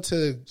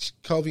to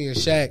Kobe and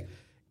Shaq,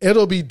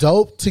 it'll be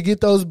dope to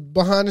get those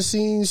behind the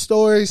scenes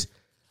stories.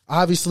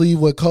 Obviously,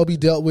 what Kobe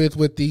dealt with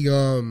the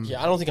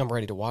I don't think I'm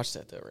ready to watch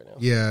that though right now.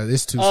 Yeah,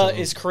 it's too soon.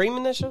 Is Kareem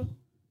in that show?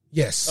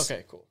 Yes.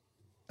 Okay, cool.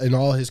 And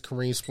all his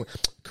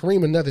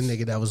Kareem, another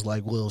nigga that was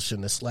like, Will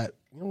shouldn't have slapped.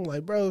 I'm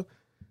like, bro.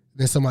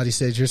 Then somebody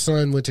said, your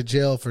son went to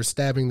jail for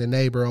stabbing the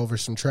neighbor over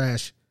some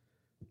trash.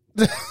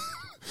 That's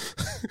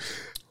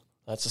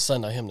the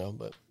son, not him, though.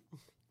 But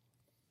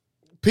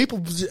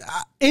people,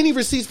 any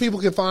receipts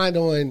people can find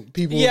on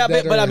people. Yeah,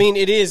 but I mean,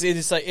 it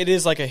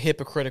is like a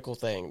hypocritical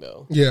thing,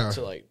 though. Yeah,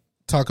 to like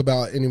talk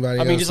about anybody.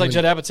 I mean, just like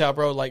Judd Apatow,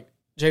 bro. Like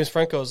James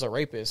Franco is a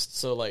rapist,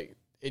 so like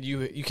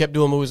you kept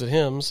doing movies with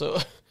him, so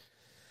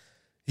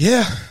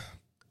yeah.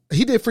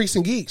 He did Freaks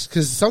and Geeks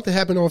because something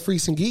happened on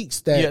Freaks and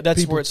Geeks.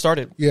 That's where it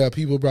started. Yeah,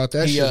 people brought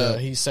that shit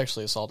up. He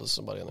sexually assaulted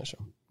somebody on that show.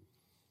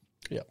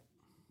 Yeah.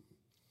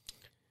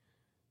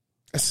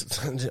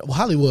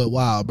 Hollywood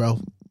wild, bro.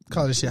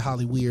 Call this shit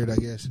Holly weird, I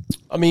guess.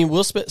 I mean,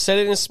 Will Smith said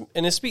it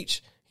in his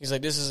speech. He's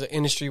like, this is an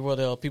industry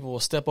where people will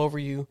step over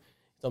you.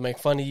 They'll make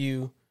fun of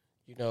you,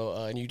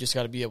 and you just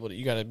got to be able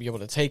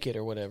to take it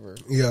or whatever.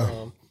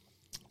 Yeah.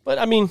 But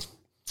I mean,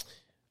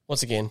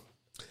 once again.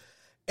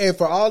 And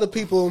for all the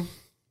people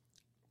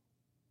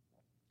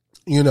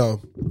you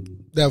know,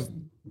 that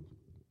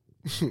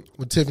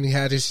when Tiffany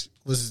Haddish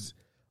was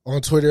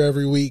on Twitter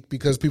every week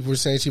because people were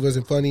saying she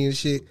wasn't funny and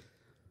shit.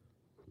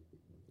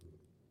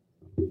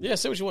 Yeah,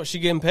 say what you want. She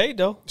getting paid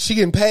though. She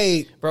getting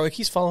paid, bro. It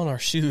keeps falling our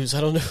shoes.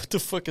 I don't know what the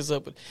fuck is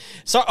up.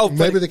 Sorry. Oh,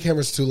 maybe the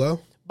camera's too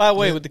low. By the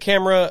way, with the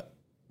camera,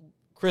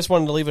 Chris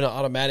wanted to leave it on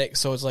automatic,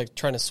 so it's like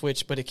trying to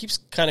switch, but it keeps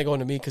kind of going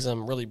to me because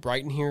I'm really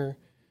bright in here,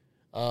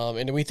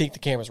 and we think the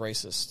camera's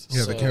racist.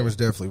 Yeah, so the camera's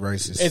definitely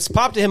racist. It's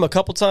popped to him a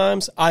couple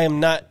times. I am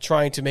not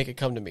trying to make it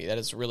come to me. That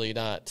is really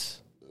not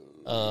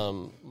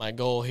my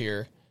goal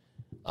here.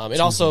 It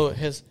also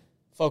has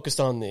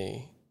focused on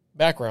the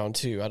background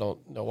too. I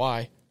don't know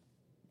why.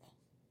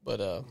 But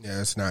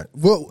yeah, it's not.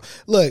 Well,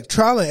 look,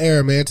 trial and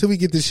error, man. Until we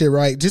get this shit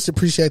right, just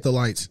appreciate the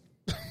lights.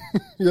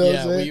 You know what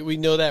I'm saying? we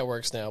know that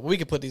works now. But we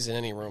can put these in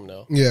any room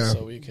though. Yeah,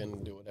 so we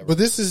can do whatever. But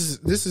this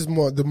is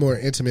more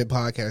intimate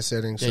podcast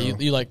setting. So. Yeah,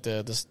 you like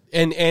this,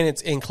 and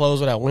it's enclosed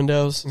without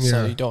windows, so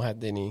Yeah. you don't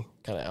have any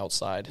kind of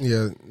outside.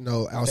 Yeah,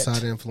 no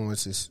outside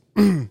influences.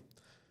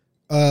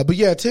 But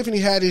yeah, Tiffany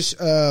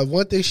Haddish.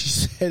 One thing she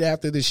said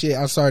after the shit.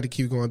 I'm sorry to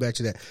keep going back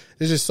to that.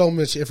 There's just so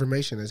much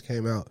information that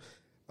came out.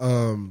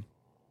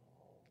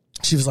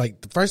 She was like,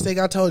 the first thing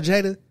I told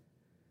Jada,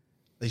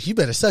 like, you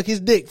better suck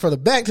his dick from the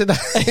back tonight.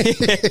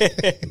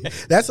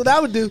 That's what I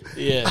would do.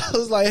 Yeah. I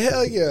was like,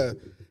 hell yeah.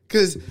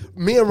 Because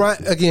me and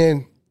Ryan,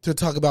 again, to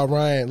talk about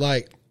Ryan,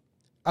 like,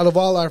 out of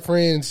all our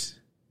friends,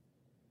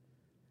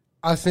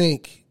 I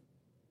think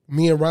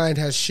me and Ryan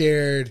has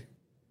shared,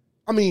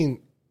 I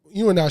mean,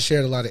 you and I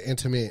shared a lot of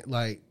intimate,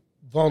 like,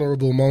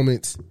 vulnerable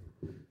moments,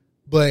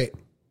 but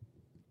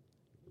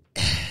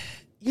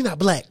you're not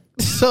black.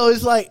 So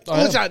it's like,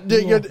 but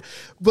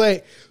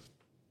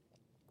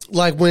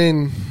like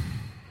when,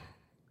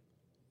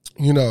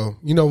 you know,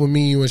 when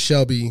me, you and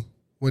Shelby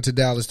went to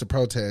Dallas to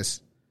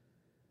protest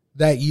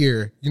that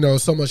year, you know,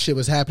 so much shit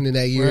was happening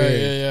that year.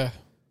 Right,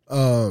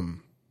 yeah.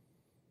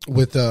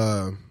 With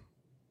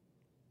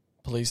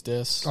police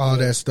deaths, all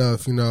that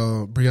stuff, you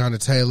know, Breonna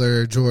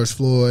Taylor, George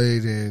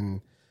Floyd, and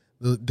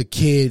the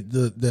kid,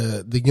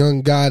 the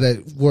young guy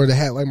that wore the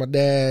hat like my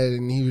dad,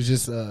 and he was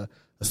just a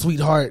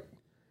sweetheart.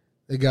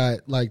 They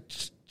got like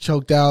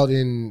choked out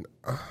in,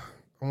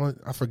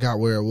 I forgot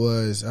where it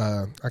was.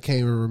 I can't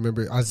even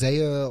remember.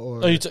 Isaiah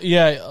or Elijah.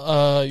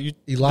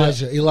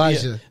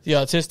 Elijah, the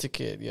autistic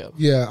kid. Yeah,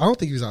 yeah. I don't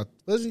think he was out.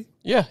 Was he?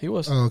 Yeah, he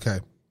was. Oh,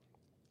 okay.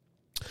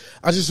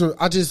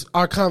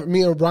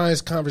 Me and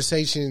Brian's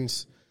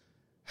conversations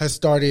has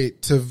started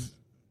to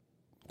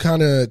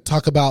kind of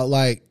talk about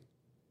like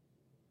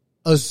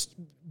us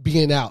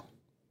being out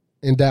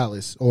in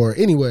Dallas or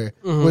anywhere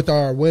with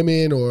our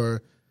women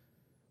or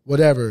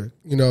whatever.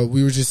 You know,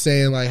 we were just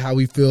saying like how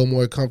we feel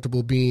more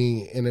comfortable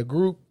being in a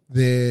group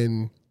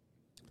than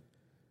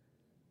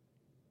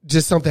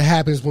just something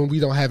happens when we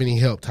don't have any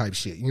help type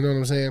shit. You know what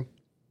I'm saying?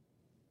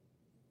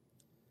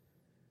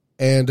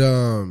 And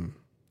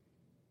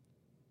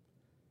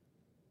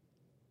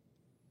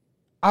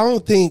I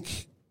don't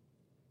think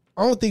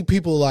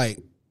people like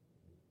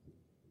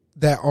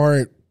that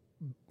aren't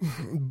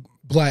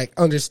black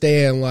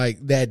understand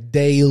like that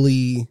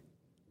daily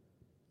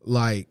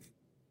like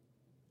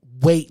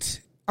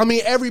weight. I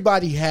mean,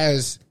 everybody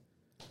has.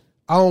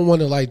 I don't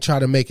want to like try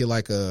to make it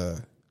like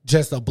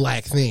just a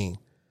black thing,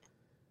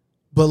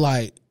 but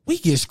like we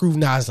get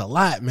scrutinized a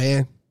lot,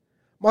 man.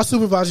 My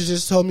supervisor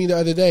just told me the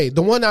other day,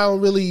 the one I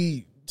don't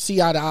really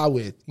see eye to eye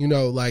with, you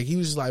know, like he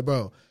was just like,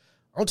 bro,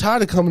 I'm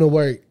tired of coming to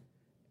work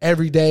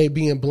every day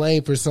being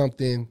blamed for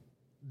something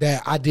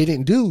that I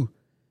didn't do,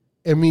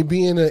 and me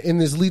being in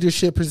this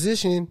leadership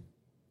position.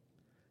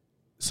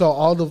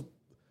 So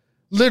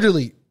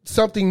literally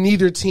something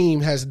neither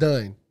team has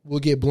done will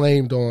get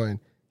blamed on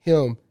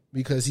him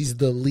because he's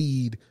the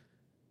lead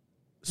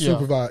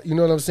supervisor. You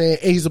know what I'm saying?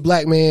 And he's a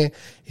black man.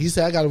 He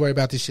said, I got to worry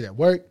about this shit at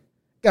work.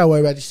 Got to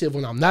worry about this shit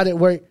when I'm not at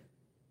work.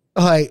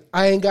 Like,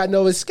 I ain't got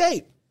no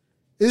escape.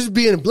 This is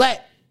being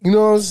black. You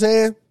know what I'm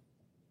saying?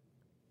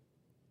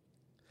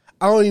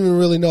 I don't even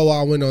really know why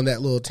I went on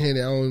that little tangent.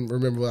 I don't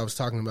remember what I was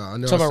talking about. I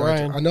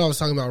know I was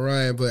talking about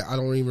Ryan, but I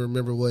don't even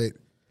remember what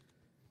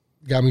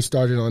got me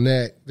started on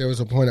that. There was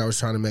a point I was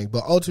trying to make.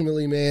 But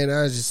ultimately, man,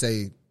 I just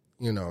say,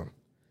 you know,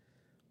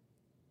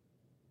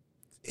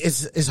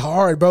 it's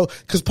hard, bro.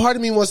 Because part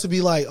of me wants to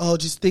be like, oh,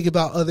 just think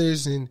about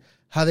others and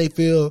how they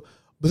feel.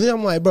 But then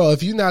I'm like, bro,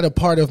 if you're not a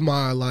part of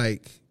my,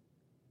 like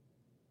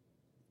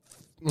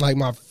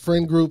my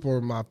friend group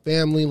or my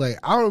family, like,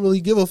 I don't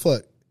really give a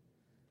fuck.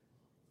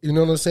 You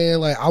know what I'm saying?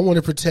 Like, I want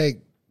to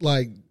protect,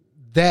 like,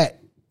 that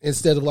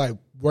instead of, like,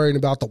 worrying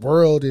about the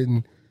world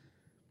and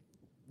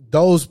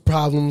those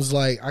problems.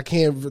 Like,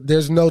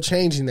 there's no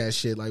changing that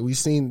shit. Like, we've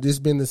seen this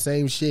been the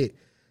same shit,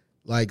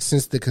 like,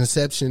 since the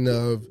conception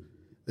of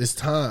this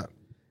time.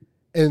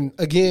 And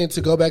again,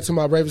 to go back to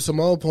my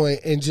Raven-Symoné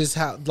point and just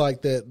how,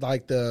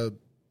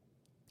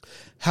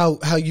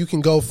 how you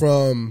can go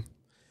from,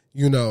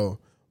 you know,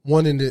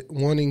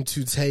 wanting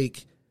to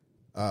take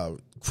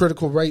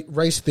critical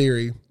race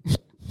theory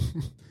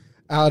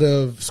out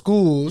of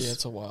schools. Yeah,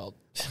 it's a wild.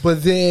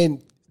 But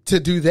then to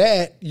do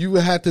that, you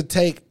would have to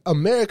take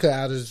America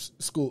out of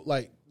school.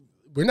 Like,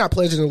 we're not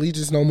pledging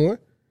allegiance no more.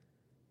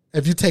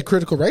 If you take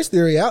critical race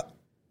theory out,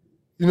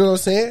 you know what I'm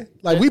saying?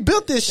 Like, we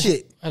built this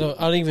shit. I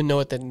don't even know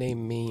what that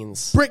name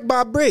means. Brick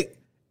by brick.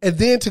 And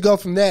then to go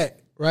from that,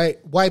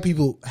 right? White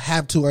people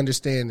have to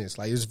understand this.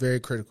 Like, it's very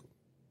critical.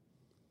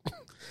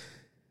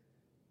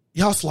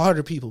 Y'all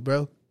slaughtered people,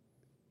 bro,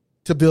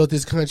 to build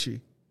this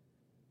country.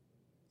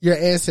 Your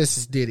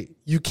ancestors did it.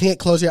 You can't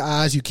close your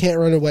eyes. You can't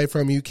run away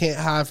from it. You can't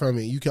hide from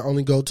it. You can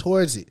only go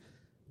towards it.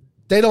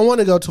 They don't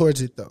want to go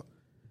towards it, though.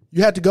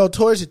 You have to go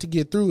towards it to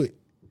get through it.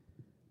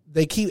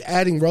 They keep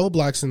adding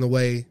roadblocks in the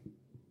way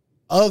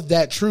of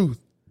that truth.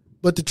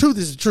 But the truth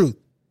is the truth.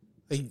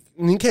 Like,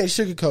 you can't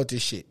sugarcoat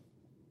this shit.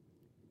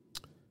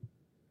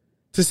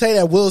 To say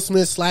that Will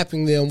Smith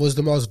slapping them was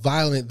the most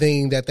violent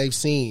thing that they've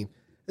seen,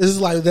 this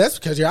is like, that's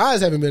because your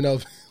eyes haven't been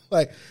open.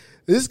 Like,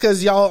 this is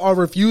because y'all are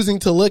refusing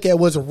to look at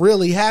what's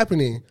really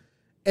happening.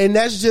 And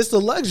that's just a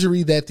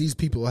luxury that these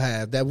people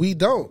have that we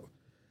don't.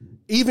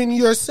 Even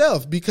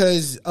yourself,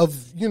 because of,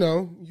 you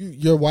know,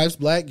 your wife's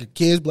black, your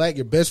kid's black,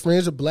 your best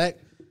friends are black,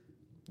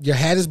 your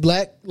hat is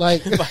black.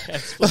 Like,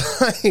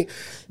 like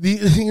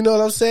you know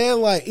what I'm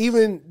saying? Like,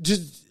 even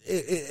just,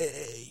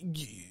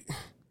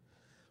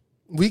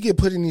 we get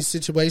put in these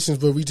situations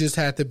where we just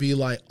have to be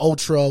like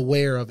ultra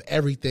aware of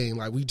everything.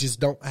 Like, we just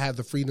don't have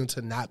the freedom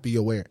to not be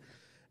aware.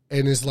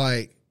 And it's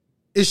like,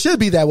 it should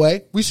be that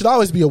way. We should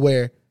always be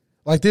aware.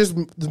 Like, this,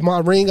 my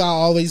ring I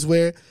always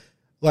wear,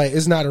 like,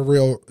 it's not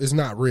real.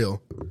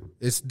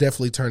 It's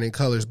definitely turning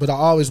colors. But I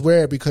always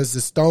wear it because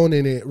the stone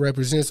in it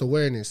represents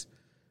awareness.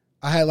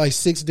 I had like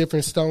 6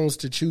 different stones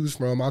to choose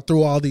from. I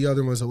threw all the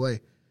other ones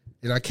away.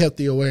 And I kept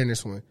the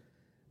awareness one.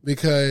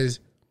 Because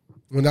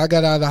when I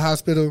got out of the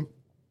hospital,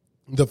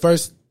 the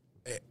first,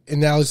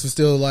 and Alex was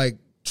still like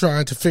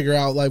trying to figure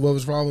out like what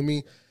was wrong with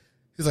me.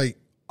 He's like,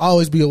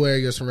 always be aware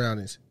of your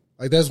surroundings.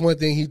 Like, that's one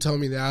thing he told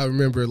me that I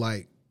remember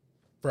like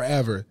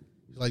forever.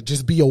 Like,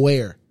 just be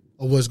aware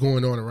of what's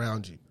going on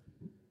around you.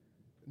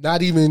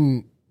 Not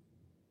even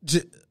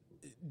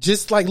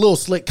just like little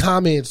slick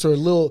comments or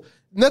little,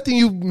 nothing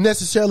you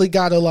necessarily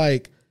gotta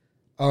like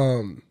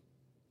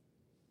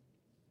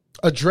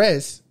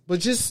address, but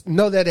just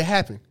know that it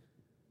happened.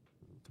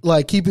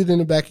 Like, keep it in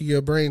the back of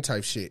your brain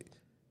type shit.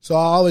 So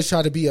I always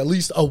try to be at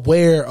least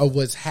aware of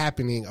what's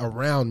happening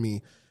around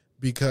me,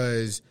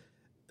 because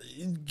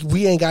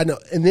we ain't got no,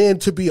 and then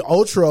to be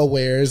ultra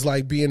aware is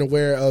like being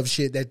aware of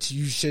shit that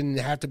you shouldn't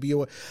have to be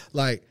aware.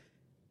 Like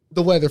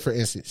the weather, for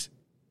instance.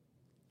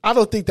 I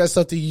don't think that's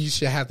something you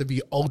should have to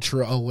be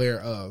ultra aware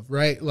of,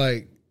 right?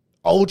 Like,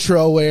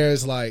 ultra aware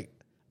is like,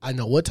 I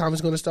know what time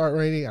it's going to start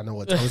raining. I know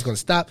what time it's going to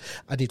stop.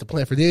 I need to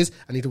plan for this.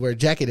 I need to wear a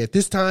jacket at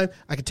this time.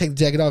 I can take the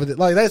jacket off.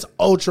 Like, that's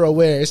ultra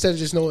aware instead of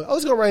just knowing, oh,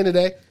 it's going to rain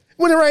today.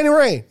 When it rain, it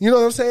rain. You know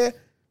what I'm saying?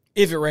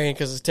 If it rains,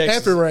 because it's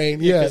Texas. If it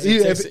rain, yeah.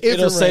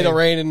 It'll say it'll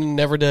rain and it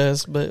never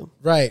does. But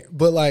right.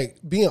 But like,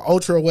 being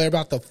ultra aware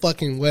about the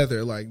fucking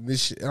weather, like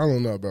this shit, I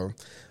don't know, bro.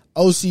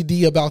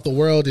 OCD about the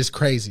world is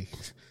crazy.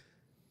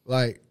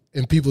 Like,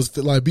 and people's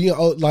like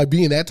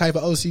being that type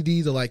of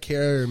OCD to like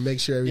care and make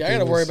sure everything. Yeah, I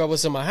gotta worry about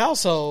what's in my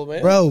household,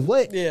 man. Bro,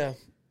 what? Yeah.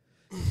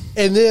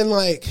 And then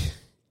like,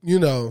 you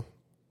know,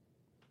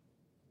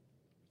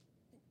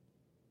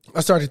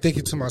 I started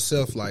thinking to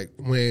myself, like,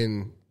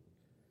 when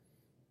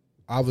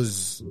I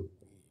was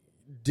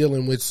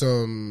dealing with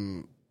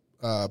some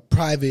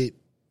private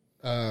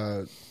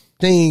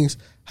things,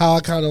 how I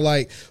kind of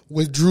like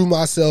withdrew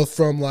myself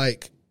from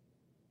like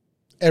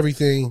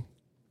everything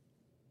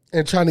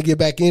and trying to get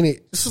back in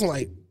it. This is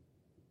like,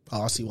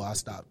 oh, I see why I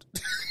stopped.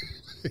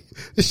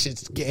 This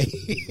shit's gay.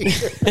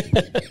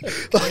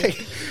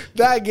 Like,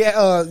 not gay.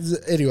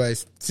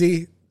 Anyways,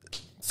 see,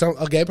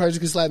 a gay person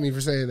can slap me for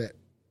saying that.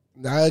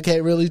 Now I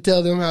can't really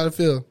tell them how to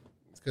feel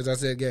because I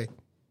said gay.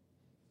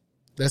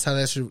 That's how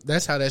that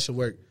should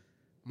work.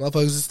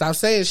 Motherfuckers stop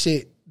saying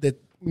shit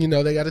that, you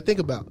know, they got to think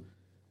about.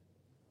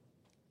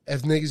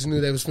 If niggas knew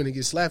they was finna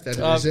get slapped at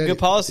it, good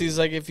policy is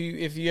like if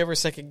you ever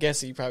second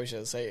guess it, you probably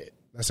shouldn't say it.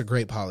 That's a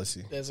great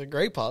policy. That's a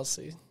great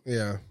policy.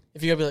 Yeah.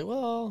 If you gotta be like,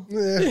 well,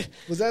 yeah.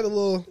 Was that a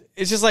little?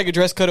 It's just like a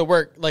dress code at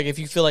work. Like if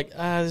you feel like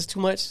there's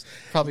too much,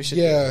 probably should.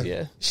 Yeah.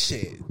 Yeah.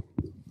 Shit.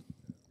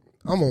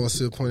 I'm almost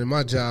to the point in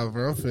my job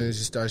where I'm finna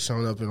just start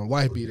showing up in a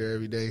white beater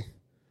every day.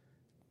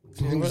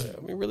 I mean,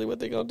 really, what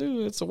they gonna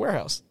do? It's a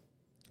warehouse.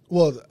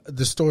 Well,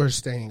 the store is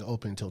staying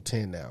open until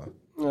 10 now.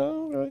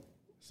 Oh, right.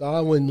 So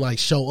I wouldn't like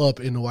show up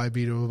in the white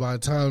beater. But by the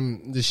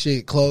time the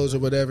shit closed or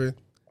whatever,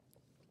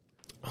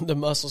 the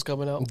muscles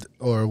coming out,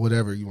 or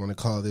whatever you want to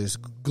call this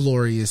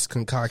glorious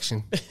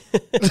concoction.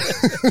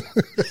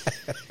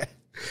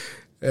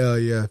 Hell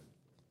yeah!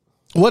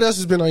 What else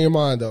has been on your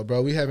mind though,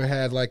 bro? We haven't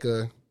had like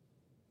a.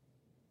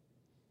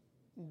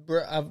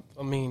 Bro,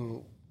 I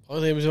mean,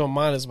 only thing that was on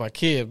my mind is my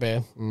kid,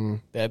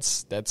 man.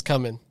 That's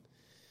coming.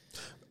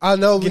 I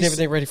know getting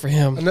everything ready for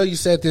him. I know you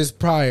said this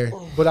prior,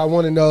 but I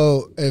want to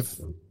know if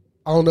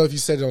I don't know if you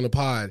said it on the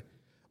pod,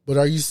 but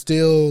are you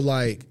still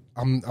like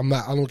I'm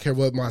not? I don't care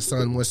what my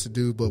son wants to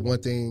do, but one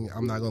thing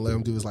I'm not gonna let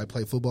him do is like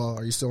play football.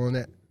 Are you still on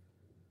that?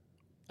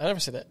 I never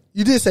said that.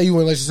 You did say you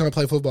wouldn't let your son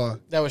play football.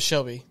 That was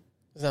Shelby.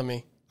 It's not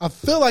me. I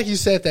feel like you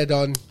said that,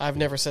 Dalton. I've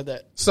never said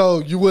that. So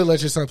you would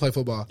let your son play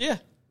football? Yeah.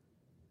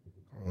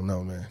 I don't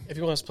know, man. If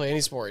he wants to play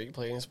any sport, you can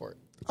play any sport.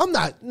 I'm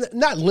not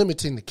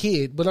limiting the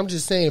kid, but I'm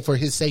just saying for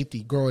his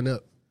safety growing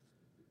up.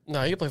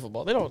 No, you can play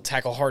football. They don't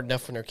tackle hard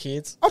enough when they're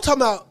kids. I'm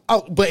talking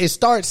about, but it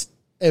starts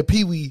at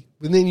Pee Wee,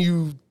 but then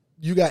you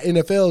got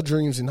NFL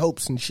dreams and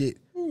hopes and shit.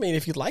 I mean,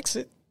 if he likes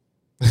it.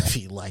 If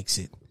he likes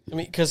it. I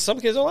mean, because some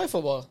kids don't like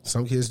football.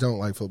 Some kids don't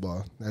like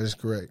football. That is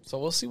correct. So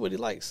we'll see what he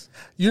likes.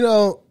 You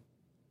know,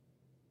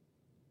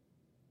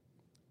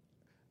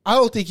 I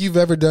don't think you've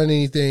ever done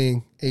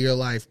anything in your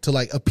life to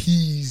like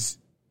appease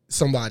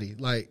somebody.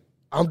 Like,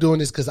 I'm doing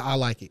this because I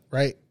like it,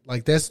 right?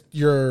 Like, that's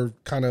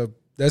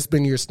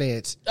been your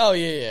stance. Oh,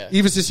 yeah.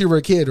 Even since you were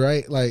a kid,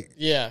 right? Like,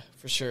 yeah,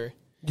 for sure.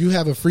 You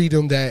have a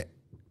freedom that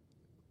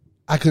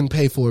I couldn't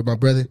pay for, my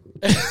brother.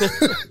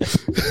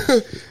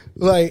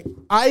 Like,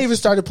 I even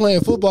started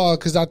playing football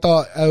because I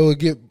thought I would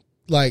get,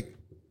 like,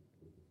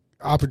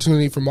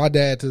 opportunity for my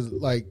dad to,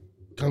 like,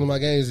 come to my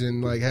games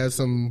and, like, have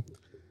some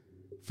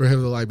for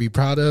him to, like, be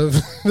proud of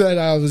that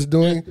I was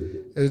doing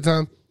at the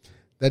time.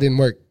 That didn't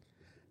work.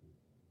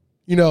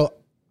 You know,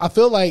 I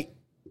feel like,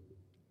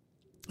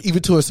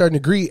 even to a certain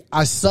degree,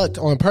 I sucked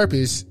on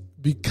purpose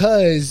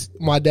because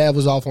my dad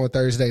was off on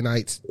Thursday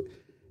nights.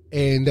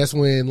 And that's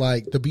when,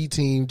 like, the B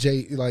team,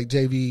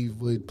 JV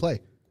would play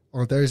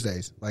on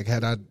Thursdays. Like,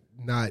 had I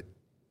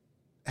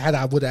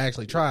would have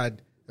actually tried,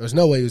 there was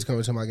no way he was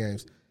coming to my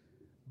games.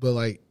 But,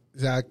 like,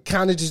 I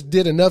kind of just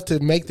did enough to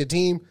make the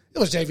team. It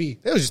was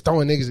JV. They was just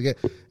throwing niggas again.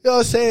 You know what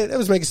I'm saying? They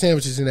was making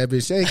sandwiches in that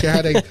bitch. They didn't care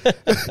how they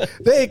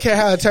didn't care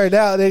how it turned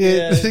out. They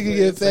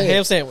get fed. A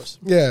ham sandwich.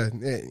 Yeah,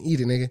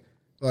 eat it, nigga.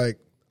 Like,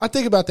 I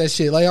think about that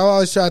shit. Like, I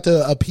always try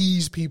to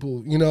appease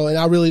people, you know, and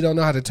I really don't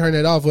know how to turn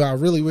that off. But I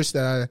really wish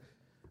that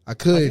I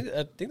could.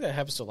 I think that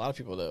happens to a lot of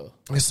people, though.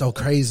 It's so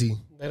crazy.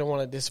 They don't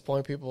want to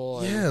disappoint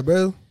people. Yeah,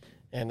 bro.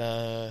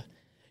 And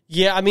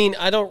yeah, I mean,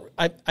 I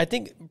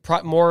think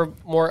more.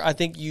 I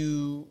think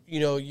you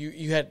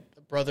had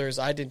brothers.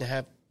 I didn't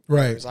have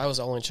brothers. Right. I was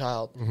the only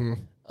child.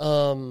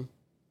 Mm-hmm.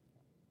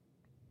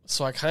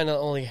 So I kind of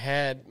only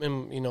had,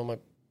 my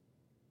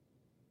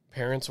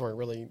parents weren't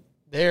really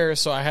there,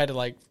 so I had to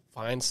like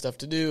find stuff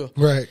to do.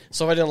 Right.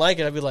 So if I didn't like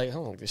it, I'd be like, I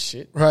don't like this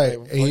shit. Right.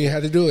 Like, and you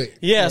had to do it.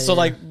 Yeah. So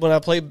like when I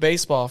played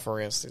baseball, for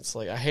instance,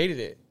 like I hated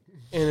it,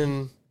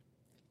 and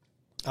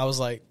I was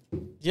like,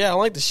 yeah, I don't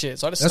like this shit.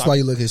 So I just That's stopped. why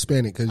you look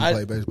Hispanic, because you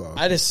play baseball.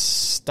 I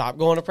just stopped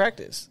going to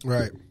practice.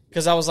 Right.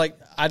 Because I was like,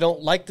 I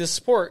don't like this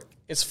sport.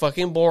 It's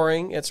fucking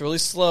boring. It's really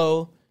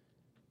slow,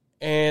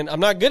 and I'm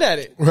not good at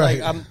it. Right.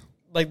 Like, I'm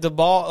like the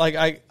ball.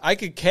 Like I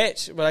could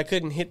catch, but I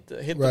couldn't hit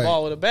the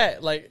ball with a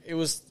bat. Like it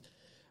was,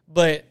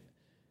 but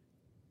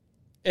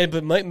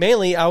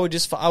mainly I would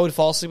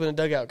fall asleep in the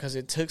dugout because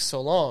it took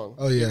so long.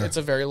 Oh yeah, it's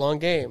a very long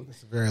game.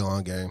 It's a very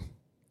long game.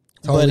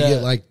 It's only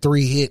get like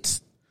 3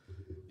 hits.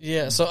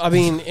 Yeah. So I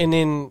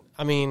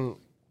mean,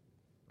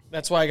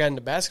 that's why I got into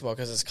basketball,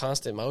 because it's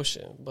constant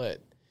motion.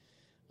 But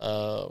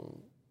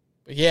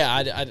yeah,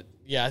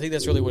 I think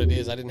that's really what it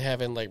is. I didn't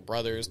have any like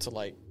brothers to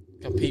like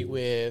compete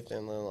with,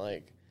 and then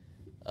like,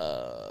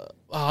 I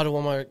don't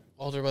want my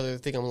older brother to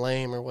think I'm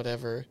lame or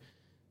whatever.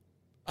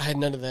 I had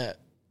none of that,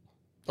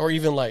 or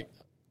even like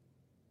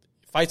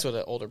fights with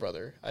an older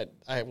brother.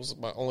 I was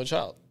my only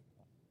child.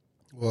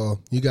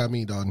 Well, you got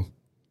me, Dalton.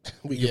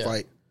 We can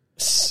fight.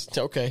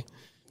 Okay.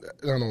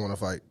 I don't want to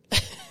fight.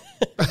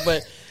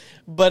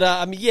 but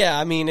I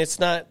mean, it's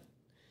not.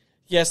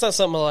 Yeah, it's not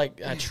something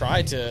like I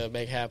tried to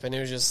make happen. It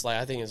was just like,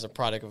 I think it's a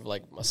product of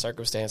like my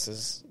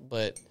circumstances.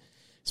 But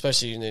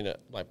especially,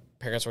 my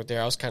parents weren't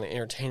there. I was kind of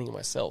entertaining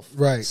myself.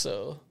 Right.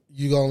 So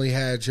you only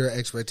had your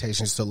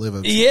expectations to live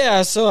up to.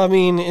 Yeah. So I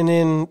mean, and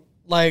then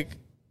I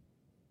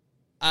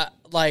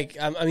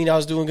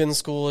was doing good in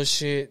school and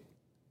shit,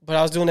 but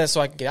I was doing that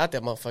so I could get out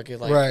that motherfucker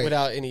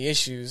without any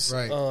issues.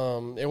 Right.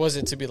 It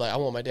wasn't to be like, I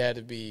want my dad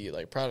to be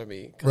like proud of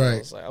me.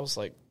 Right. I was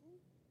like,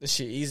 this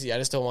shit easy. I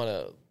just don't want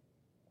to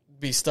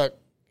be stuck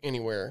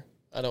anywhere.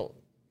 I don't.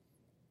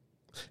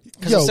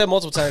 Because I said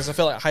multiple times, I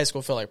felt like high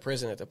school felt like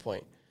prison at that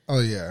point. Oh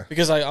yeah.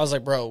 Because I was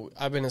like, bro,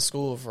 I've been in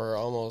school for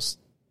almost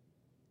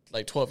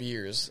like 12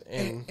 years,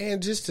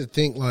 and just to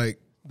think like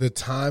the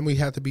time we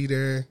have to be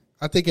there.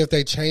 I think if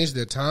they change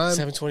the time,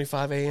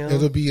 7:25 a.m.,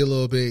 it'll be a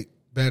little bit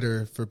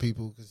better for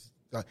people.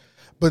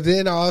 But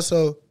then I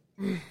also,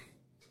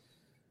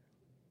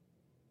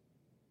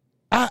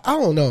 I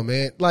don't know,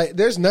 man. Like,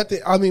 there's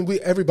nothing. I mean,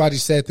 everybody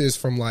said this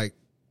from like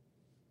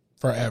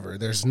forever.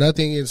 There's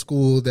nothing in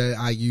school that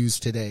I use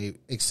today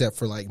except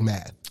for like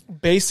math,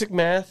 basic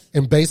math,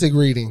 and basic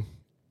reading.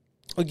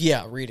 Oh,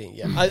 yeah, reading.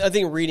 Yeah, I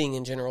think reading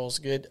in general is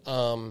good.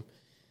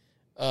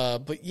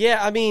 But yeah,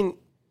 I mean.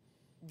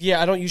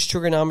 Yeah, I don't use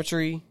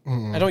trigonometry.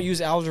 I don't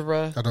use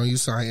algebra. I don't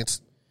use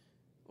science.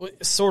 Well,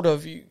 sort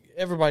of.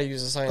 Everybody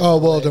uses science. Oh,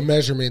 well, the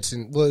measurements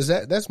and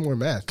that's more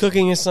math.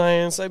 Cooking is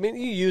science. I mean,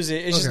 you use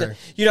it. It's okay.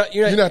 just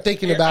you're not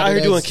thinking about it.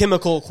 You're doing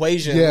chemical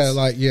equations. Yeah,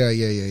 like yeah.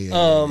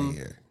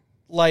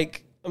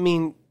 Like, I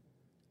mean,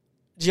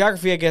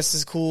 geography, I guess,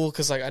 is cool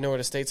because like I know where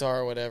the states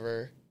are or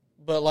whatever.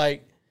 But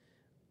like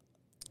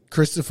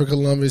Christopher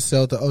Columbus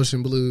sailed the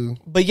ocean blue.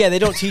 But yeah, they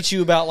don't teach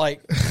you about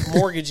like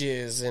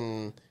mortgages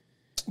and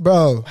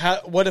bro,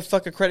 what the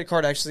fuck a credit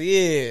card actually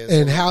is,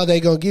 and how they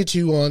gonna get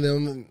you on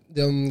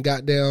them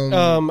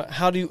goddamn.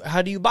 How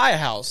do you buy a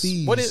house?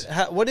 Fees.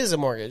 What is a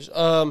mortgage?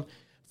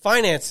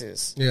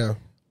 Finances. Yeah.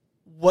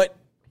 What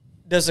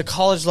does a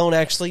college loan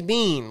actually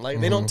mean? Like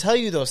they don't tell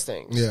you those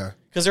things. Yeah.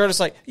 Because they're just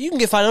like, you can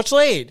get financial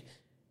aid.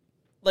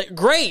 Like,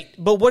 great,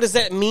 but what does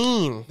that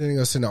mean? Then they're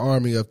gonna send the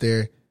army up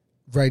there,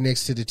 right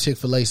next to the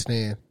Chick-fil-A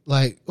stand.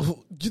 Like,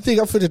 you think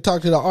I'm finna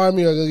talk to the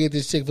army or go get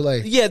this Chick-fil-A?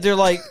 Yeah, they're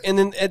like, and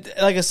then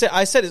like we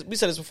said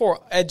this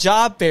before. At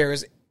job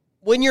fairs,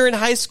 when you're in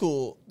high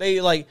school,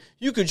 they like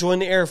you could join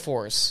the Air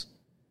Force.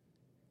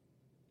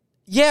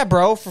 Yeah,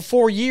 bro, for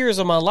 4 years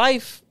of my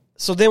life.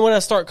 So then when I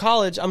start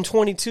college, I'm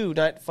 22,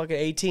 not fucking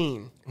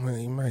 18. Well,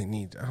 you might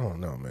need. I don't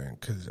know, man,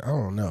 because I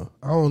don't know.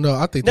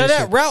 I think now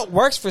that route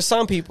works for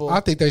some people. I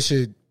think they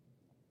should.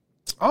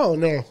 I don't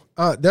know.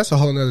 That's a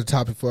whole nother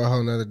topic for a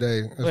whole nother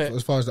day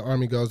as far as the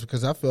Army goes,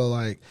 because I feel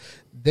like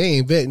they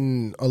ain't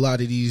vetting a lot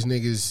of these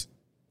niggas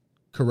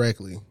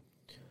correctly.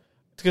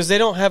 Because they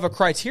don't have a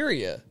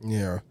criteria.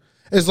 Yeah.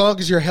 As long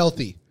as you're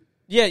healthy.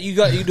 Yeah,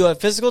 you do a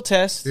physical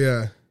test.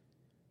 Yeah.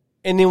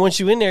 And then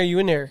once you in there, you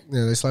in there.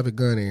 Yeah, they slap a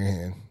gun in your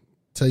hand.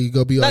 Tell you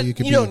go be all you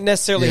can be. You don't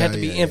necessarily have to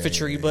be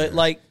infantry, but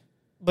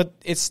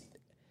it's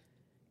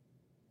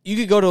you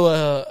could go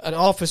to an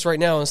office right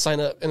now and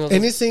sign up.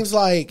 And it seems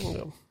like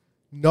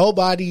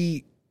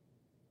nobody,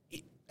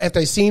 if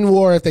they seen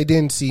war, if they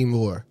didn't see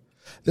war.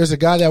 There's a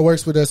guy that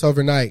works with us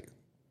overnight.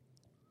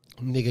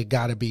 Nigga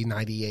gotta be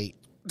 98.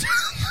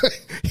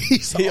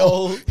 He's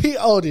old. He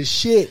old as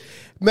shit.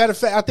 Matter of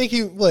fact, I think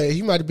he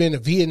might have been in the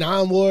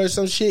Vietnam War or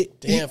some shit.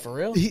 Damn, for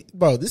real?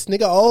 Bro, this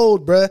nigga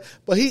old, bruh.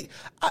 But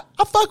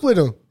I fuck with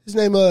him. His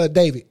name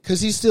David,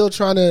 because he's still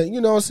trying to, you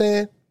know what I'm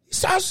saying?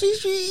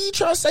 He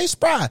trying to stay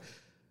spry.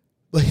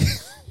 But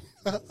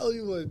I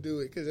only want to do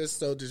it because that's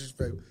so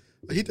disrespectful.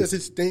 But he does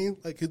his thing,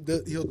 like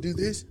he'll do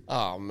this.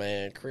 Oh,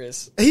 man,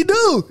 Chris. He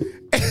do.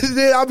 And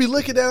then I'll be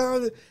looking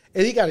down,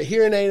 and he got a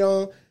hearing aid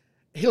on.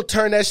 He'll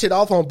turn that shit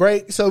off on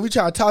break. So we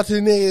try to talk to the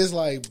nigga. It's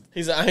like,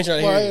 I ain't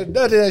trying to hear you.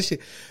 None of that shit.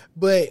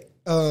 But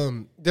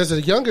there's a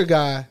younger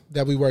guy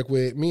that we work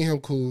with. Me and him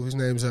cool. His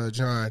name's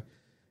John.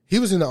 He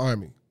was in the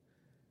Army.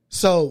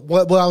 So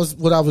what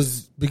I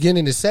was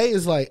beginning to say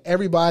is like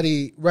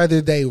everybody,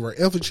 whether they were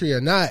infantry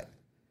or not,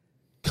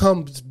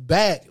 comes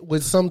back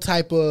with some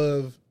type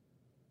of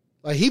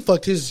like he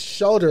fucked his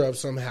shoulder up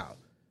somehow.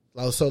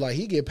 So like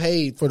he get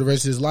paid for the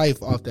rest of his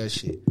life off that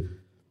shit.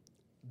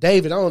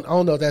 David, I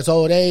don't know if that's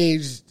old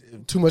age,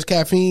 too much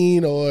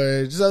caffeine,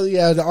 or just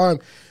the arm.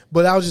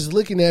 But I was just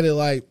looking at it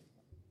like,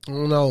 I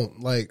don't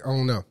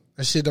know.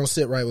 That shit don't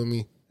sit right with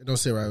me. It don't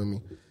sit right with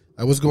me.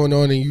 Like what's going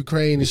on in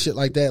Ukraine and shit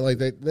like that. Like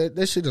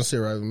that shit don't sit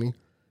right with me.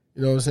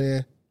 You know what I'm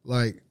saying?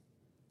 Like,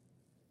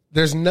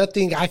 there's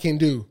nothing I can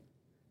do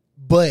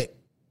but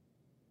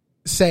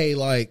say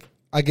like,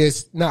 but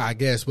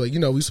you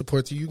know, we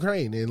support the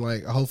Ukraine and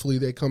like hopefully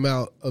they come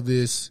out of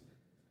this.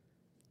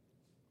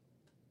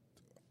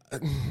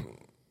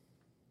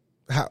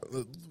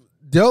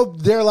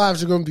 Their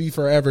lives are going to be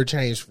forever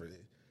changed for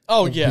it.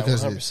 Oh yeah,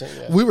 100%.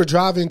 Yeah. We were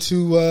driving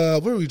to where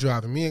were we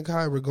driving? Me and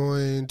Kai were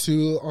going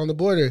to on the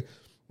border.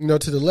 You know,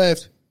 to the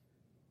left,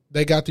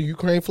 they got the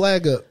Ukraine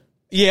flag up.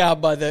 Yeah,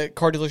 by the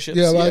car dealerships.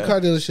 Yeah, by the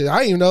car dealership. I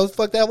didn't even know what the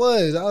fuck that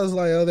was. I was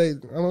like, I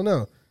don't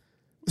know.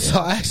 So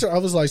I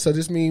was like, so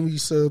this means we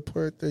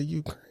support the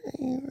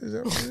Ukraine? Is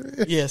that what it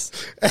is? Yes.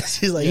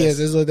 She's like, yes,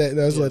 that's what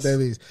that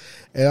means.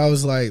 And I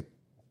was like,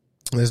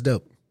 that's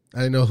dope. I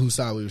didn't know whose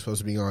side we were supposed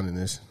to be on in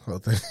this whole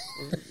thing.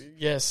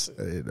 Yes,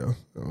 I didn't know.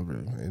 I wasn't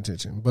really paying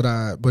attention. But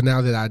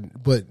now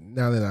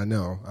that I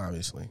know,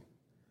 obviously,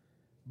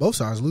 both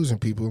sides losing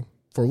people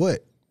for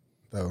what,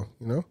 though?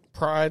 You know,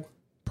 pride.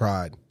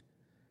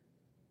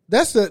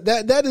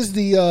 That is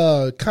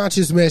the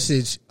conscious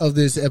message of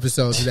this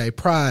episode today.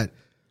 Pride.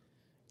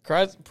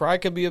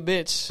 Pride could be a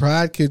bitch.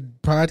 Pride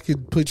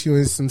could put you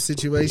in some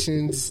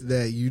situations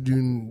that you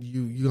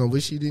gonna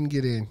wish you didn't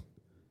get in.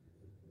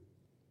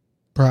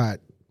 Pride.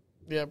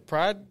 Yeah,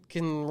 pride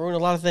can ruin a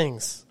lot of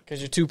things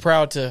because you're too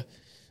proud to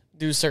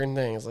do certain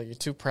things. Like you're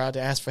too proud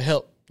to ask for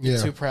help.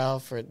 You're too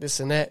proud for this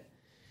and that.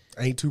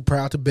 Ain't too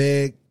proud to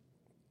beg.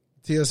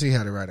 TLC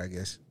had it right, I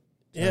guess.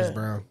 Yeah. James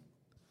Brown.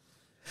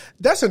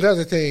 That's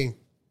another thing.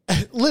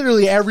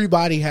 Literally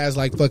everybody has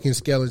like fucking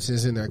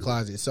skeletons in their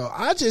closet. So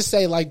I just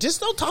say like,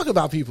 just don't talk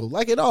about people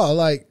like at all.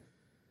 Like,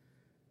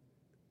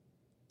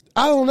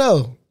 I don't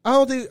know.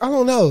 I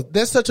don't know.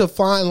 That's such a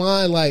fine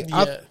line. Like,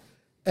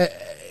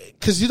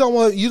 because you don't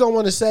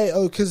want to say,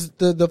 oh, because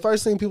the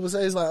first thing people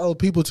say is like, oh,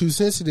 people too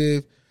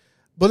sensitive.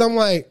 But I'm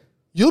like,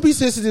 you'll be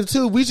sensitive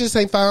too. We just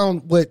ain't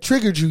found what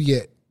triggered you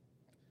yet.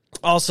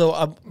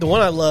 Also, the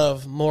one I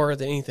love more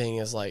than anything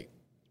is like,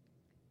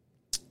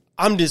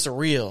 I'm just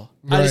real.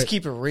 Right. I just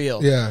keep it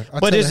real. Yeah,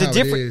 but there's a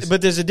difference.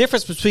 But there's a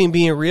difference between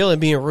being real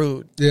and being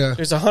rude. Yeah,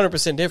 there's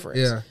 100% difference.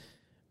 Yeah.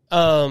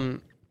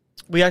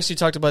 we actually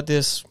talked about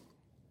this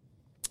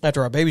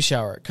after our baby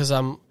shower because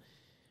one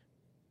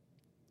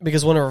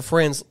of our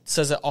friends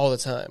says it all the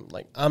time.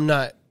 Like, I'm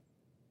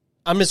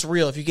just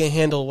real. If you can't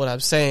handle what I'm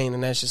saying,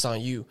 then that's just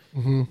on you.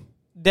 Mm-hmm.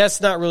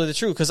 That's not really the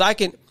truth. Because I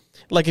can,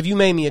 like, if you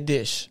made me a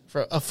dish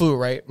for a food,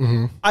 right?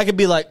 Mm-hmm. I could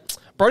be like,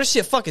 bro, this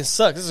shit fucking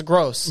sucks. This is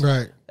gross.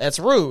 Right. That's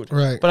rude.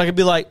 Right. But I could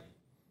be like,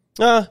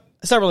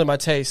 it's not really my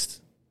taste.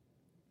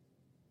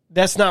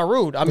 That's not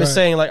rude. I'm just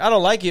saying, like, I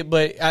don't like it,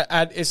 but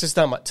it's just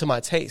not to my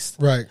taste.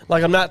 Right.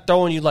 Like, I'm not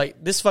throwing you,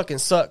 like, this fucking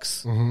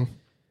sucks. Mm-hmm.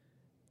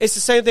 It's the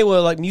same thing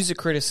with, like, music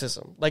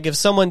criticism. Like, if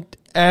someone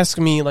asks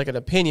me, like, an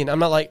opinion, I'm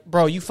not like,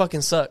 bro, you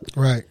fucking suck.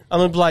 Right. I'm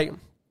going to be like,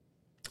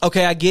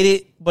 okay, I get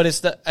it, but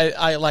it's not,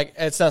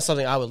 it's not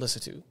something I would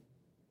listen to.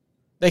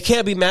 They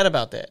can't be mad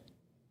about that.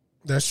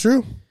 That's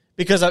true.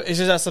 Because it's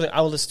just not something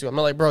I would listen to. I'm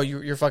not like, bro,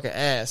 you're fucking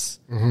ass.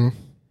 Mm-hmm.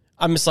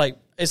 I'm just like,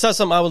 it's not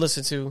something I would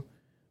listen to.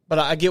 But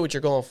I get what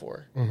you're going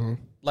for. Mm-hmm.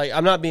 Like,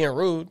 I'm not being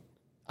rude.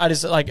 I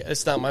just, like,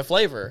 it's not my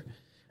flavor.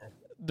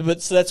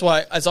 But so that's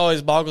why it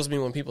always boggles me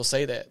when people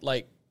say that.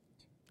 Like,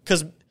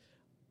 because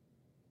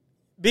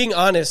being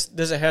honest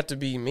doesn't have to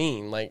be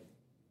mean. Like,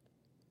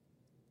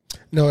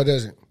 no, it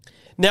doesn't.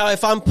 Now,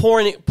 if I'm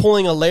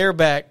pulling a layer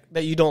back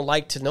that you don't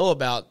like to know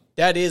about,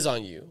 that is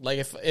on you.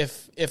 Like,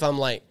 if I'm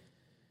like,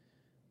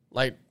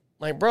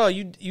 bro,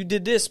 you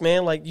did this,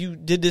 man. Like, you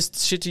did this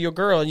shit to your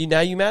girl, and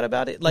now you mad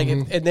about it. Like,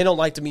 and they don't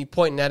like to me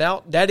pointing that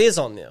out. That is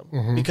on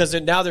them because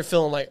now they're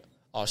feeling like,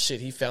 oh shit,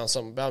 he found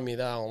something about me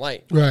that I don't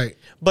like. Right.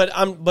 But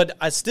I'm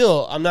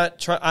not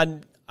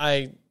trying.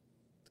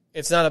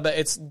 It's not about.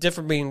 It's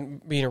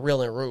different being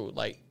real and rude.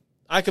 Like,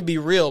 I could be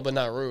real but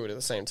not rude at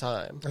the same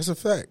time. That's a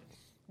fact.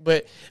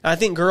 But I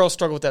think girls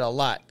struggle with that a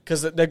lot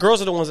because the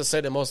girls are the ones that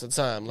say that most of the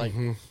time. Like,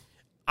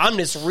 I'm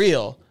just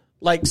real.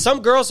 Like,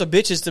 some girls are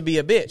bitches to be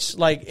a bitch.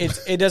 Like,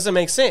 it doesn't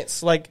make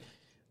sense. Like,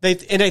 they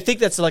think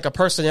that's like a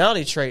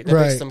personality trait that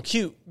makes them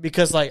cute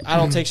because, like, I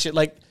don't take shit.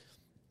 Like,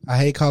 I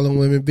hate calling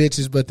women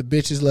bitches, but the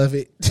bitches love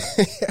it.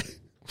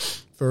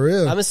 For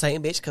real. I'm just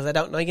saying bitch because I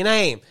don't know your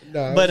name.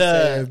 No, but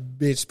I'm saying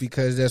bitch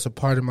because that's a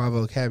part of my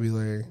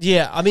vocabulary.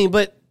 Yeah, I mean,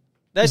 but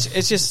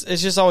it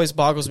just always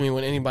boggles me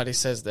when anybody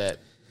says that.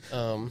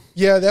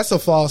 Yeah, that's a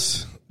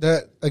false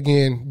that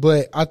again.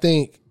 But I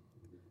think,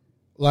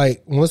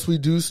 like, once we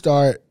do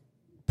start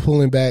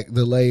pulling back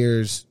the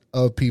layers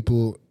of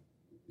people,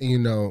 you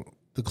know,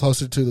 the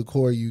closer to the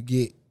core you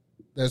get,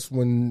 that's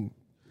when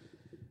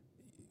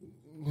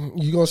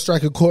you're going to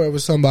strike a chord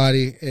with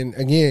somebody. And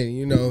again,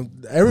 you know,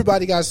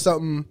 everybody got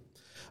something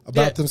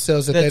about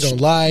themselves that they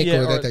don't like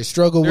or that they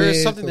struggle with.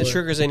 There's something that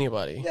triggers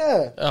anybody.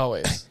 Yeah.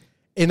 Always.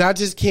 And I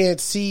just can't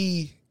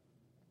see,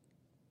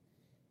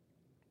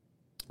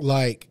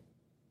 like,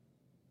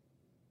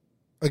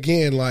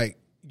 again, like,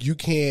 you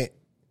can't,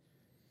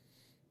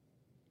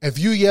 if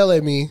you yell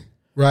at me,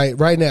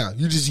 right now,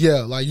 you just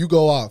yell, like, you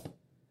go off.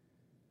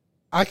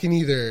 I can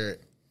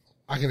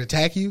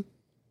attack you,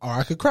 or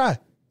I could cry,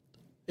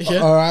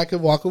 or I could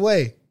walk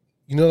away.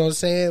 You know what I'm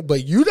saying?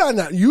 But you're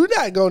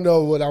not gonna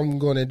know what I'm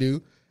gonna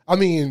do. I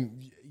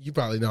mean, you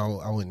probably know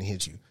I wouldn't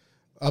hit you.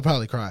 I'll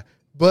probably cry,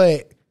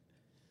 but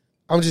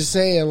I'm just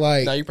saying,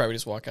 like, no, you probably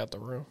just walk out the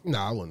room. No,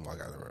 I wouldn't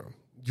walk out the room.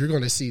 You're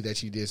gonna see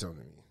that you did something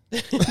to me.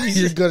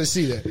 You're gonna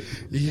see that.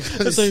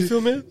 That's how you feel,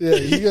 man? Yeah,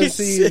 you're gonna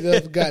see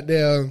the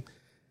goddamn.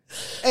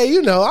 Hey,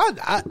 you know,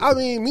 I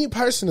mean, me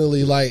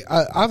personally, like,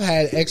 I've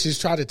had exes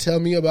try to tell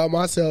me about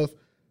myself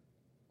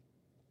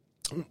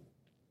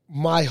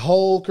my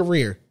whole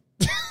career.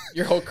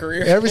 Your whole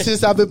career? Ever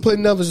since I've been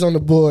putting numbers on the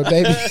board,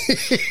 baby.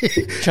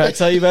 Trying to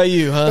tell you about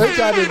you, huh? They're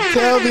trying to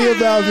tell me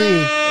about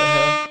me.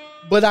 Uh-huh.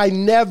 But I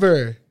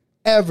never,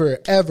 ever,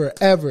 ever,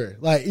 ever,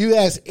 like, you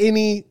ask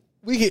any,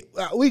 we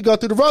go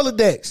through the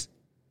Rolodex.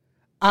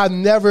 I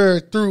never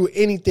threw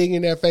anything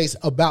in their face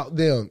about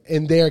them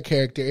and their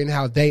character and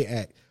how they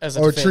act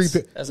or treat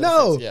it.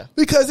 No,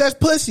 because that's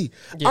pussy.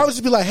 Yeah. I would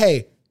just be like,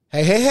 hey,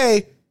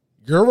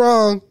 you're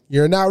wrong.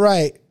 You're not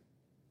right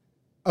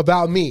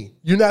about me.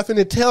 You're not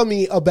finna tell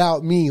me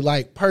about me,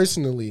 like,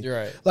 personally. You're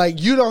right.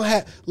 Like, you don't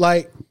have,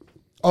 like,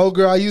 oh,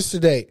 girl I used to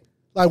date.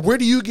 Like, where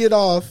do you get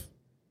off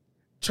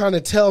trying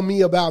to tell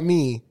me about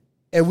me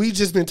and we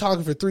just been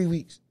talking for 3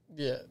 weeks?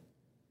 Yeah.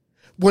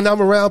 When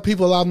I'm around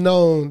people I've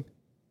known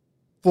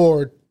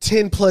for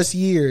 10 plus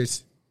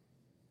years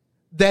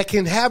that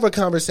can have a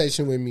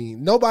conversation with me.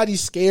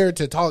 Nobody's scared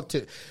to talk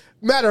to.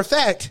 Matter of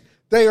fact,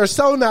 they are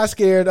so not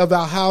scared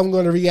about how I'm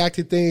going to react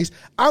to things.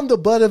 I'm the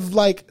butt of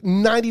like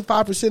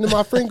 95% of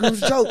my friend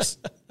group's jokes.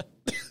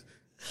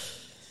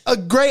 A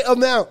great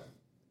amount.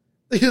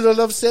 You know what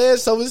I'm saying?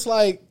 So it's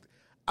like,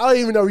 I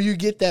don't even know where you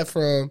get that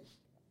from.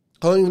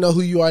 I don't even know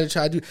who you are to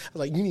try to do. I was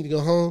like, you need to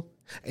go home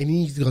and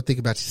you need to go think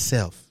about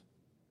yourself.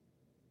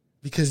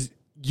 Because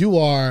you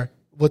are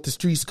what the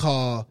streets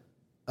call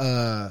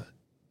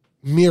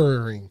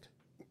mirroring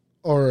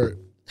or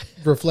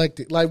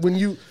reflecting. Like when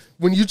you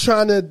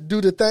trying to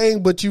do the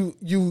thing, but you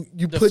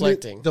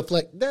deflecting.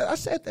 Deflect. I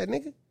said that,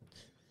 nigga.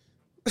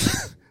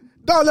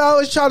 No, I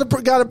always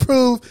gotta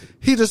prove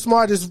he the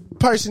smartest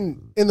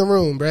person in the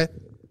room, bruh.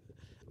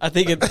 I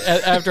think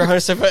after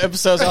 107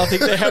 episodes, I don't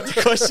think they have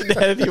to question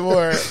that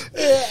anymore.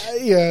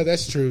 Yeah,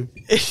 that's true.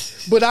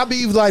 But I'll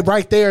be like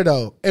right there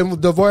though. And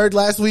the word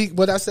last week,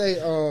 what I say?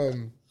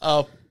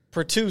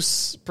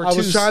 Pertuse. I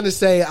was trying to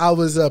say I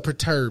was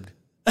perturbed.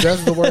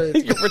 That's the word.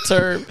 You're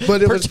perturbed.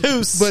 But it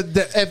pertuse. Was.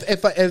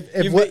 But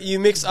if you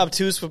mix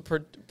obtuse with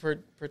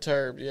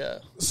perturbed. Yeah.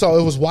 So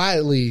it was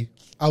wildly.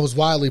 I was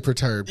wildly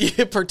perturbed.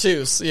 Yeah,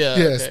 pertuse. Yeah.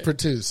 Yes, okay.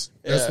 pertuse.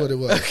 That's what it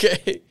was.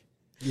 Okay.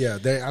 Yeah,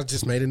 I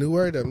just made a new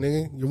word up,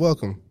 nigga. You're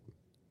welcome.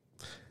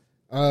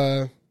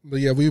 But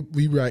yeah,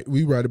 we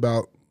write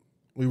about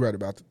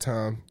the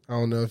time. I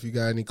don't know if you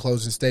got any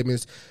closing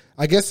statements.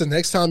 I guess the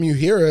next time you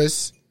hear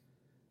us,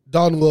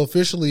 Dalton will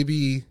officially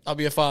be. I'll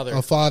be a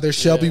father.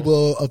 Shelby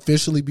will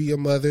officially be a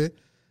mother.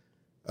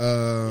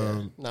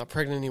 Not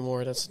pregnant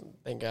anymore.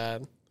 Thank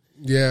God.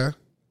 Yeah.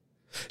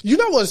 You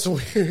know what's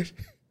weird?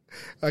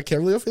 I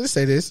can't believe I'm finna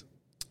say this.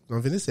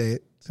 I'm finna say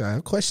it. So I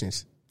have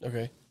questions.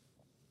 Okay.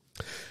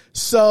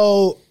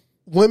 So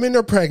women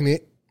are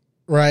pregnant,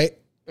 right?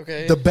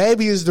 Okay. The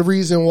baby is the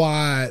reason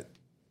why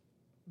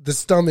the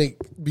stomach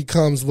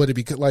becomes what it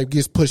becomes, like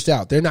gets pushed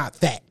out. They're not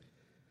fat.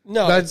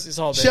 No, it's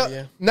all baby.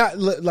 Yeah. Not.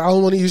 I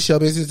don't want to use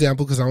Shelby as an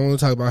example because I don't want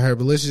to talk about her.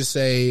 But let's just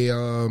say,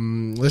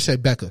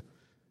 Becca.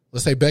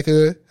 Let's say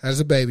Becca has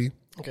a baby.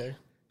 Okay.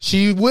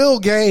 She will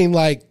gain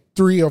like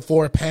 3 or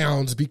 4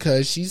 pounds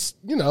because she's,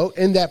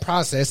 in that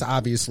process,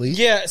 obviously.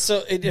 Yeah.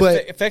 So it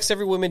affects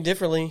every woman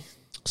differently.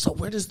 So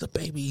where does the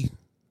baby,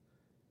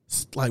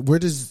 like, where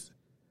does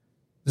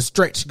the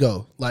stretch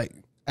go? Like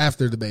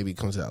after the baby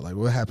comes out, like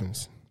what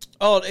happens?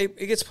 Oh, it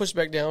gets pushed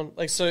back down.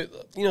 Like, so,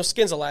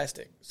 skin's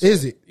elastic. So,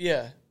 is it?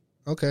 Yeah.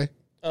 Okay.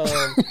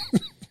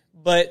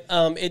 But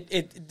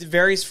it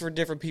varies for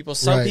different people.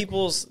 Some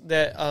people's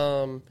that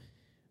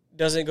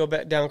doesn't go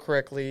back down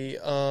correctly,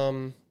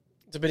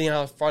 depending on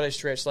how far they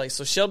stretch. Like,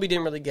 so Shelby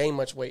didn't really gain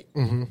much weight.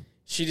 Mm-hmm.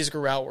 She just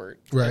grew outward.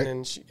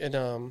 Right.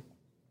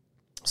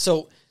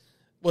 So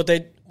what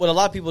a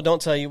lot of people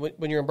don't tell you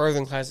when you're in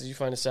birthing classes, you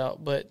find this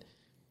out, but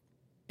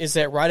is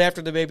that right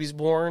after the baby's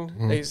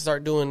born, they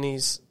start doing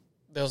these.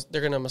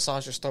 They're going to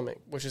massage your stomach,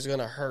 which is going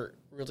to hurt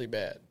really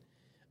bad.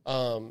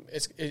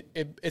 It's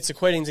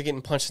equating to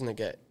getting punched in the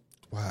gut.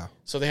 Wow.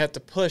 So they have to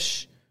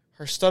push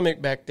her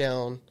stomach back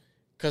down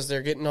because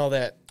they're getting all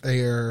that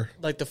air,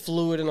 like the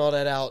fluid and all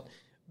that out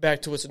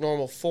back to its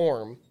normal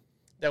form.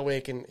 That way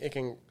it can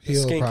heal the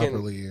skin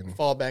properly can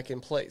fall back in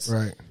place.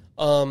 Right.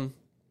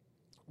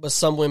 But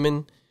some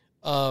women,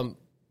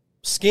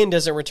 skin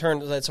doesn't return.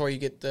 That's where you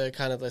get the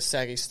kind of the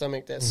saggy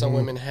stomach that some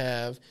women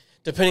have.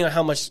 Depending on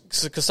how much,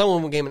 because some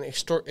women gain an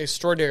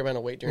extraordinary amount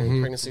of weight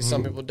during pregnancy.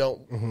 Some people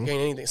don't gain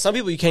anything. Some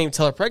people you can't even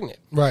tell are pregnant.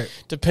 Right.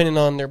 Depending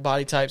on their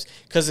body types,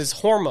 because its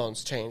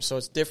hormones change. So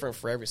it's different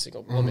for every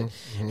single woman.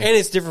 And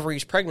it's different for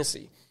each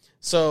pregnancy.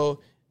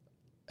 So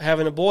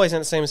having a boy is not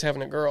the same as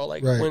having a girl.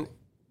 Like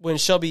when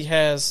Shelby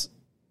has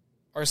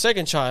our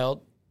second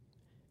child,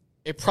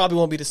 it probably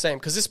won't be the same.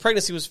 Because this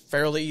pregnancy was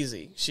fairly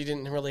easy. She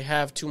didn't really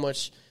have too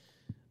much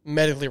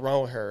medically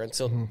wrong with her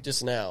until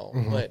just now.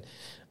 But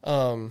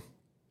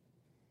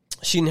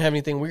she didn't have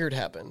anything weird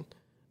happen.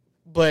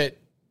 But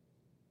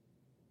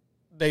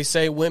they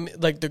say women,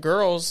 like the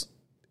girls,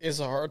 is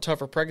a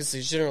tougher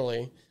pregnancy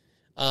generally.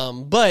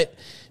 But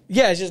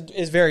yeah,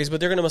 it varies. But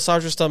they're going to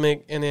massage your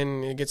stomach, and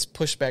then it gets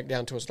pushed back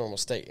down to its normal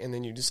state, and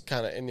then you just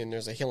and then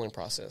there's a healing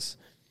process.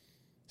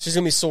 She's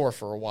going to be sore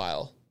for a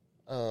while,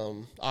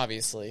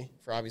 obviously,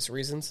 for obvious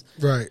reasons.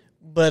 Right.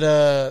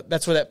 But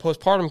that's where that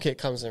postpartum kit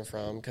comes in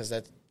from, because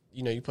that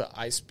you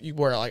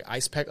wear like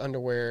ice pack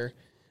underwear.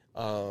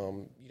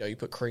 You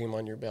put cream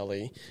on your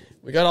belly.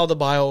 We got all the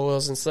bio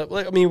oils and stuff.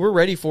 Like, I mean, we're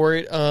ready for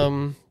it.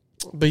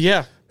 But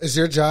yeah, is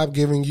your job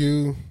giving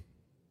you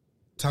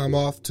time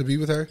off to be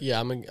with her? Yeah,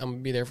 I'm gonna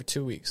be there for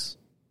 2 weeks.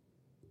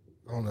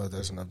 I don't know if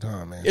that's enough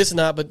time, man. It's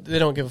not, but they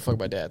don't give a fuck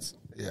about dads.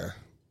 Yeah,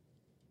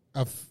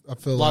 I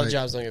feel a lot of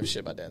jobs don't give a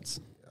shit about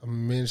dads.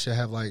 Men should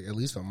have like at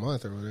least a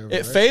month or whatever.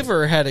 Right?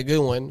 Favor had a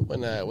good one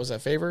when was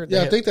that Favor?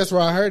 Yeah, I think that's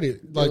where I heard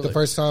it. Like the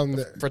first time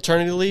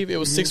fraternity leave, it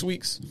was 6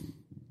 weeks.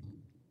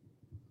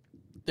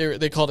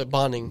 They called it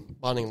bonding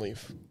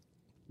leave.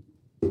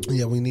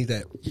 Yeah, we need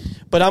that.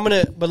 But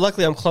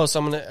luckily I'm close.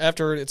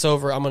 After it's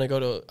over, I'm gonna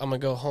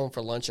go home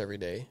for lunch every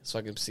day so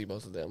I can see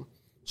both of them,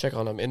 check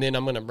on them, and then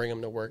I'm gonna bring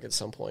them to work at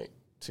some point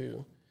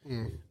too.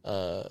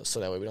 So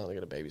that way we don't have to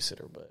get a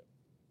babysitter. But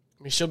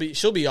I mean,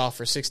 she'll be off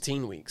for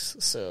 16 weeks.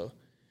 So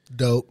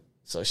dope.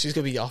 So she's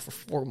gonna be off for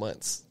 4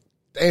 months.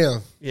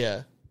 Damn.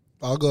 Yeah.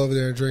 I'll go over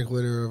there and drink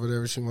with her or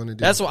whatever she want to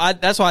do. That's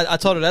why I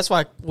told her that's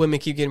why women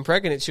keep getting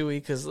pregnant, Chewy,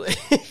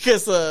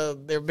 because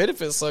their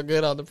benefits so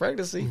good on the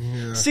pregnancy.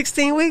 Yeah.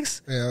 16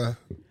 weeks. Yeah,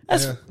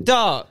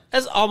 dog.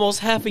 That's almost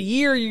half a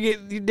year.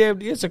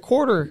 It's a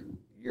quarter.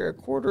 You're a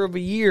quarter of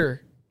a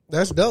year.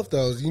 That's dope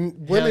though.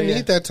 Women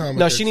need that time.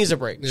 No, she needs a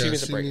break. Yeah, she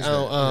needs a break.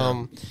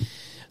 So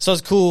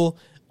it's cool.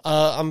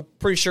 I'm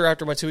pretty sure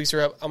after my 2 weeks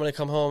are up, I'm gonna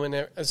come home and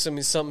it's gonna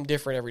be something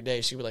different every day.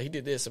 She'll be like, he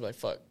did this. I'm like,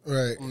 fuck.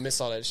 Right. I'm gonna miss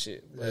all that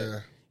shit. But, yeah.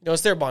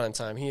 It's their bonding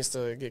time. He needs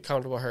to get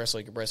comfortable with her so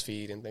he can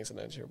breastfeed and things of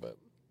that nature. But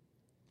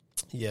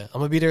Yeah, I'm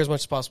gonna be there as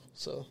much as possible.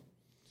 So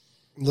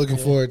Looking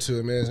forward to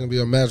it, man. It's gonna be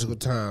a magical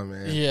time,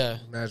 man. yeah,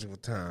 Magical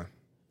time.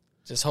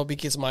 just hope he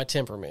gets my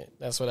temperament.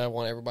 That's what I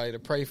want everybody to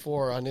pray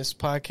for on this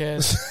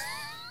podcast.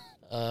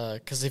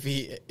 Because if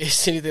he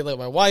is anything like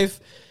my wife,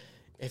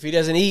 if he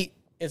doesn't eat,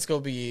 it's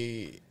gonna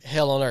be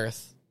hell on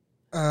earth.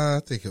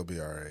 I think he'll be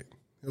all right.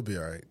 He'll be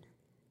all right.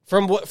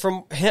 From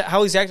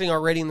how he's acting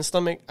already in the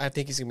stomach, I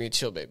think he's gonna be a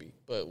chill baby.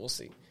 But we'll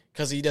see.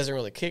 Because he doesn't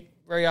really kick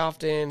very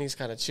often. He's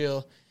kind of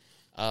chill.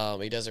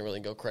 He doesn't really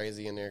go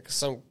crazy in there. Because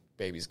some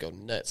babies go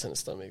nuts in the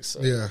stomach.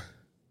 So Yeah.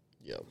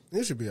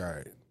 It should be all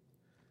right.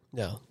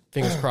 Yeah.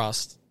 Fingers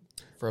crossed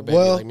for a baby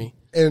like me.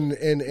 In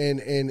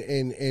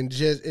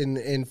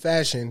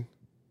fashion,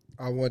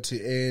 I want to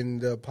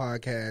end the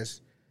podcast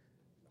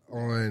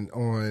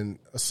on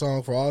a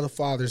song for all the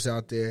fathers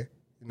out there.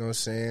 You know what I'm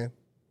saying?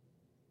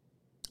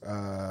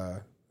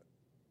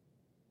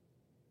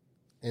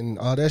 And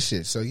all that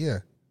shit. So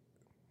yeah.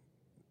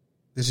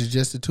 This is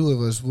just the two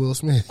of us, Will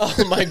Smith.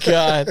 Oh my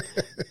God.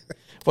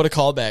 What a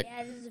callback.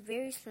 Yeah, this is a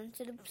very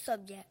sensitive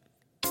subject.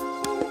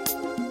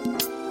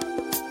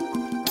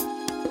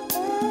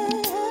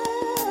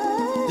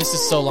 This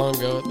is so long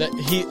ago. That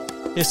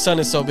his son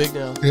is so big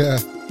now. Yeah.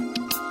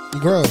 He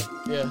grown.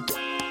 Yeah.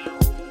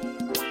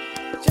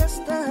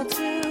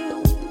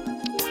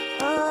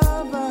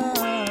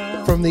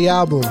 From the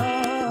album,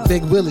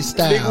 Big Willie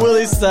Style. Big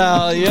Willie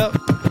Style, yep.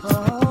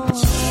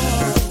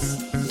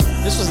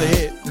 This was a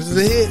hit. This is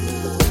a hit.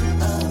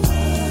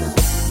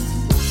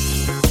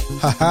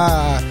 Ha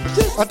ha.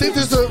 I think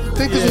this is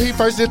when he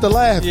first did the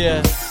laugh.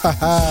 Yeah. Ha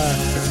ha.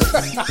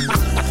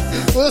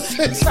 We'll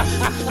see.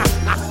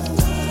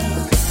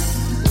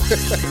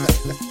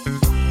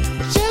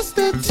 Just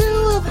the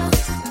two of us.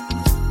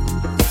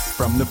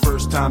 From the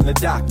first time the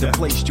doctor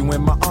placed you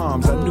in my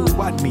arms, I knew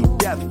I'd meet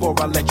death before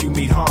I let you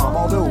meet harm.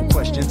 Although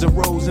questions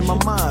arose in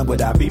my mind,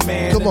 would I be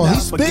man? Come on,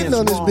 he's spitting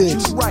on this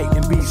bitch. You right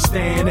and be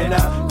standing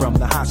up from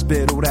the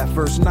hospital that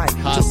first night.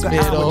 Took an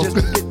hour just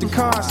to get the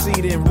car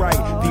seat in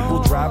right.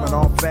 People driving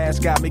off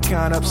fast got me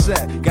kind of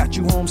upset. Got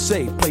you home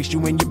safe, placed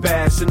you in your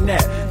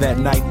bassinet. That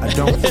night I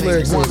don't think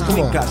one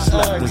wink I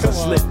slept as I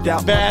slipped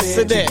out my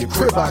bed to your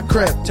crib. I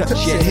crept,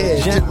 touched your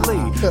head gently,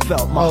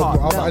 felt my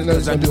heart melt,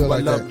 cause I knew I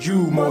loved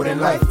you more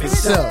than life itself.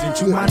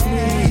 Into my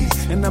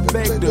knees, and I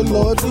begged the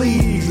Lord,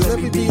 please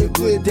let me be a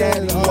good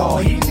daddy. All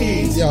he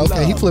needs. Yeah,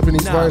 okay, he flipping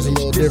these words a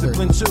little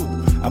different. Too.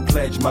 I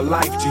pledge my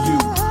life to you.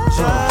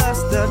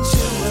 Just the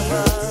two of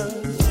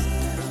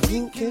us.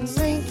 We can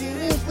make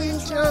it if we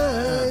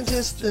try.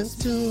 Just the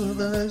two of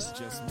us.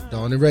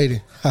 Dawn and rating.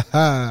 Ha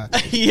ha.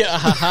 Yeah,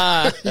 ha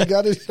ha. You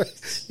gotta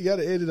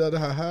edit on the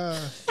ha ha.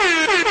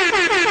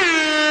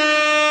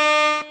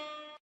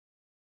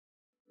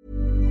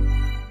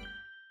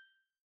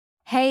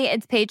 Hey,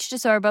 it's Paige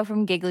DeSorbo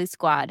from Giggly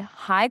Squad.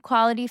 High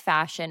quality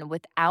fashion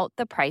without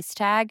the price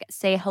tag.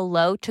 Say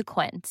hello to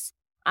Quince.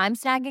 I'm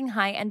snagging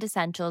high-end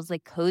essentials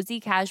like cozy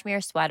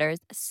cashmere sweaters,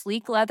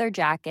 sleek leather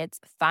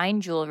jackets,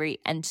 fine jewelry,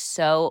 and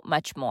so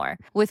much more.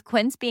 With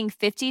Quince being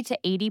 50 to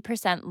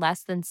 80%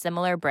 less than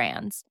similar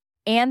brands.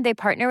 And they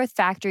partner with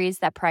factories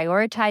that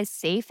prioritize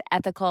safe,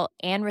 ethical,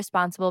 and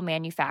responsible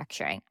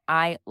manufacturing.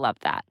 I love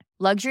that.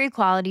 Luxury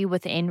quality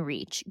within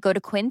reach. Go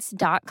to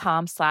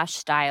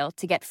quince.com/style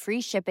to get free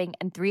shipping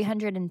and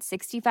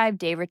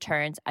 365-day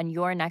returns on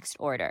your next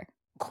order.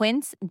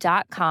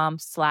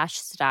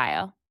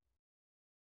 Quince.com/style.